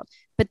around the world,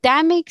 but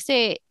that makes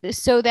it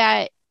so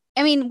that,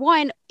 I mean,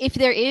 one, if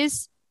there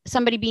is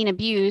somebody being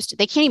abused,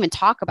 they can't even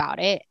talk about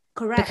it.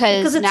 Correct.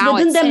 Because it's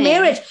within the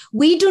marriage.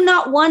 We do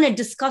not want to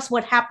discuss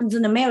what happens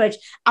in the marriage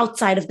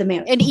outside of the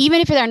marriage. And even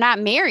if they're not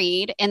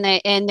married and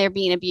they're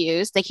being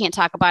abused, they can't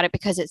talk about it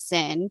because it's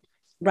sin.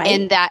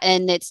 Right.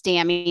 And it's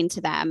damning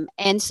to them.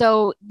 And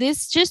so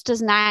this just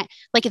does not,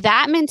 like,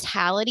 that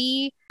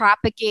mentality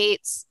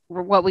propagates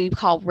what we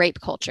call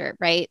rape culture,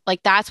 right?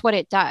 Like that's what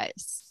it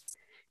does.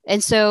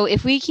 And so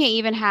if we can't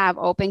even have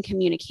open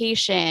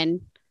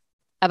communication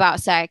about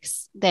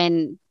sex,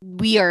 then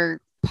we are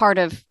part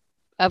of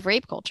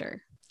rape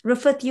culture.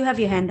 Rifat, you have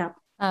your hand up.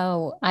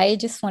 Oh, I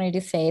just wanted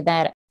to say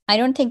that I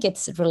don't think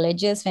it's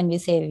religious when we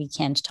say we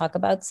can't talk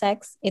about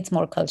sex. It's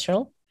more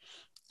cultural.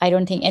 I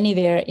don't think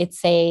anywhere it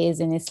says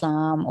in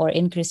Islam or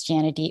in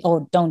Christianity,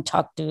 oh, don't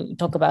talk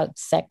about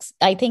sex.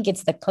 I think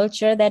it's the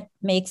culture that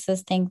makes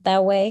us think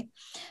that way.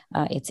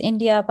 It's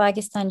India,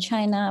 Pakistan,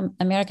 China,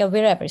 America,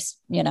 wherever,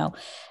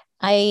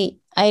 I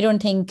don't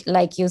think,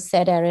 like you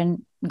said,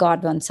 Erin,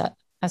 God wants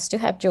us to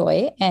have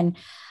joy. And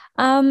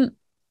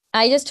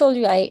I just told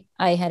you I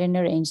had an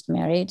arranged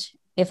marriage.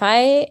 If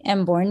I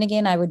am born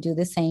again, I would do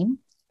the same.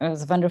 It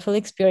was a wonderful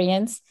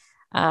experience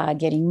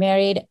getting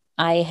married.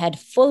 I had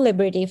full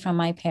liberty from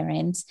my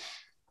parents.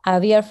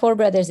 We are 4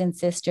 brothers and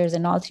sisters,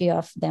 and all 3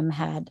 of them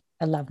had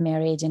a love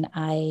marriage. And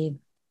I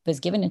was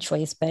given a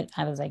choice, but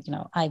I was like,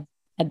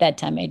 at that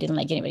time, I didn't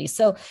like anybody.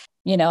 So,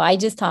 I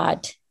just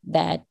thought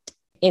that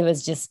it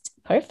was just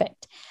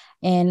perfect.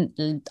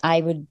 And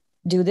I would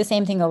do the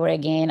same thing over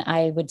again.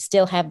 I would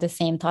still have the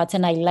same thoughts.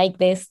 And I like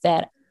this,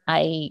 that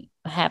I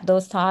have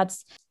those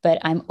thoughts, but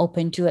I'm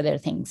open to other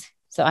things.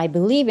 So I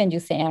believe in you,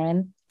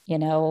 Erin,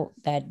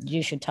 that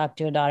you should talk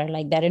to your daughter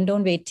like that, and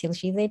don't wait till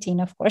she's 18,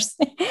 of course.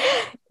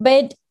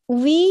 But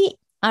we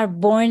are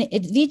born,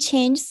 we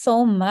change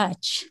so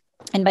much.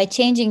 And by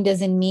changing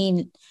doesn't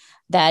mean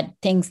that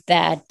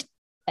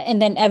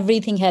and then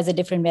everything has a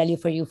different value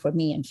for you, for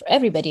me, and for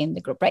everybody in the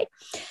group, right?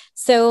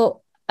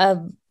 So,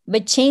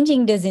 but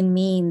changing doesn't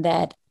mean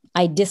that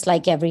I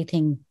dislike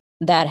everything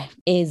that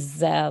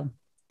is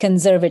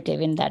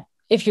conservative in that.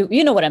 If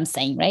you know what I'm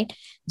saying, right?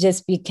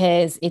 Just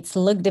because it's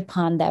looked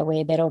upon that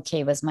way, that, okay,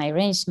 it was my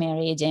arranged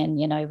marriage and,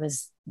 it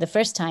was the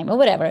first time or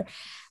whatever.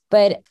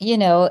 But,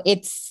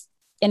 it's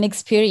an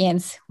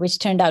experience which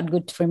turned out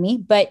good for me,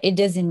 but it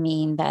doesn't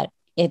mean that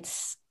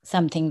it's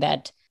something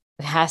that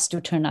has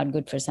to turn out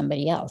good for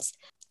somebody else.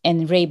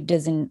 And rape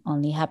doesn't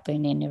only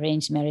happen in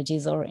arranged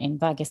marriages or in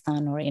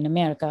Pakistan or in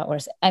America,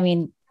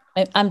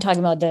 I'm talking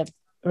about the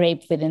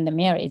rape within the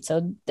marriage.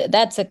 So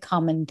that's a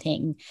common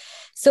thing.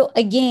 So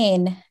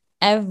again,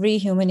 every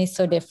human is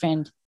so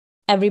different.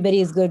 Everybody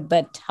is good,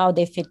 but how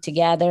they fit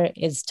together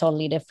is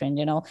totally different.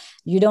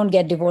 You don't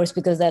get divorced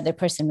because the other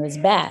person was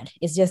bad.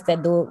 It's just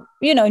that, though,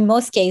 in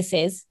most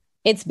cases,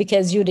 it's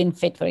because you didn't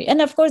fit for it.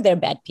 And of course, they're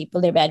bad people,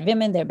 they're bad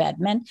women, they're bad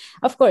men.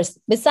 Of course,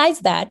 besides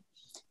that,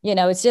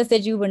 it's just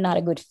that you were not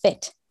a good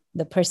fit.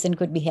 The person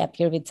could be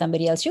happier with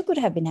somebody else. You could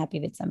have been happy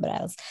with somebody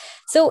else.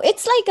 So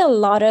it's like a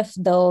lot of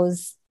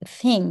those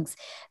things,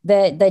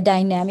 the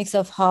dynamics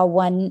of how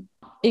one,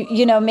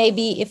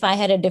 maybe if I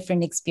had a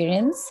different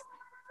experience,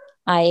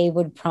 I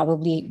would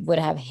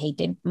have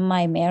hated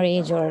my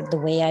marriage or the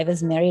way I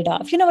was married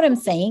off. You know what I'm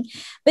saying?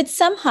 But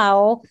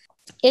somehow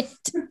it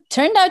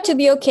turned out to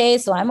be okay.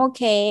 So I'm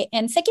okay.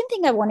 And second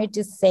thing I wanted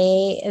to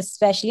say,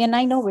 especially, and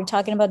I know we're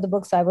talking about the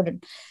book, so I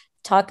would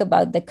talk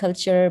about the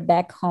culture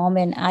back home,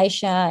 and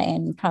Aisha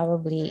and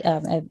probably,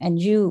 and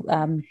you,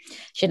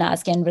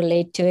 Shanaz, can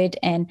relate to it.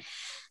 And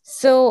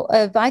so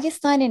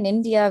Pakistan and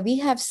India, we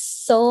have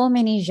so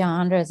many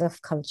genres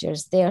of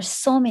cultures. There are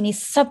so many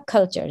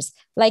subcultures.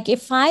 Like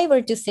if I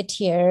were to sit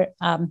here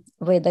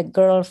with a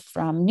girl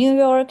from New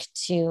York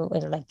to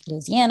like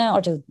Louisiana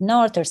or to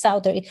North or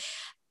South, or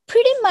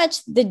pretty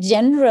much the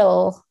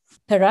general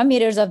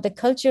parameters of the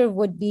culture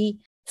would be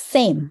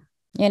same.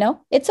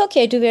 It's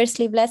okay to wear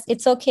sleeveless.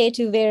 It's okay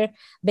to wear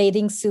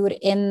bathing suit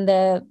in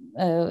the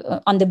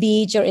on the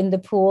beach or in the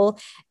pool.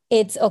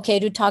 It's okay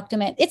to talk to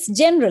men. It's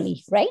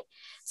generally right.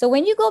 So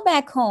when you go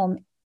back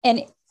home,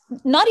 and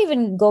not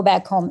even go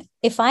back home,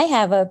 if I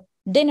have a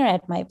dinner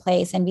at my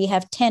place and we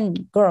have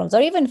 10 girls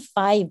or even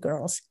 5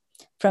 girls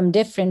from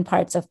different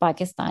parts of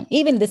Pakistan,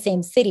 even the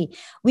same city,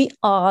 we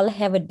all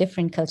have a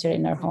different culture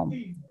in our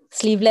home.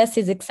 Sleeveless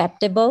is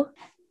acceptable.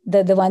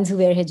 The ones who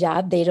wear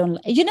hijab, they don't,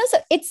 so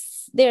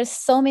there's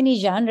so many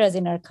genres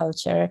in our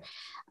culture.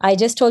 I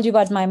just told you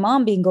about my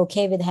mom being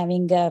okay with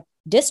having a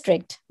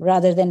district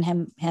rather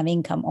than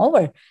having come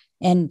over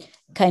and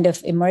kind of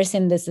immerse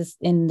in this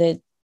in the,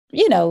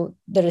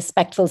 the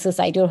respectful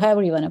society, or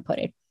however you want to put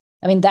it.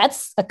 I mean,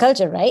 that's a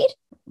culture, right?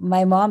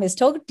 My mom is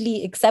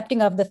totally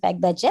accepting of the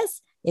fact that, yes,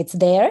 it's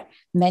there.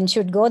 Men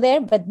should go there,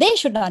 but they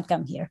should not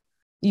come here.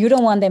 You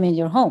don't want them in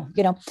your home,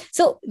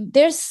 So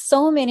there's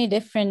so many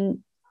different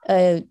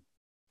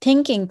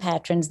thinking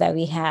patterns that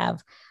we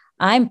have.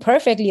 I'm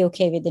perfectly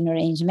okay with an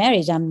arranged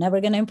marriage. I'm never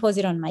going to impose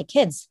it on my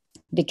kids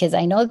because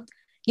I know,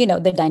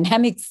 the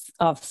dynamics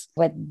of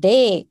what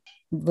they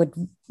would,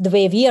 the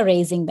way we are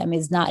raising them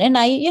is not. And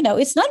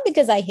it's not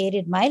because I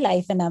hated my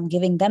life and I'm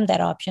giving them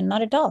that option,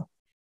 not at all.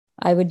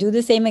 I would do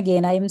the same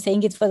again. I am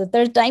saying it for the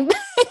third time.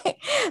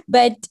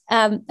 But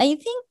I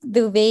think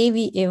the way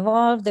we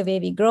evolve, the way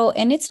we grow,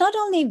 and it's not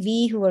only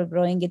we who are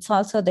growing, it's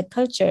also the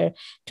culture.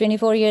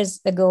 24 years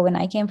ago, when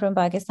I came from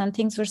Pakistan,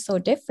 things were so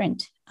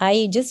different.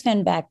 I just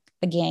went back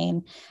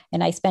again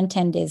and I spent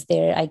 10 days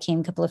there. I came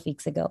a couple of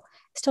weeks ago.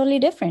 It's totally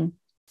different.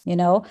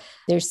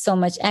 There's so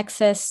much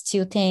access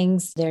to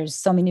things. There's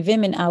so many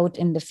women out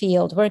in the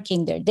field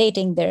working, they're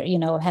dating, they're,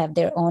 have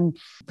their own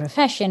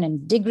profession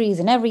and degrees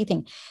and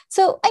everything.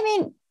 So, I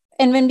mean,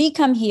 and when we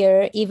come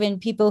here, even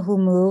people who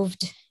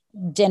moved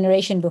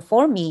generation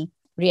before me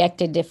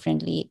reacted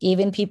differently.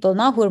 Even people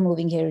now who are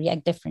moving here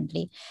react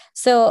differently.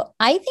 So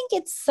I think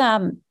it's,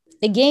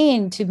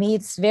 again, to me,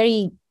 it's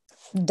very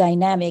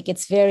dynamic.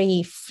 It's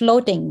very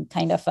floating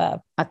kind of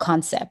a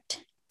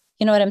concept.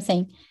 You know what I'm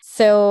saying?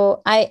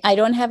 So I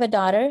don't have a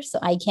daughter, so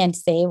I can't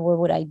say what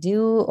would I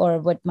do or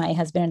what my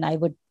husband and I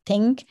would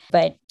think,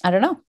 but I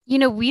don't know.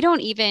 We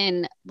don't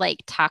even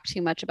talk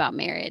too much about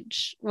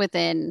marriage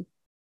within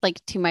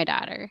to my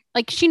daughter.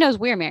 She knows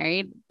we're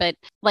married, but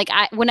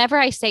whenever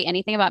I say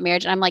anything about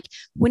marriage, I'm like,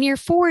 when you're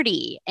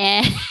 40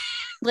 and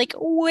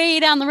way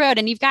down the road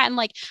and you've gotten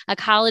a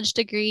college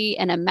degree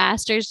and a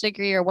master's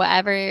degree or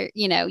whatever,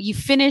 you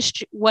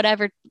finished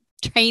whatever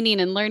training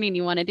and learning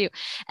you want to do.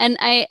 And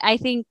I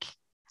think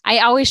I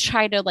always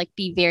try to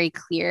be very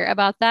clear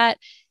about that.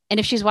 And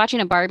if she's watching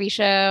a Barbie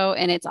show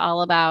and it's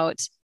all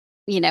about,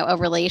 a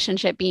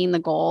relationship being the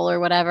goal or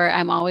whatever,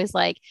 I'm always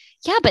like,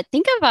 yeah, but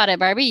think about it,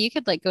 Barbie, you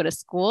could go to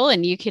school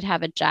and you could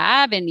have a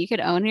job and you could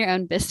own your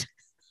own business.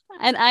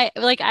 And I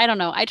don't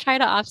know, I try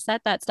to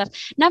offset that stuff,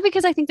 not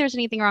because I think there's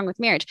anything wrong with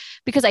marriage,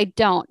 because I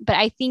don't, but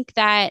I think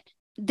that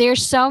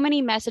there's so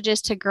many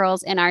messages to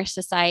girls in our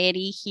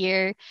society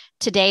here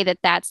today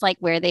that's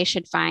where they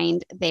should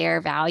find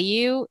their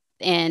value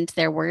and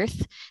their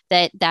worth,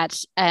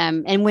 that's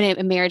and when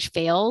a marriage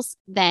fails,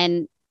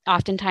 then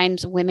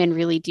oftentimes women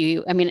really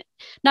do. I mean,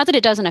 not that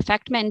it doesn't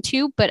affect men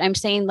too, but I'm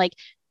saying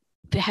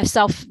have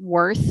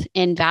self-worth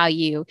and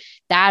value,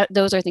 that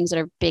those are things that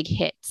are big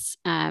hits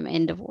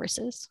in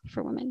divorces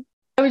for women.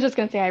 I was just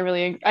going to say,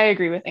 I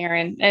agree with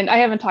Erin, and I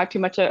haven't talked too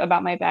much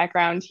about my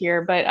background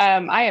here, but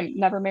I am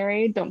never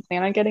married, don't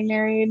plan on getting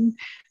married.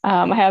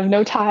 I have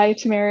no tie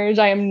to marriage.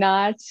 I am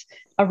not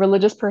a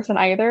religious person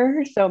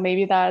either. So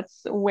maybe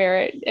that's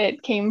where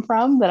it came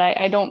from, that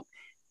I don't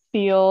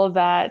feel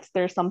that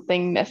there's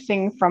something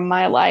missing from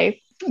my life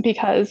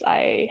because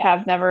I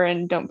have never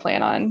and don't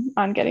plan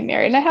on getting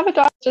married. And I have a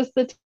dog, just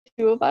the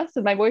two of us,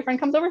 and my boyfriend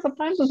comes over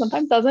sometimes and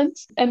sometimes doesn't.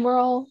 And we're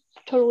all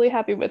totally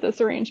happy with this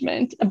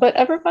arrangement, but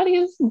everybody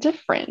is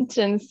different.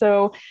 And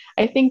so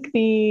I think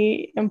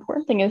the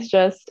important thing is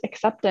just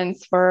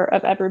acceptance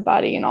of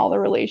everybody and all the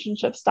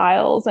relationship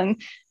styles,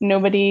 and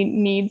nobody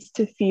needs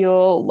to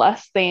feel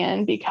less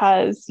than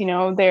because,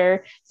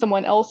 they're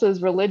someone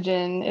else's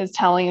religion is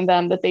telling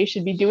them that they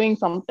should be doing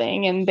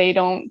something and they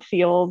don't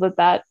feel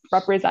that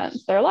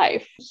represents their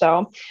life.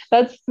 So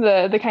that's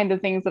the kind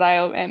of things that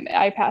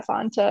I pass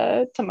on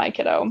to my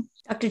kiddo.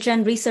 Dr.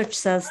 Jen, research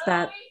says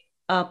that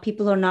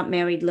people who are not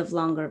married live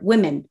longer.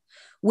 Women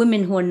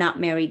who are not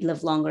married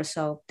live longer.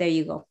 So there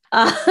you go.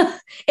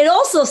 It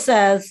also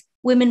says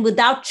women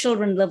without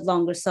children live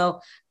longer.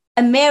 So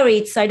I'm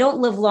married, so I don't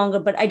live longer,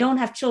 but I don't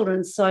have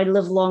children, so I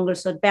live longer.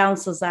 So it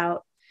balances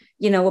out,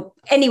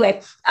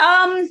 Anyway,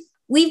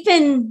 we've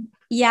been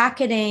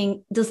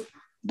yakketing. This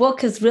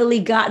book has really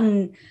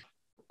gotten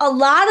a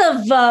lot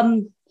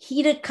of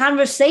heated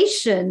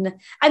conversation.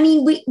 I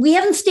mean, we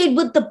haven't stayed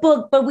with the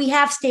book, but we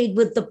have stayed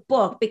with the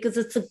book because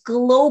it's a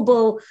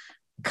global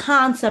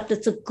concept.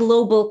 It's a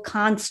global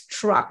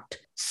construct.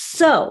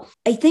 So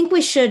I think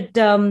we should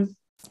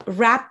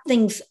wrap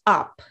things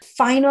up.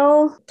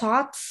 Final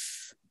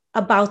thoughts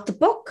about the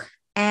book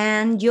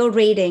and your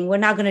rating. We're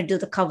not going to do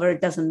the cover.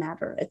 It doesn't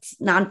matter. It's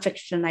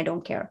nonfiction. I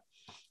don't care.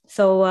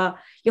 So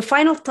your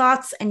final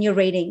thoughts and your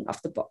rating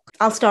of the book.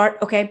 I'll start.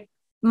 Okay.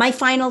 My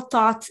final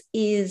thought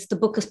is the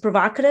book is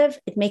provocative.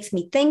 It makes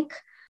me think.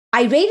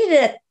 I rated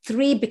it at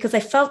 3 because I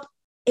felt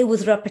it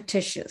was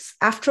repetitious.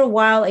 After a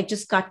while, I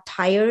just got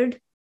tired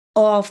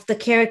of the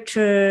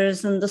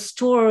characters and the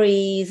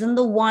stories and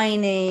the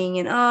whining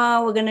and,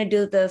 we're going to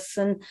do this.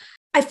 And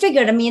I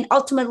figured,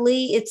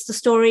 ultimately, it's the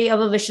story of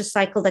a vicious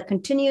cycle that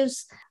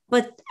continues.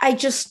 But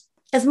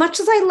as much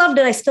as I loved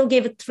it, I still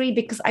gave it 3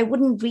 because I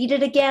wouldn't read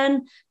it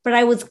again, but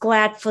I was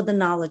glad for the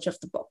knowledge of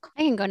the book.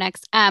 I can go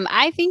next.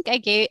 I think I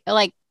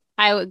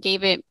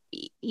gave it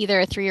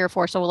either a 3 or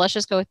 4. So let's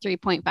just go with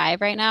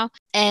 3.5 right now.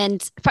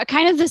 And for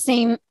kind of the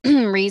same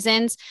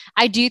reasons,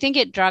 I do think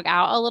it drug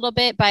out a little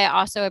bit, but I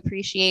also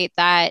appreciate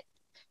that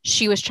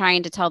she was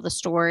trying to tell the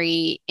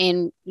story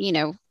in,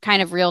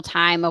 kind of real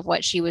time of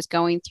what she was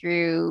going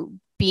through,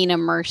 being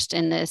immersed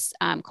in this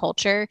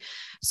culture.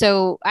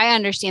 So I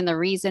understand the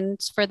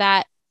reasons for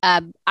that.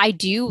 I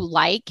do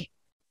like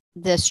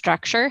the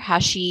structure, how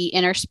she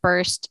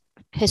interspersed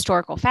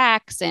historical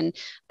facts and,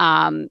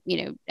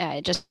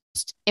 just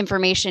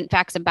information,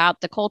 facts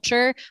about the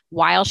culture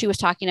while she was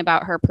talking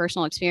about her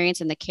personal experience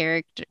and the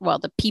character,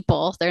 the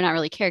people, they're not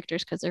really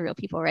characters because they're real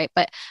people, right?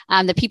 But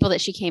the people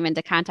that she came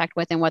into contact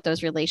with and what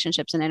those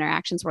relationships and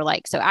interactions were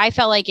like. So I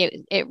felt like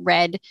it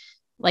read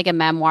like a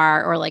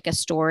memoir or like a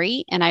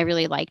story. And I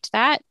really liked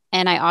that.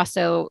 And I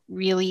also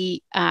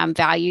really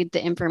valued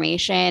the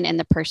information and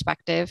the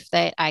perspective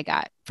that I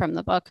got from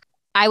the book.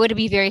 I would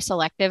be very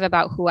selective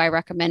about who I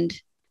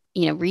recommend,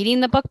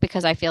 reading the book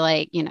because I feel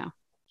like, you know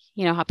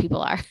how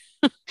people are.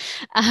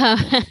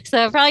 So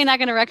I'm probably not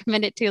going to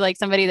recommend it to like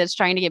somebody that's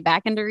trying to get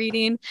back into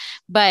reading,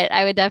 but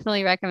I would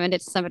definitely recommend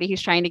it to somebody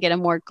who's trying to get a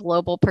more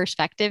global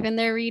perspective in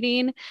their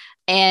reading.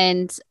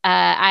 And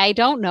I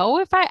don't know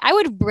if I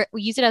would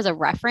use it as a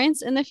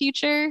reference in the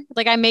future.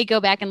 Like I may go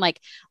back and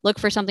like look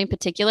for something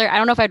particular. I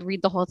don't know if I'd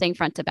read the whole thing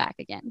front to back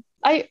again.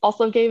 I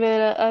also gave it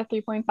a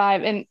 3.5,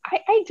 and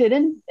I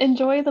didn't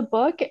enjoy the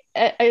book.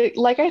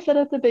 Like I said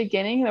at the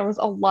beginning, there was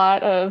a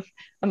lot of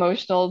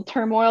emotional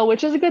turmoil,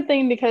 which is a good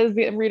thing because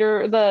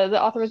the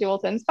author was able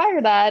to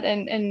inspire that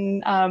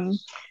and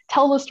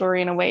tell the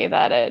story in a way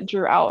that it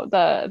drew out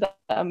the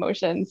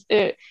emotions.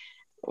 It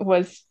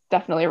was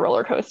definitely a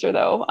roller coaster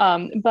though.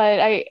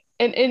 But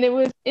it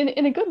was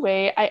in a good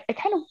way. I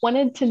kind of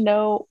wanted to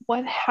know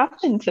what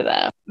happened to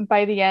them.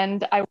 By the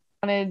end, I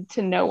wanted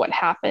to know what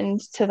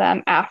happened to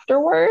them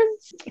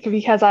afterwards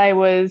because I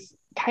was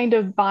kind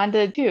of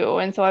bonded too.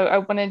 And so I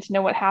wanted to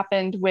know what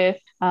happened with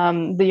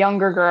the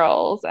younger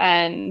girls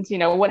and,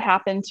 what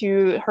happened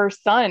to her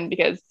son,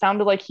 because it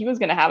sounded like he was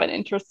going to have an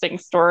interesting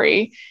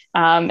story.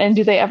 And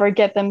do they ever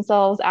get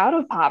themselves out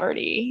of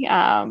poverty?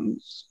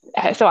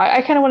 So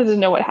I kind of wanted to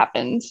know what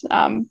happened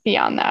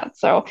beyond that.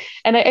 So,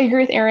 and I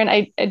agree with Erin.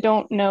 I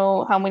don't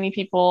know how many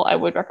people I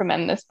would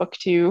recommend this book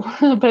to,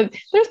 but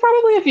there's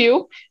probably a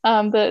few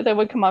that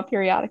would come up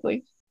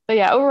periodically. But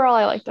yeah, overall,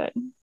 I liked it.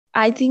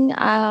 I think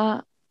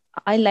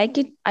I like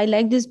it. I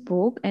like this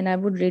book, and I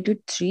would rate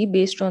it 3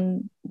 based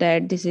on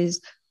that. This is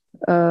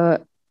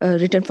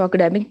written for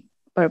academic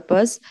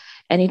purpose,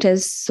 and it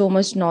has so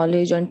much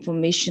knowledge or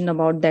information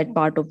about that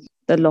part of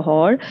the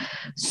Lahore.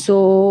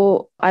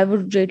 So I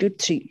would rate it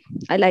 3.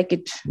 I like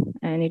it,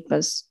 and it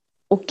was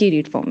okay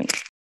read for me.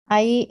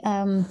 I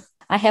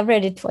have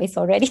read it twice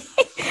already,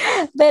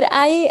 but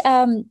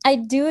I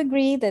do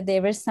agree that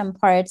there were some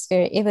parts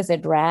where it was a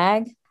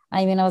drag.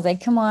 I mean, I was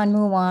like, come on,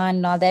 move on,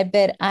 and all that.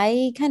 But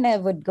I kind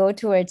of would go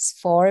towards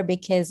 4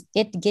 because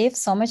it gave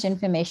so much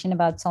information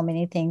about so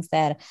many things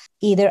that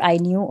either I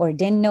knew or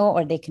didn't know,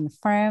 or they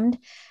confirmed.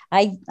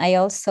 I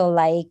also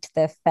liked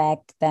the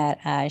fact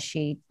that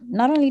she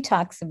not only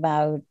talks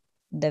about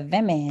the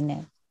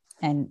women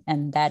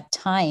and that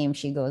time,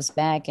 she goes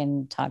back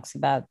and talks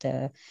about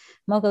the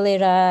Mughal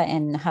era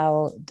and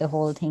how the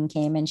whole thing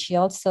came. And she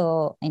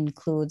also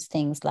includes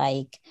things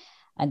like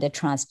the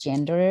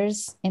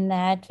transgenders in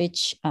that,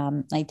 which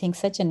I think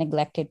such a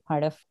neglected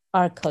part of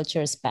our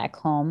cultures back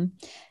home.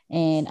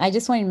 And I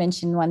just want to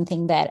mention one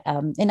thing that,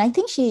 and I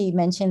think she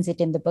mentions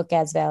it in the book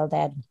as well,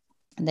 that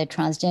the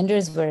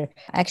transgenders were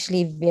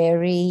actually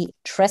very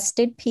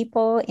trusted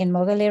people in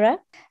Mughal era.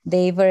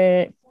 They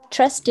were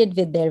trusted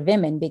with their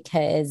women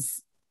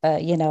because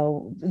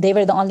they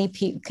were the only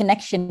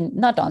connection,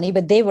 not only,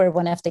 but they were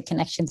one of the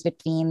connections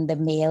between the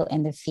male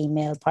and the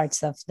female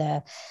parts of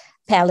the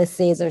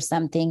palaces or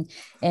something,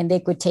 and they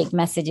could take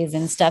messages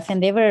and stuff,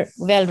 and they were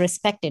well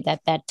respected at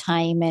that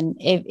time. And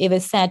it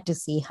was sad to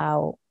see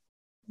how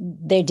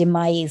their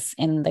demise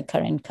in the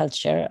current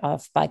culture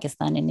of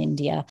Pakistan and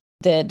India,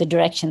 the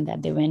direction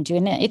that they went to.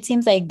 And it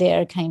seems like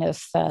they're kind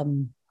of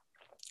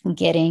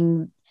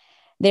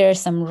there are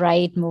some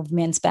right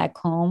movements back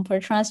home for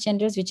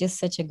transgenders, which is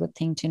such a good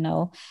thing to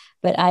know.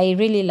 But I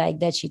really like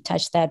that she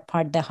touched that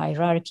part, the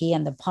hierarchy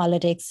and the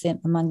politics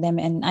among them.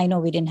 And I know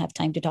we didn't have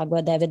time to talk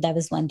about that, but that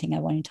was one thing I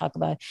wanted to talk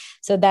about.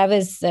 So that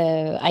was,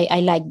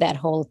 I like that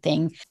whole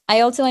thing.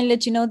 I also want to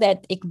let you know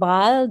that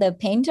Iqbal, the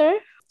painter,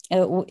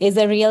 is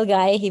a real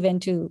guy. He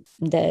went to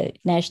the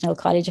National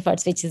College of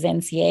Arts, which is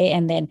NCA.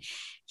 And then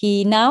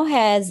he now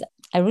has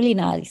a really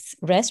nice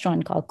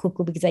restaurant called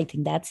Cuckoo, because I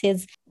think that's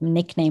his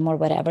nickname or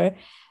whatever.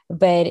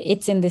 But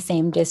it's in the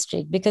same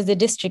district, because the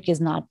district is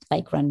not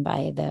like run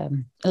by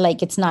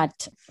it's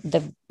not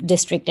the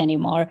district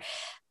anymore.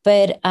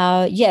 But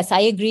yes,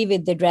 I agree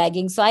with the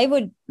dragging. So I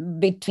would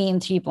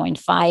between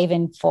 3.5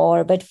 and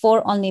 4, but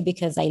 4 only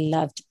because I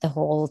loved the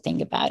whole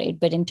thing about it.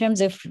 But in terms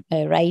of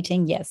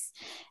writing, yes,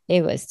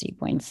 it was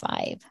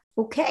 3.5.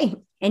 Okay.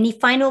 Any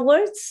final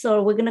words,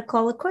 or we're going to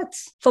call it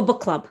quits for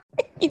book club?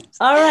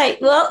 All right.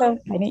 Well, so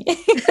funny.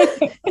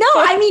 No,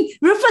 I mean,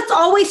 Rifat's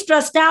always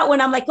stressed out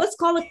when I'm like, let's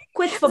call it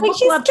quits for book club.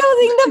 She's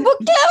closing the book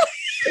club.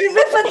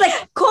 Rifat's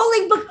like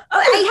calling book.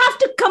 I have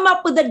to come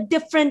up with a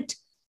different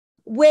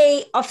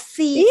way of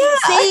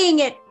saying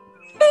it.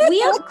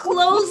 We are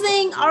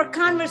closing our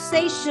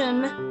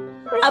conversation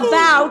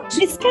about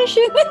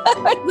discussion.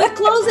 We're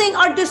closing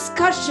our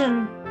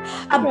discussion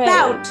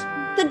about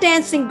the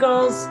Dancing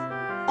Girls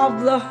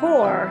of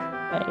Lahore.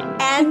 Right.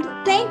 And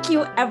thank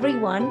you,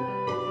 everyone,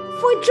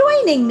 for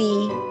joining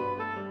me.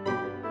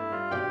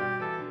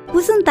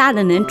 Wasn't that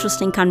an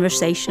interesting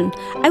conversation?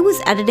 I was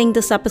editing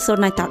this episode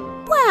and I thought,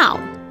 wow,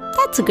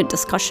 that's a good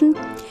discussion.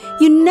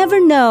 You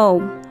never know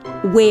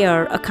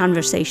where a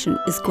conversation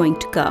is going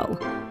to go.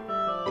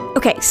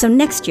 Okay, so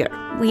next year,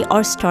 we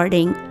are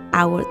starting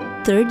our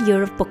 3rd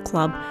year of book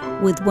club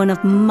with one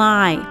of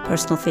my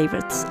personal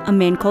favorites, A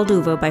Man Called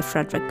Uwe by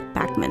Frederick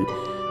Backman.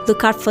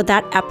 Look out for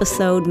that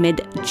episode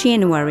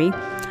mid-January.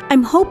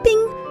 I'm hoping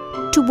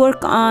to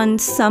work on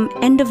some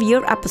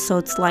end-of-year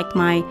episodes like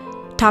my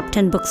top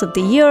 10 books of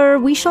the year.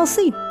 We shall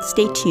see.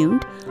 Stay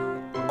tuned.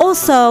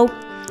 Also,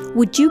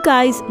 would you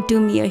guys do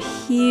me a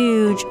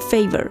huge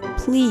favor?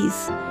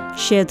 Please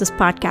share this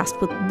podcast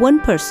with one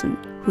person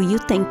who you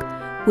think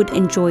would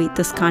enjoy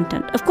this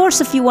content. Of course,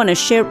 if you want to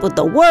share it with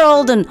the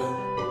world and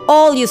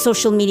all your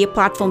social media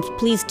platforms,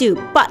 please do.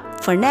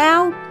 But for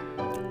now,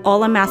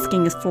 all I'm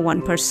asking is for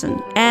one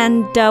person.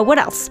 And what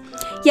else?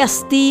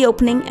 Yes, the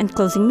opening and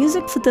closing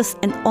music for this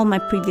and all my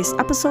previous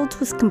episodes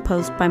was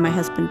composed by my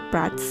husband,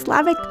 Brad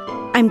Slavic.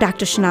 I'm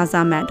Dr. Shanaz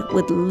Ahmed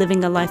with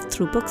Living a Life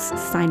Through Books,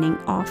 signing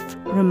off.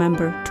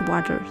 Remember to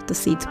water the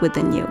seeds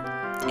within you.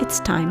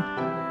 It's time.